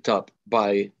picked up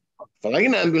by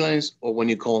an ambulance or when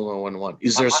you call 911?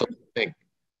 Is there something?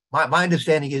 My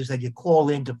understanding is that you call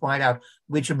in to find out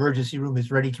which emergency room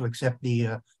is ready to accept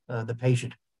the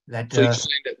patient. So you're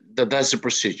saying that's the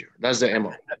procedure. That's the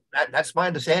MO. That's my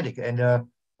understanding, and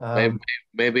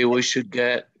maybe we should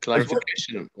get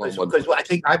clarification. Because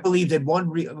I believe that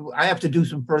I have to do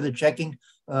some further checking,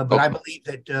 but okay. I believe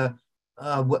that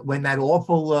when that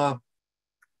awful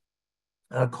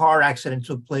car accident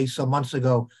took place some months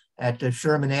ago at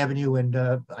Sherman Avenue and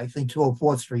I think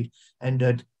 204th Street,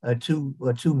 and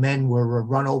two men were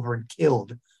run over and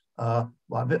killed. I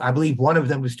believe one of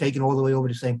them was taken all the way over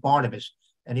to St. Barnabas.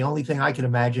 And the only thing I can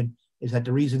imagine is that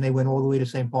the reason they went all the way to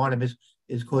St. Barnabas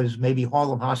is because maybe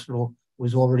Harlem Hospital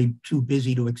was already too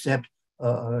busy to accept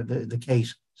the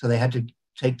case. So they had to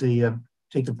take the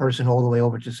person all the way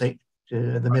over to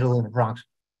the middle of the Bronx.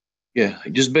 Yeah,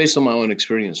 just based on my own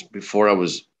experience, before I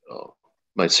was,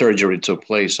 my surgery took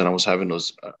place and I was having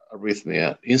those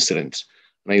arrhythmia incidents,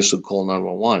 and I used to call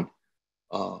 911.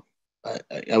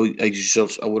 I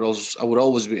would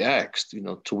always be asked,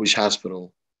 to which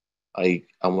hospital I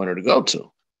wanted to go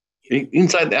to,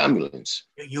 inside the ambulance.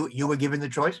 You were given the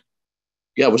choice?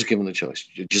 Yeah, I was given the choice,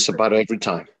 just about every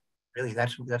time. Really,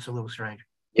 that's a little strange.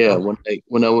 Yeah,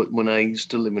 when I used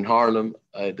to live in Harlem,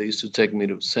 they used to take me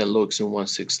to St. Luke's in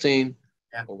 116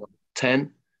 or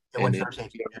 110, and in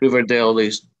Riverdale they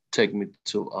used to take me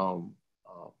to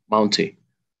Mountie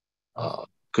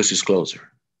because it's closer.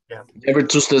 Yeah. Never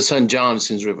to the St. John's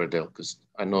in Riverdale because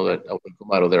I know that I would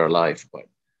come out of there alive. But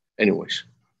anyways.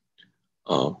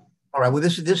 All right. Well,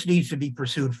 this needs to be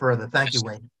pursued further. Thank you,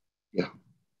 Wayne. Yeah.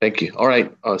 Thank you. All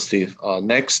right, Steve.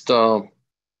 Next, our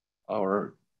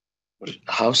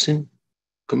housing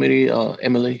committee,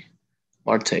 Emily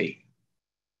Marte.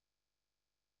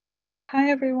 Hi,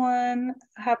 everyone.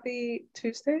 Happy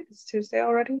Tuesday. It's Tuesday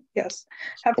already? Yes.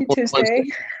 Happy Tuesday.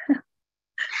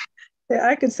 Yeah,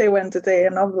 I could say Wednesday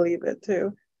and I'll believe it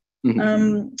too.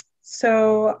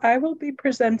 So I will be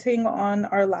presenting on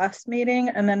our last meeting,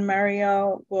 and then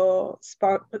Marielle will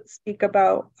speak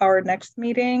about our next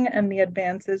meeting and the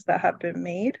advances that have been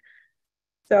made.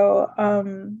 So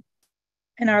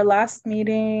in our last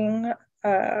meeting,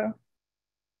 okay,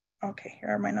 here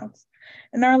are my notes.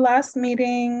 In our last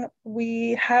meeting,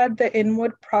 we had the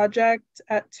Inwood project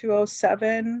at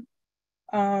 207.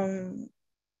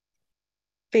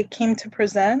 They came to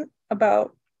present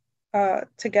about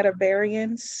to get a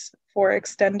variance for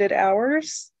extended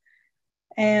hours.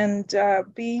 And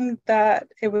being that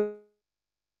it was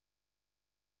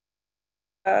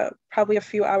probably a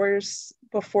few hours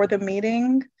before the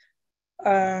meeting,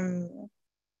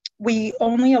 we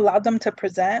only allowed them to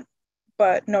present,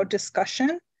 but no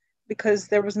discussion, because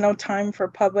there was no time for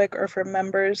public or for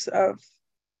members of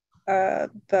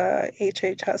the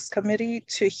HHS committee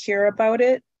to hear about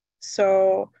it.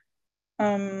 So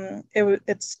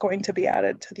it's going to be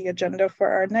added to the agenda for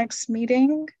our next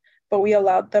meeting, but we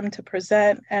allowed them to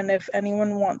present. And if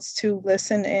anyone wants to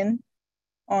listen in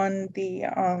on the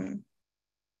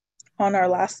on our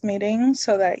last meeting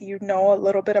so that you know a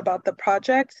little bit about the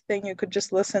project, then you could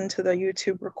just listen to the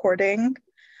YouTube recording.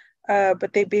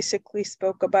 But they basically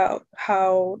spoke about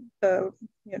how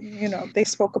they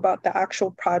spoke about the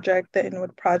actual project, the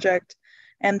Inwood project,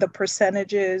 and the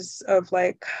percentages of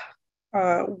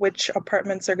which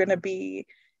apartments are going to be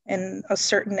in a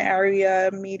certain area,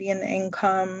 median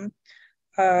income,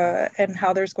 and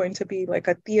how there's going to be like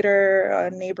a theater,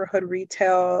 a neighborhood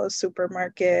retail,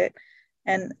 supermarket,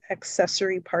 and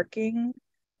accessory parking.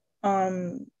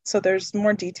 So there's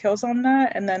more details on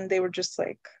that. And then they were just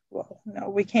like, well, no,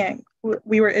 we can't.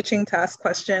 We were itching to ask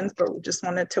questions, but we just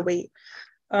wanted to wait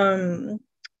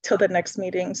till the next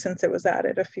meeting since it was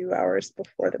added a few hours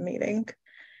before the meeting.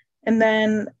 And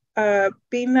then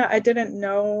being that I didn't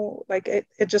know, it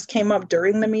just came up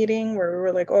during the meeting where we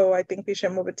were like, oh, I think we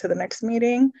should move it to the next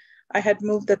meeting. I had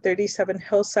moved the 37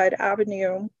 Hillside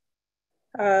Avenue.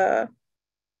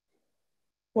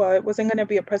 Well, it wasn't going to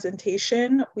be a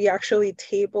presentation. We actually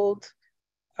tabled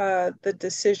the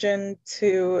decision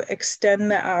to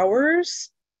extend the hours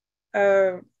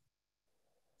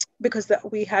because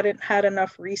we hadn't had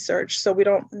enough research. So we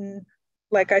don't,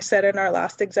 like I said in our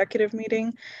last executive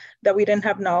meeting, that we didn't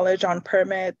have knowledge on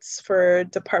permits for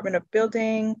Department of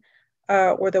Building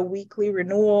or the weekly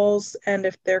renewals, and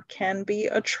if there can be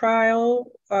a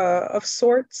trial of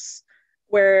sorts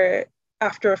where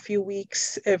after a few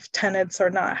weeks, if tenants are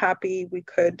not happy, we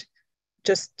could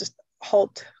just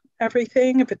halt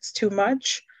everything if it's too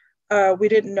much. We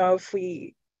didn't know if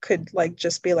we could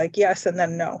just be like yes and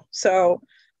then no. So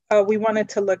we wanted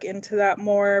to look into that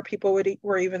more. People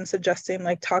were even suggesting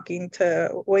talking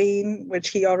to Wayne, which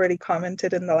he already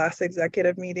commented in the last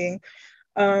executive meeting.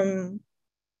 Yeah,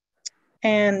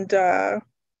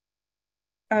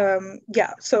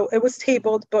 so it was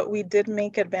tabled, but we did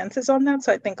make advances on that.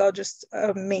 So I think I'll just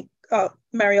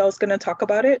Marielle's going to talk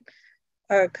about it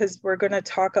because we're going to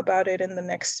talk about it in the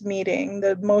next meeting.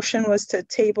 The motion was to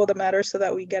table the matter so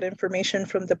that we get information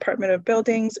from Department of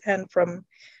Buildings and from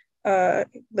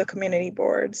the community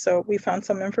board. So we found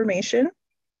some information,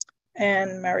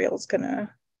 and Mariel's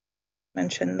gonna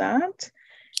mention that.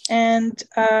 And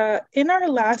in our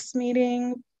last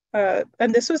meeting,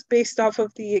 and this was based off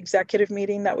of the executive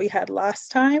meeting that we had last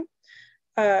time,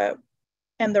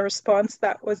 and the response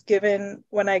that was given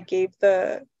when I gave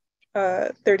the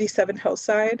 37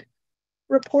 Hillside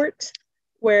report,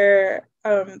 where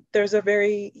there's a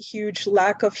very huge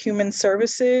lack of human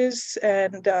services,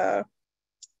 and I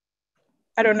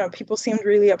don't know, people seemed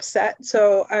really upset.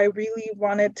 So I really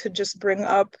wanted to just bring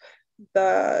up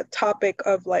the topic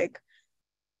of like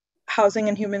Housing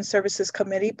and Human Services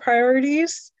Committee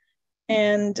priorities,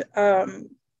 and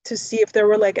to see if there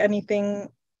were like any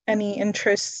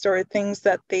interests or things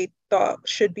that they thought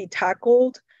should be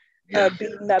tackled,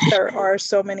 being that there are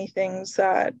so many things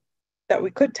that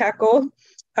we could tackle,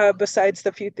 besides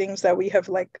the few things that we have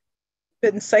like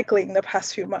been cycling the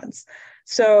past few months.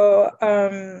 So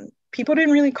people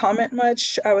didn't really comment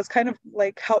much. I was kind of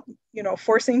like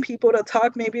forcing people to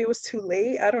talk. Maybe it was too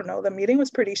late. I don't know. The meeting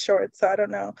was pretty short, so I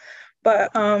don't know.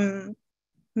 But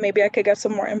maybe I could get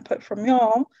some more input from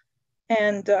y'all.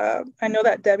 And I know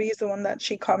that Debbie is the one that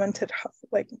she commented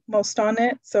like most on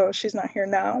it, so she's not here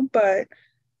now. But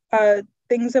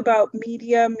things about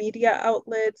media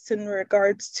outlets in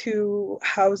regards to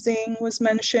housing was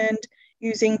mentioned,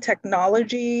 using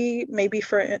technology, maybe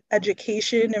for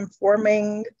education,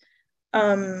 informing,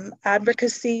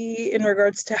 advocacy in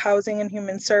regards to housing and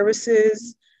human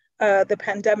services, the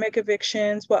pandemic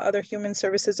evictions, what other human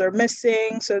services are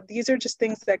missing. So these are just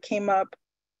things that came up.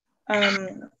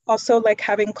 Also, like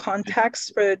having contacts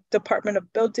for Department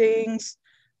of Buildings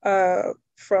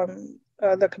from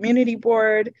the community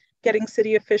board, getting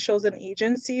city officials and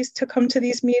agencies to come to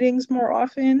these meetings more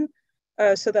often,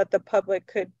 so that the public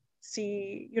could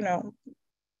see,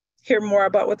 hear more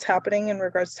about what's happening in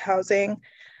regards to housing.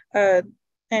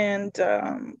 And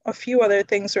a few other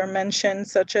things were mentioned,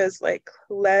 such as like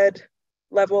lead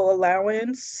level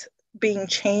allowance being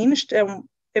changed, and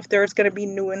if there's going to be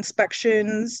new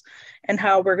inspections and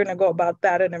how we're going to go about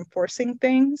that and enforcing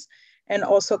things, and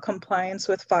also compliance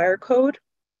with fire code,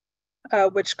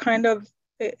 which kind of,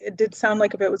 it did sound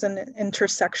like if it was an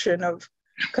intersection of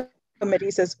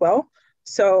committees as well.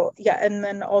 So yeah, and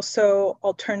then also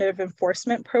alternative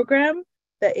enforcement program,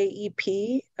 the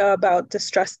AEP, about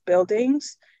distressed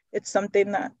buildings. It's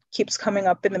something that keeps coming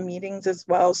up in the meetings as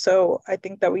well. So I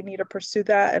think that we need to pursue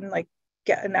that and like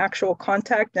get an actual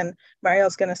contact, and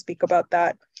Mariel's going to speak about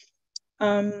that.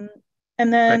 And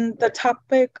then the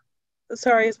topic,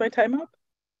 sorry, is my time up?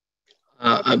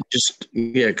 I'm just,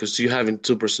 because you're having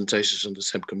two presentations on the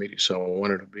same committee, so I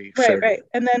wanted to be fair. Right.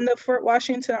 And then the Fort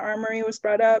Washington Armory was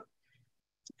brought up,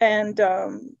 and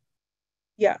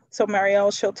so Mariel,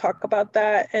 she'll talk about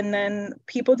that. And then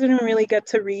people didn't really get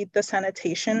to read the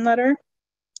sanitation letter,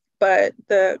 but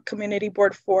the community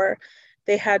board 4,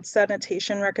 they had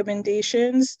sanitation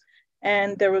recommendations,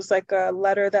 and there was like a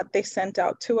letter that they sent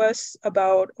out to us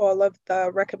about all of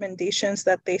the recommendations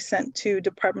that they sent to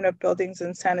Department of Buildings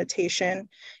and Sanitation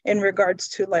in regards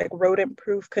to like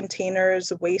rodent-proof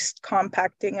containers, waste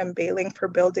compacting and baling for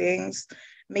buildings,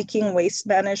 making waste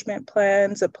management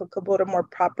plans applicable to more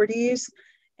properties.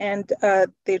 And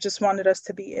they just wanted us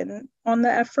to be in on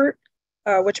the effort,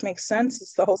 which makes sense.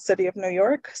 It's the whole city of New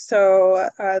York. So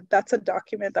that's a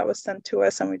document that was sent to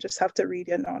us, and we just have to read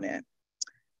in on it.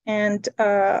 And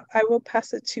I will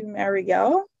pass it to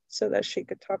Marielle so that she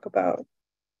could talk about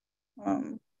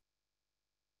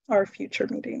our future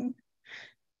meeting.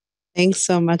 Thanks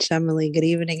so much, Emily. Good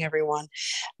evening, everyone.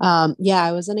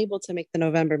 I was unable to make the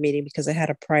November meeting because I had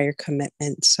a prior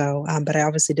commitment. So, but I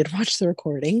obviously did watch the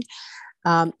recording.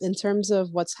 In terms of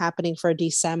what's happening for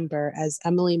December, as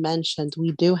Emily mentioned,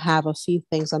 we do have a few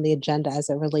things on the agenda as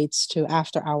it relates to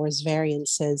after hours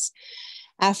variances.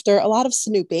 After a lot of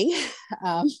snooping,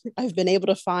 I've been able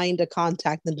to find a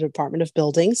contact in the Department of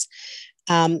Buildings,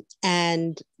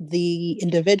 and the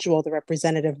individual, the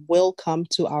representative, will come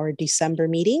to our December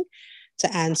meeting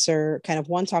to answer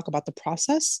talk about the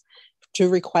process to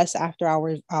request after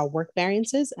hours work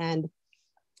variances. And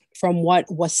from what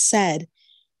was said,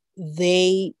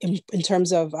 they, in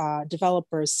terms of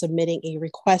developers submitting a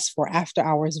request for after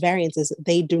hours variances,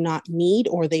 they do not need,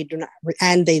 or they do not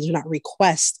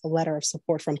request a letter of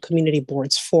support from community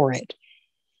boards for it.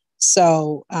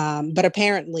 So, but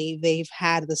apparently they've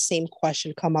had the same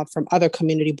question come up from other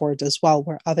community boards as well,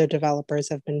 where other developers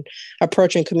have been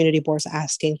approaching community boards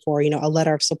asking for, a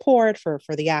letter of support for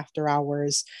the after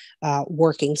hours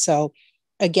working. So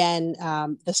again,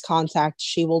 this contact,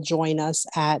 she will join us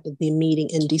at the meeting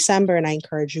in December, and I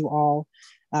encourage you all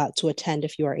to attend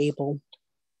if you are able.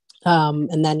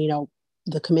 And then,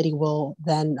 the committee will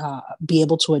then be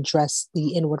able to address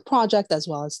the Inwood project as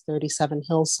well as 37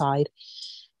 Hillside.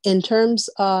 In terms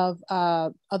of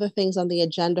other things on the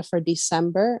agenda for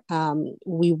December,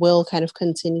 we will kind of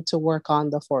continue to work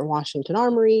on the Fort Washington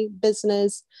Armory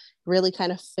business, really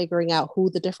kind of figuring out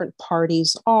who the different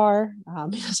parties are.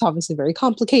 It's obviously very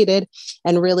complicated,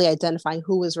 and really identifying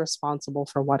who is responsible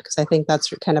for what, because I think that's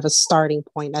kind of a starting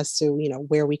point as to,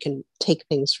 where we can take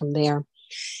things from there.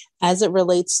 As it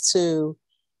relates to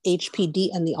HPD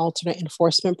and the alternate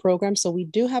enforcement program. So we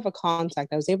do have a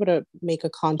contact. I was able to make a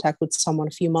contact with someone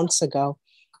a few months ago,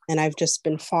 and I've just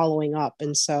been following up.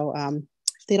 And so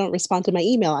if they don't respond to my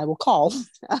email, I will call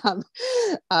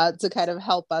to kind of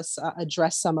help us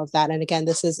address some of that. And again,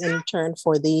 this is in turn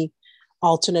for the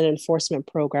alternate enforcement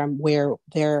program, where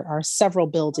there are several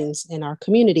buildings in our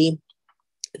community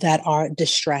that are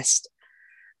distressed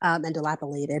and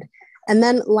dilapidated. And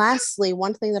then lastly,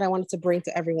 one thing that I wanted to bring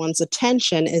to everyone's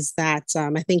attention is that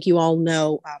I think you all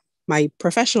know my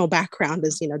professional background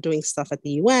is, doing stuff at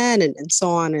the UN and so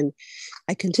on. And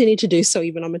I continue to do so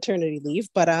even on maternity leave.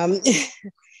 But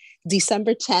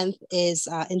December 10th is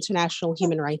International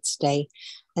Human Rights Day.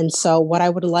 And so what I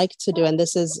would like to do, and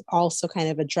this is also kind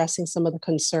of addressing some of the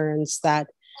concerns that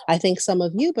I think some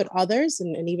of you, but others,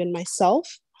 and even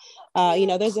myself,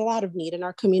 there's a lot of need in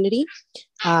our community.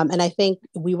 And I think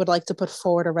we would like to put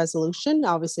forward a resolution.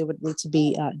 Obviously, it would need to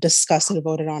be discussed and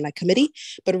voted on at committee,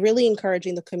 but really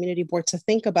encouraging the community board to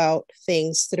think about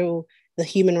things through the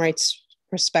human rights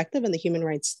perspective and the human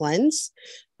rights lens.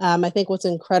 I think what's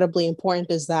incredibly important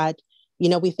is that,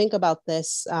 we think about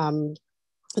this.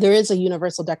 There is a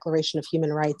Universal Declaration of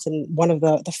Human Rights, and one of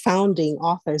the founding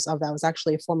authors of that was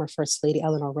actually a former First Lady,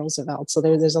 Eleanor Roosevelt. So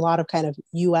there's a lot of kind of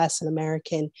US and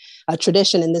American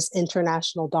tradition in this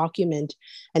international document.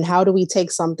 And how do we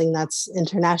take something that's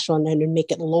international and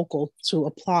make it local to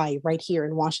apply right here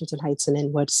in Washington Heights and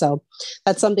Inwood? So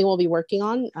that's something we'll be working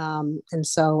on. And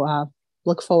so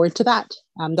look forward to that.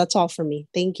 That's all for me.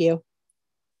 Thank you.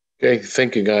 Okay,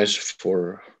 thank you guys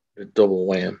for the double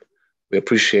wham. We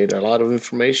appreciate a lot of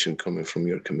information coming from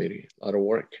your committee, a lot of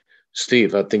work.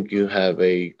 Steve, I think you have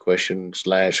a question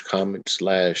 / comment /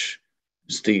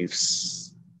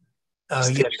 Steve's.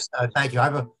 Yes, thank you.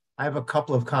 I have a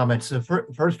couple of comments.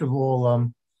 First of all,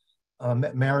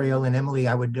 Mariel and Emily,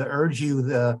 I would urge you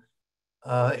that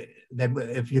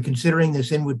if you're considering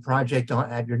this Inwood project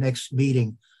at your next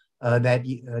meeting,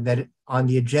 that on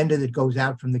the agenda that goes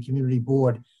out from the community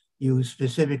board, you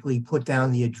specifically put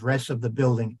down the address of the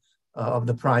building of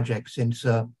the project, since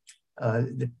there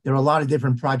are a lot of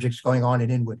different projects going on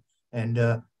in Inwood. And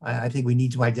I think we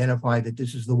need to identify that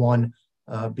this is the one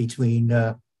between,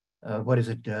 what is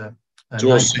it?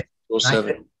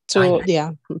 207. So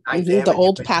yeah, the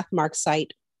old Pathmark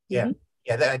site. Yeah,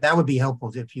 yeah, that would be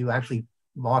helpful if you actually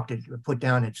marked it, put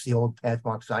down it's the old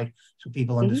Pathmark site, so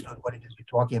people understood what it is you're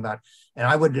talking about. And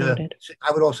I would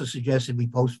also suggest that we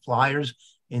post flyers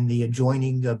in the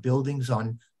adjoining buildings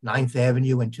on 9th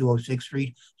Avenue and 206th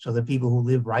Street, so that people who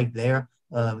live right there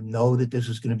know that this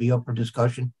is going to be up for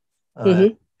discussion.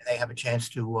 And they have a chance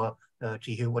to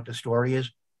hear what the story is.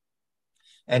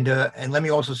 And let me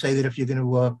also say that if you're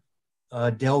going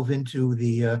to delve into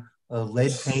the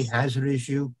lead paint hazard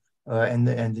issue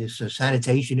and this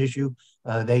sanitation issue,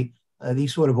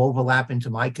 these sort of overlap into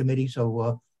my committee.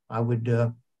 So I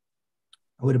would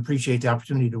appreciate the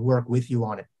opportunity to work with you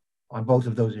on both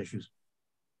of those issues.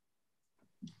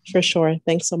 For sure.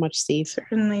 Thanks so much, Steve.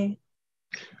 Certainly.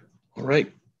 All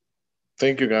right.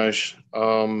 Thank you, guys.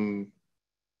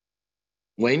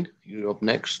 Wayne, you're up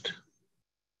next.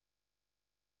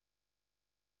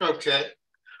 Okay.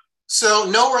 So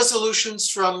no resolutions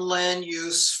from land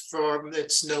use from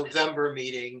its November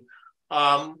meeting.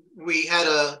 We had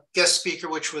a guest speaker,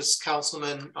 which was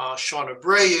Councilman Sean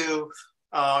Abreu,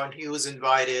 and he was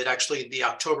invited actually in the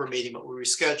October meeting, but we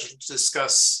rescheduled to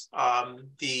discuss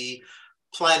the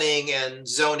planning and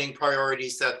zoning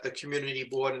priorities that the community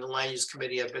board and the land use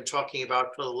committee have been talking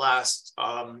about for the last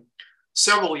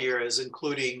several years,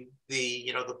 including the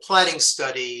planning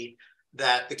study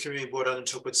that the community board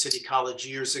undertook with City College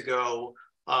years ago,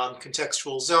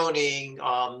 contextual zoning,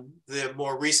 the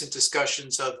more recent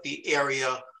discussions of the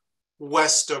area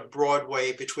west of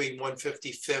Broadway between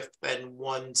 155th and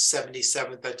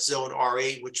 177th, that's zone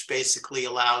R8, which basically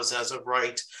allows as of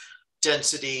right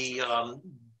density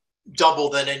double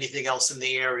than anything else in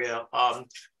the area.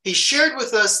 He shared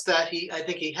with us that I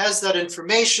think he has that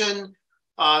information.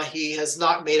 He has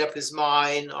not made up his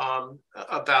mind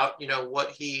about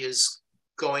what he is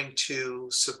going to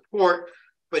support,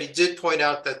 but he did point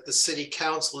out that the city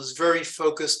council is very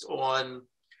focused on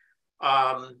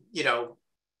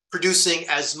producing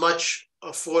as much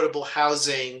affordable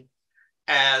housing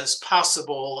as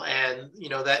possible. And,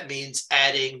 that means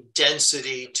adding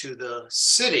density to the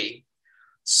city.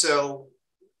 So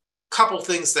a couple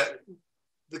things that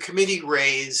the committee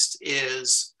raised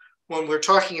is when we're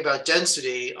talking about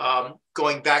density,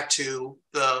 going back to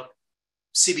the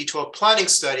CB12 planning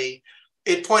study,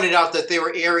 it pointed out that there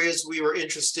were areas we were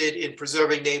interested in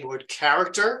preserving neighborhood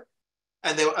character.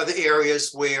 And there were other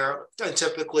areas where, and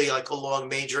typically like along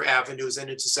major avenues and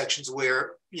intersections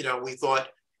where, we thought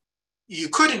you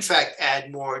could in fact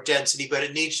add more density, but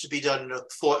it needs to be done in a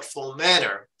thoughtful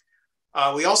manner.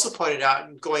 We also pointed out,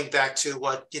 and going back to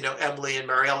what, Emily and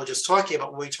Marielle were just talking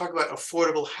about, when we talk about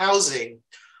affordable housing,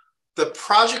 the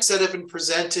projects that have been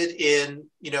presented in,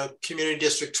 Community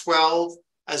District 12,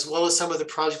 as well as some of the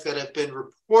projects that have been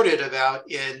reported about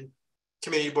in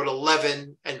Community Board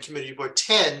 11 and Community Board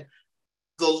 10,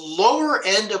 the lower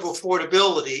end of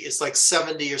affordability is like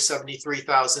 $70,000 or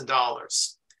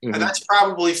 $73,000. And that's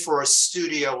probably for a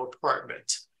studio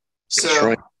apartment.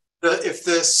 So if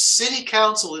the city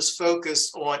council is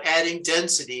focused on adding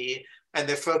density and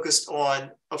they're focused on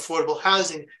affordable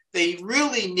housing, they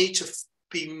really need to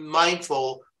be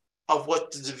mindful of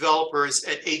what the developers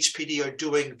at HPD are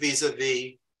doing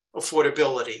vis-a-vis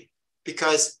affordability.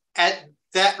 Because at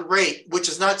that rate, which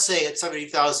is not saying at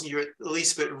 70,000 you're at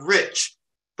least a bit rich,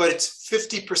 but it's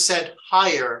 50%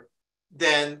 higher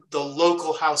than the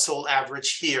local household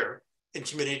average here in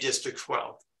Community District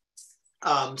 12.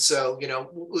 So,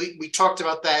 we talked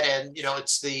about that, and,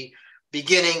 it's the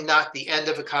beginning, not the end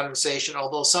of a conversation,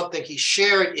 although something he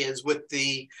shared is with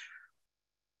the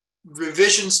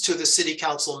revisions to the city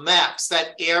council maps,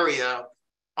 that area,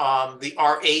 the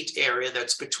R8 area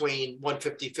that's between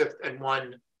 155th and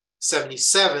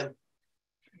 177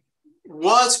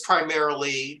 was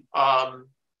primarily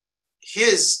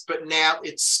his, but now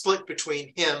it's split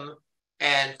between him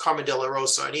and Carmen de la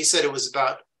Rosa. And he said it was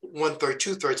about 1/3,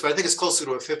 2/3, but I think it's closer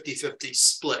to a 50-50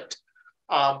 split.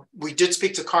 We did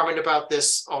speak to Carmen about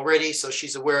this already, so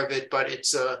she's aware of it, but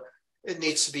it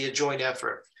needs to be a joint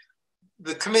effort.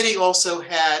 The committee also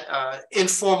had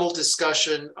informal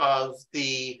discussion of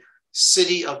the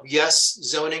City of Yes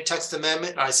zoning text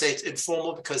amendment. I say it's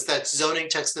informal because that zoning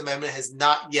text amendment has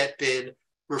not yet been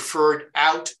referred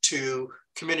out to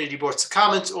community boards to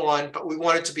comment on, but we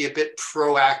wanted to be a bit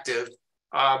proactive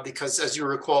because, as you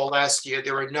recall, last year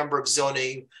there were a number of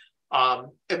zoning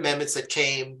amendments that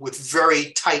came with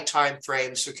very tight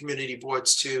timeframes for community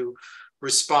boards to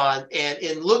respond. And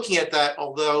in looking at that,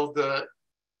 although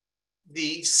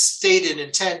the stated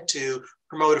intent to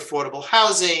promote affordable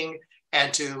housing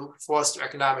and to foster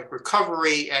economic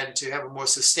recovery and to have a more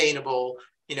sustainable,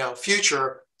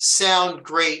 future sound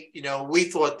great. We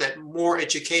thought that more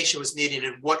education was needed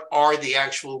in what are the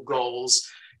actual goals,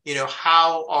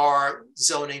 how are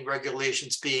zoning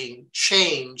regulations being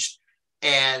changed,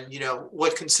 and,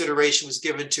 what consideration was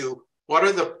given to what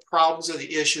are the problems or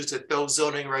the issues that those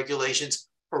zoning regulations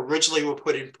originally were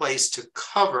put in place to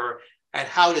cover, and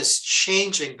how does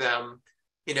changing them,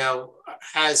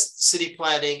 has city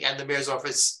planning and the mayor's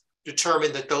office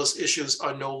determined that those issues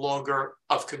are no longer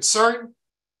of concern?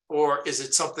 Or is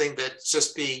it something that's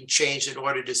just being changed in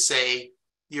order to say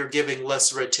you're giving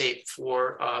less red tape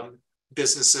for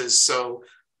businesses so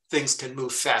things can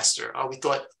move faster? We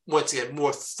thought, once again,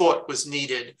 more thought was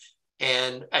needed.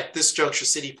 And at this juncture,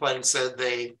 city planning said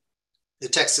the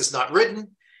text is not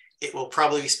written. It will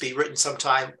probably be written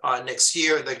sometime next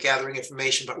year. They're gathering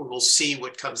information, but we will see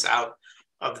what comes out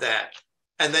of that.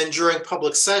 And then during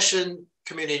public session,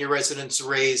 community residents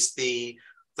raised the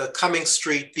Cumming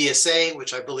Street BSA,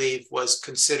 which I believe was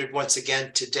considered once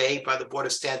again today by the Board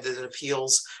of Standards and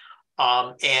Appeals.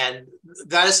 And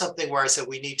that is something where I said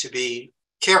we need to be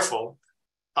careful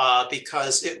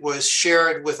because it was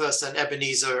shared with us, and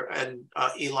Ebenezer and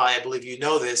Eli, I believe you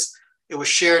know this, it was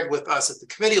shared with us at the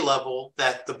committee level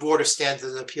that the Board of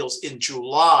Standards and Appeals in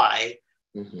July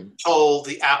told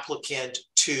the applicant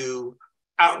to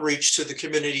outreach to the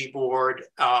community board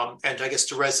and I guess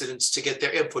to residents to get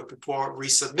their input before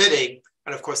resubmitting.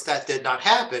 And of course, that did not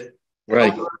happen.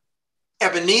 Right.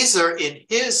 Ebenezer, in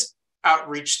his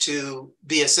outreach to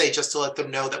BSA, just to let them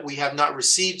know that we have not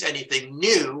received anything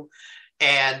new,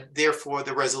 and therefore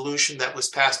the resolution that was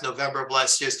passed November of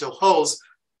last year still holds.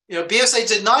 BSA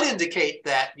did not indicate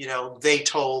that, they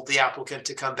told the applicant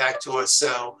to come back to us.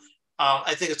 So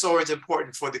I think it's always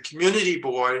important for the community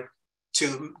board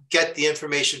to get the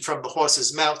information from the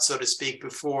horse's mouth, so to speak,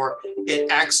 before it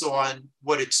acts on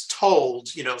what it's told,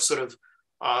 sort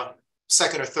of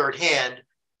second or third hand,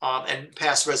 and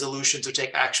pass resolutions or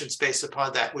take actions based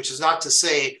upon that, which is not to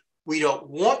say we don't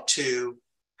want to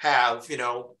have,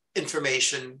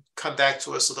 information come back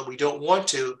to us, so that we don't want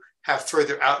to have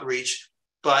further outreach.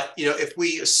 But, if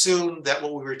we assume that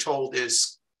what we were told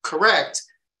is correct,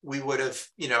 we would have,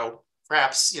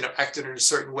 perhaps, acted in a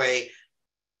certain way,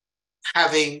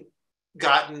 having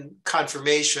gotten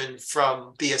confirmation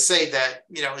from BSA that,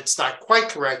 it's not quite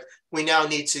correct. We now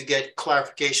need to get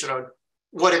clarification on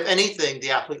what, if anything,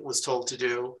 the applicant was told to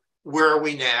do. Where are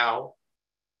we now?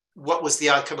 What was the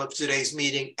outcome of today's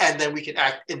meeting? And then we can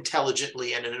act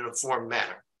intelligently and in an informed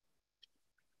manner.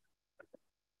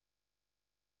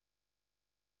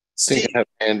 Steve.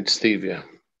 And Steve, yeah.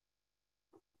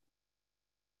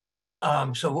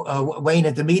 Wayne,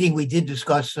 at the meeting, we did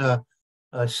discuss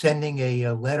sending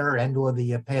a letter and/or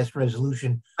the past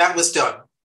resolution. That was done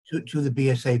to the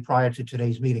BSA prior to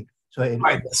today's meeting. So it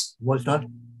was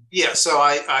done. Yeah. So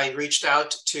I reached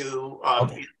out to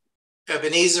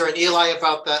Ebenezer and Eli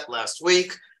about that last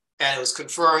week, and it was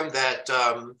confirmed that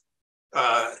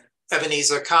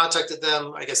Ebenezer contacted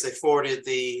them. I guess they forwarded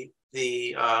the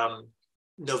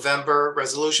November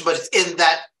resolution, but it's in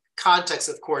that context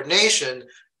of coordination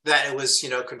that it was,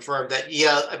 confirmed that,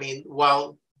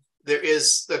 while there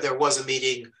was a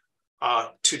meeting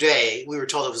today, we were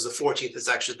told it was the 14th, it's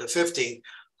actually the 15th,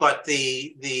 but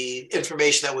the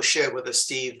information that was shared with us,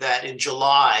 Steve, that in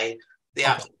July, the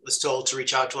applicant was told to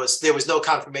reach out to us, there was no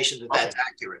confirmation that that's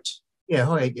accurate. Yeah,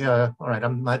 all right. All right.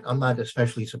 I'm not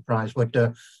especially surprised, but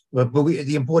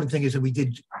the important thing is that we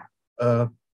did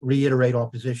reiterate our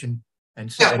position and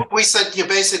say, yeah, we said,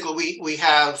 basically we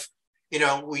have,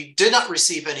 we did not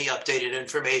receive any updated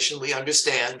information. We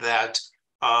understand that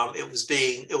it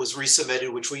was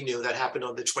resubmitted, which we knew that happened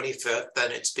on the 25th,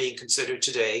 and it's being considered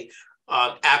today.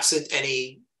 Absent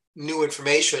any new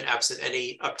information, absent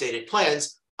any updated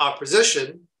plans, our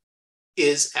position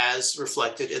is as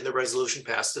reflected in the resolution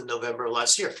passed in November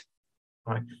last year.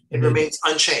 All right. It remains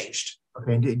unchanged.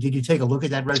 Okay. And did you take a look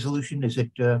at that resolution? Is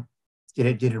it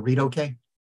did it read okay?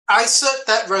 I sent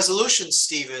that resolution,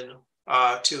 Stephen,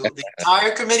 to the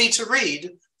entire committee to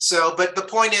read. So, but the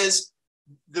point is,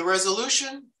 the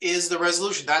resolution is the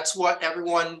resolution. That's what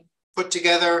everyone put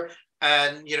together.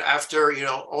 And, after,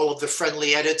 all of the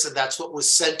friendly edits, and that's what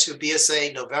was sent to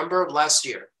BSA November of last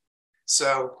year.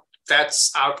 So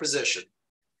that's our position.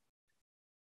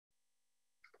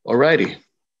 All righty.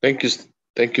 Thank you.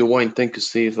 Thank you, Wayne. Thank you,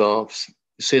 Steve.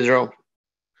 Isidro.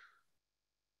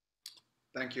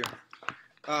 Thank you.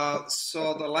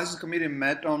 So the license committee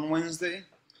met on Wednesday.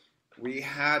 We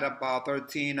had about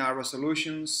 13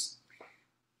 resolutions.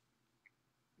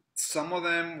 Some of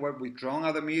them were withdrawn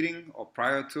at the meeting or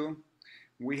prior to.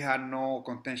 We had no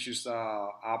contentious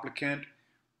applicant,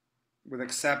 with the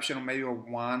exception of maybe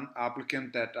one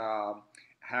applicant that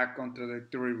had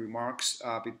contradictory remarks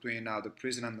between the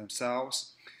president and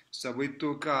themselves. So we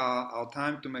took our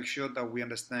time to make sure that we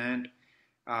understand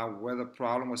where the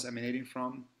problem was emanating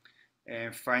from.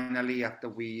 And finally, after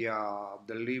we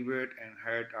delivered and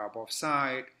heard both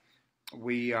sides,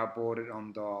 we voted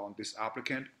on this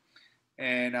applicant.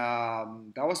 And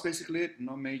that was basically it.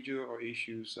 No major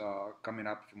issues coming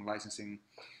up from licensing.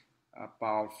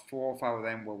 About 4 or 5 of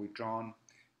them were withdrawn,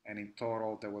 and in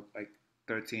total there were like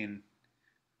 13.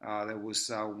 There was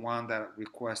one that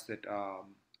requested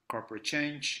corporate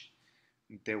change.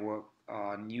 There were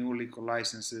new liquor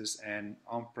licenses and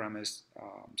on-premise,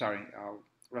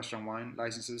 restaurant wine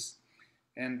licenses,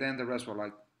 and then the rest were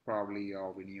like probably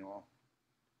renewal.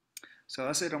 So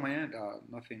that's it on my end.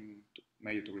 Nothing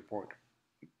major to report.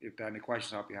 If there are any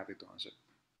questions, I'll be happy to answer.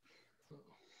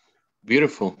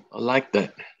 Beautiful. I like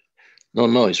that. No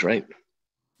noise, right?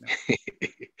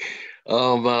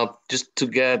 No. Just to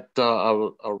get a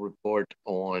report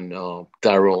on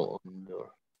Daryl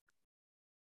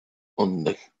on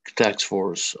the task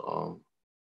force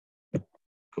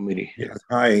committee. Yes.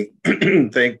 Hi.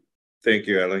 Thank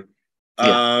you, Ellie.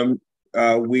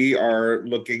 Yeah. We are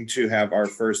looking to have our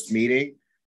first meeting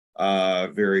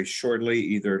very shortly,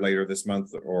 either later this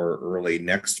month or early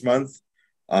next month.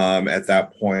 At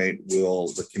that point,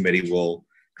 the committee will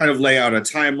kind of lay out a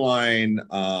timeline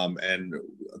and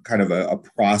kind of a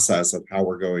process of how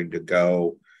we're going to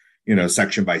go,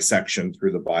 section by section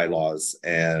through the bylaws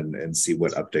and see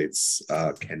what updates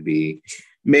can be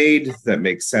made that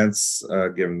make sense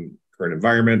given current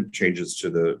environment, changes to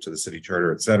the city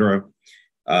charter, et cetera.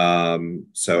 And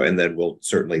then we'll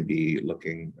certainly be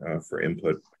looking for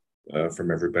input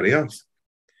from everybody else.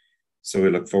 So we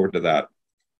look forward to that.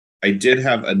 I did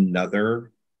have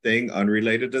another thing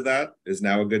unrelated to that. Is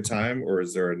now a good time, or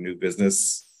is there a new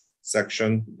business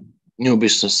section? New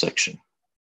business section.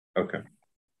 Okay.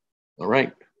 All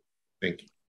right. Thank you.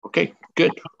 Okay,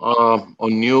 good. On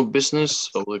new business,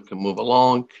 so we can move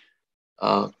along.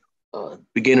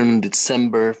 Beginning on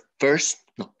December 1st,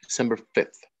 no, December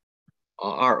 5th,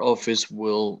 our office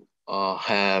will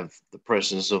have the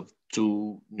presence of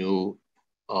two new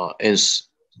YESPs,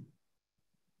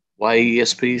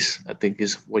 I think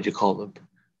is what you call them.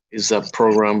 Is a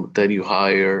program that you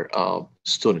hire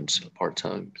students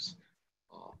part-time.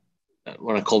 I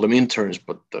want to call them interns,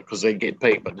 but because they get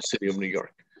paid by the city of New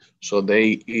York. So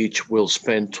they each will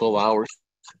spend 12 hours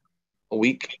a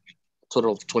week,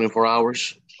 total of 24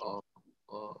 hours.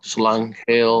 Solang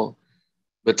Hale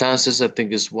Betances, I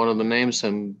think, is one of the names,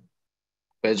 and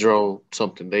Pedro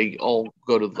something. They all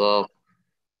go to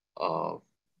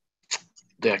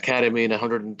the academy in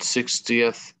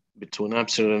 160th between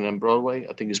Amsterdam and Broadway.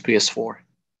 I think it's PS4,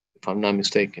 if I'm not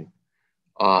mistaken.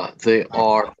 They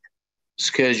are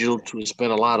scheduled to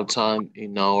spend a lot of time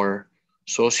in our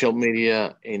social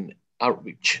media and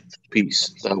outreach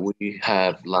piece that we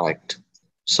have liked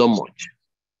so much.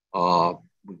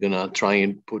 We're gonna try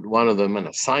and put one of them and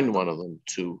assign one of them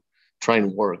to try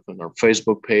and work on our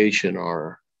Facebook page and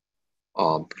our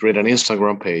create an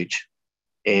Instagram page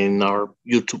and our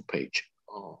YouTube page,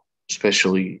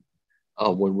 especially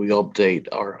when we update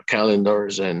our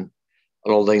calendars and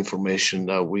all the information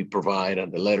that we provide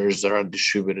and the letters that are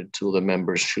distributed to the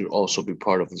members should also be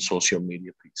part of the social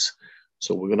media piece.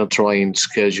 So we're going to try and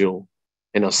schedule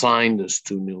and assign those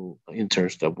two new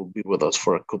interns that will be with us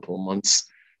for a couple of months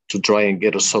to try and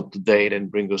get us up to date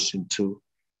and bring us into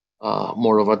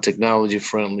more of a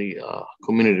technology-friendly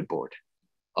community board.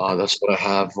 That's what I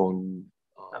have on.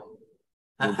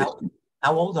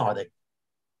 How old are they?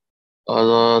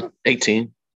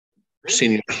 18,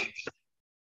 seniors.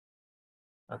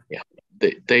 Yeah,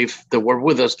 they were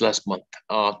with us last month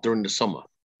during the summer.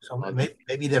 So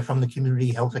maybe they're from the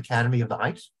Community Health Academy of the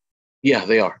Heights? Yeah,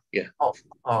 they are. Yeah. Oh,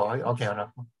 okay. On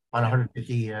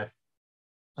 150.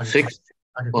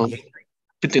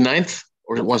 59th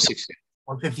or 160?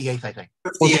 158th, I think.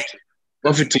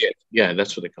 158. Yeah,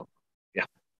 that's what they call. Yeah,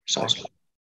 precisely.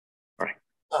 All right.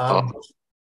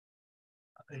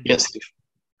 Yes, Steve.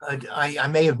 I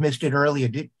may have missed it earlier.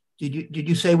 Did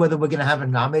you say whether we're going to have a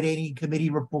nominating committee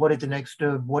report at the next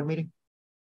board meeting?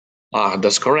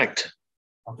 That's correct.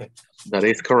 Okay. That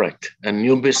is correct. And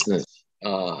new business,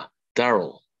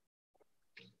 Daryl.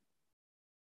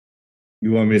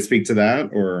 You want me to speak to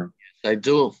that, or? I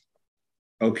do.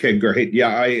 Okay, great. Yeah,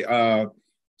 I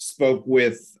spoke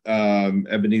with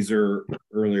Ebenezer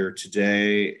earlier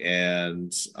today,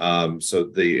 and so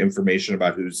the information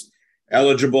about who's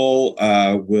eligible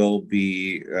will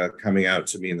be coming out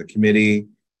to me in the committee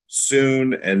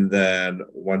soon, and then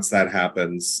once that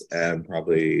happens, and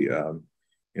probably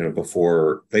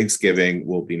before Thanksgiving,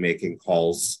 we'll be making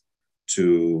calls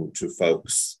to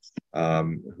folks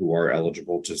who are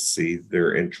eligible to see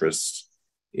their interest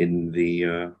in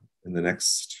the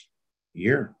next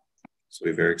year. So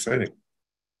it'll be very exciting.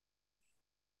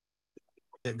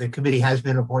 The committee has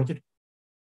been appointed?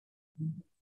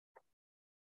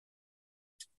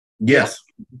 Yes.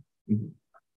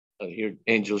 I hear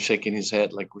Angel shaking his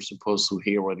head like we're supposed to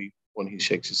hear when he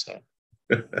shakes his head.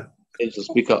 Angel,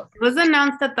 speak up. It was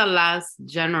announced at the last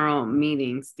general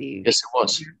meeting, Steve. Yes, it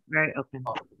was. Right, okay.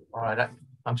 All right,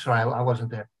 I'm sorry, I wasn't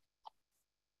there.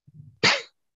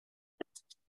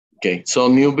 Okay, so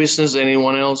new business,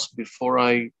 anyone else before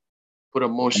I put a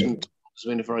motion to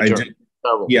adjourn?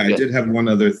 I did have one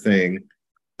other thing.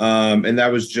 And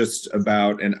that was just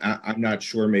about, and I'm not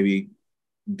sure, maybe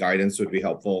guidance would be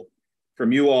helpful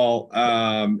from you all.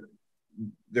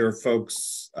 There are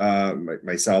folks,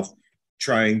 myself,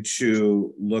 trying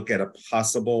to look at a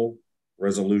possible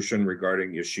resolution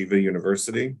regarding Yeshiva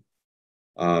University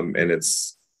and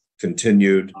its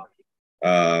continued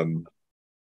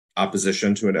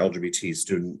opposition to an LGBT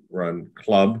student-run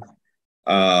club.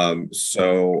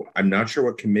 So I'm not sure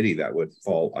what committee that would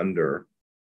fall under,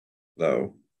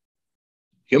 though.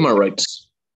 Human rights.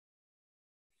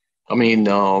 I mean,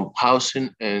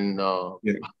 housing and.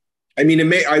 Yeah. I mean, it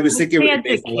may. I was thinking it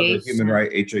may fall under human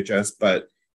right HHS, but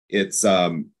it's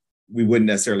we wouldn't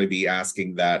necessarily be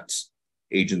asking that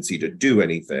agency to do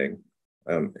anything.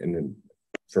 And then,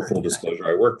 for full disclosure,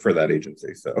 I work for that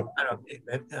agency, so.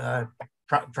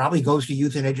 Probably goes to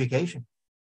youth and education.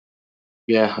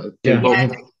 Yeah.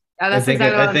 I think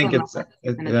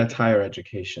that's higher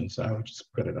education, so I would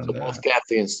just put it on there. Both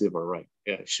Kathy and Steve are right.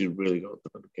 Yeah, it should really go to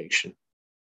education.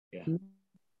 Yeah.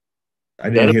 I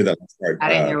didn't hear that part. I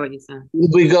didn't hear what you said.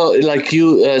 We go, like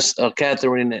you, as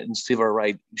Catherine and Steve are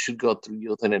right, you should go through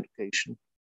youth and education.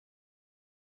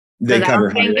 They cover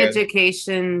higher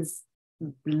education's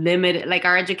limited, like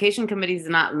our education committee is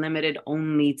not limited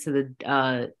only to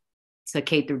the to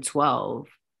K through 12.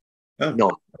 Oh,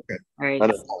 no. Okay.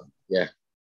 Right. Yeah.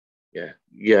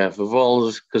 We've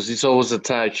always, because it's always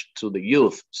attached to the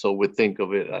youth, so we think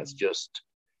of it as just,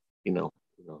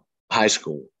 high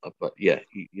school. But yeah,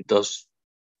 it does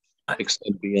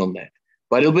extend beyond that.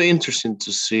 But it'll be interesting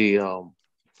to see how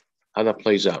that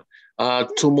plays out.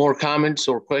 Two more comments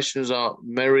or questions,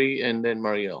 Mary and then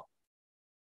Marielle.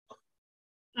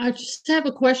 I just have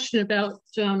a question about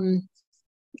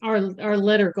our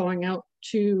letter going out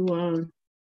to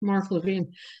Mark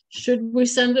Levine. Should we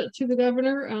send it to the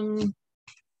governor?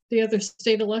 The other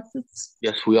state electeds?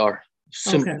 Yes, we are.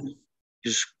 Okay.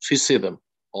 Just CC them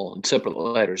all in separate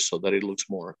letters so that it looks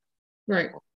more right.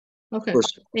 Okay.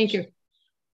 personal. Thank you.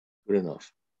 Good enough.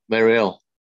 Marielle.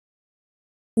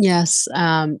 Yes.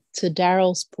 To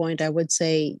Daryl's point, I would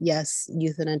say yes,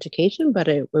 youth and education, but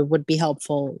it would be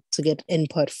helpful to get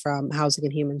input from Housing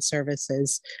and Human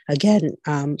Services. Again,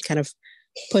 kind of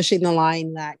pushing the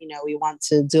line that, we want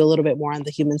to do a little bit more on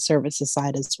the human services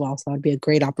side as well. So that would be a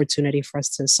great opportunity for us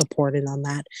to support it on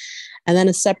that. And then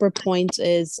a separate point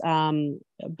is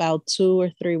about 2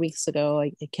 or 3 weeks ago,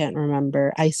 I can't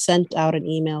remember, I sent out an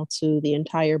email to the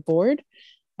entire board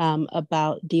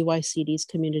about DYCD's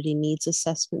Community Needs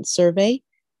Assessment Survey.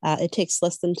 It takes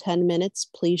less than 10 minutes.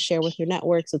 Please share with your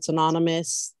networks. It's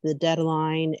anonymous. The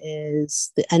deadline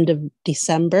is the end of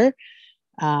December.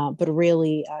 But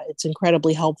really, it's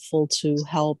incredibly helpful to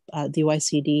help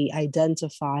DYCD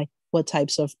identify what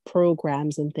types of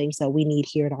programs and things that we need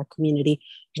here in our community,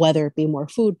 whether it be more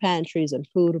food pantries and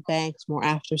food banks, more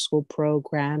after-school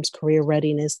programs, career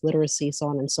readiness, literacy, so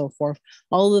on and so forth.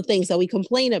 All the things that we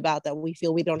complain about that we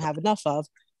feel we don't have enough of,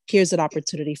 here's an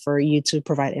opportunity for you to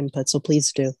provide input. So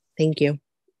please do. Thank you.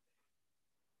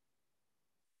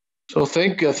 So I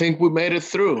think we made it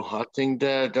through. I think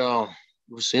that it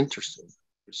was interesting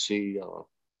to see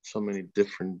so many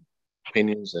different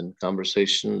opinions and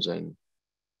conversations, and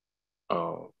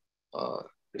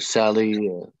Sally,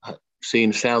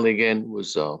 seeing Sally again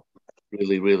was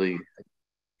really, really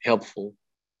helpful.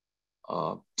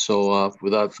 So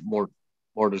without more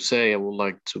to say, I would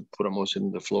like to put a motion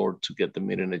on the floor to get the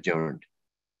meeting adjourned.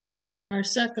 Our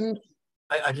second.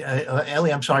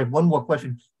 Ellie, I'm sorry, one more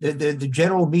question. The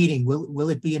general meeting, will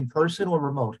it be in person or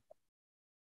remote?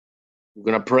 We're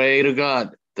gonna pray to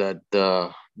God that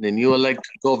the new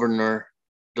elected governor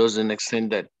doesn't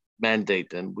extend that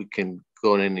mandate and we can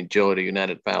go and enjoy the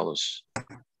United Palace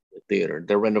Theater,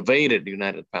 the renovated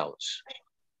United Palace.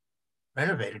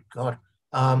 Renovated, God.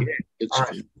 Yeah,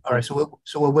 all right.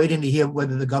 So we're waiting to hear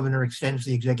whether the governor extends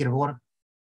the executive order.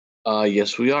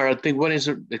 Yes, we are. I think when is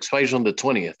it expires on the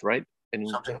 20th, right?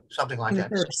 Something like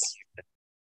that.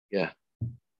 Yeah.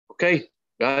 Okay,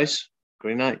 guys.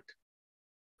 Great night.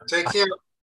 Take care.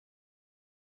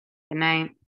 Good night.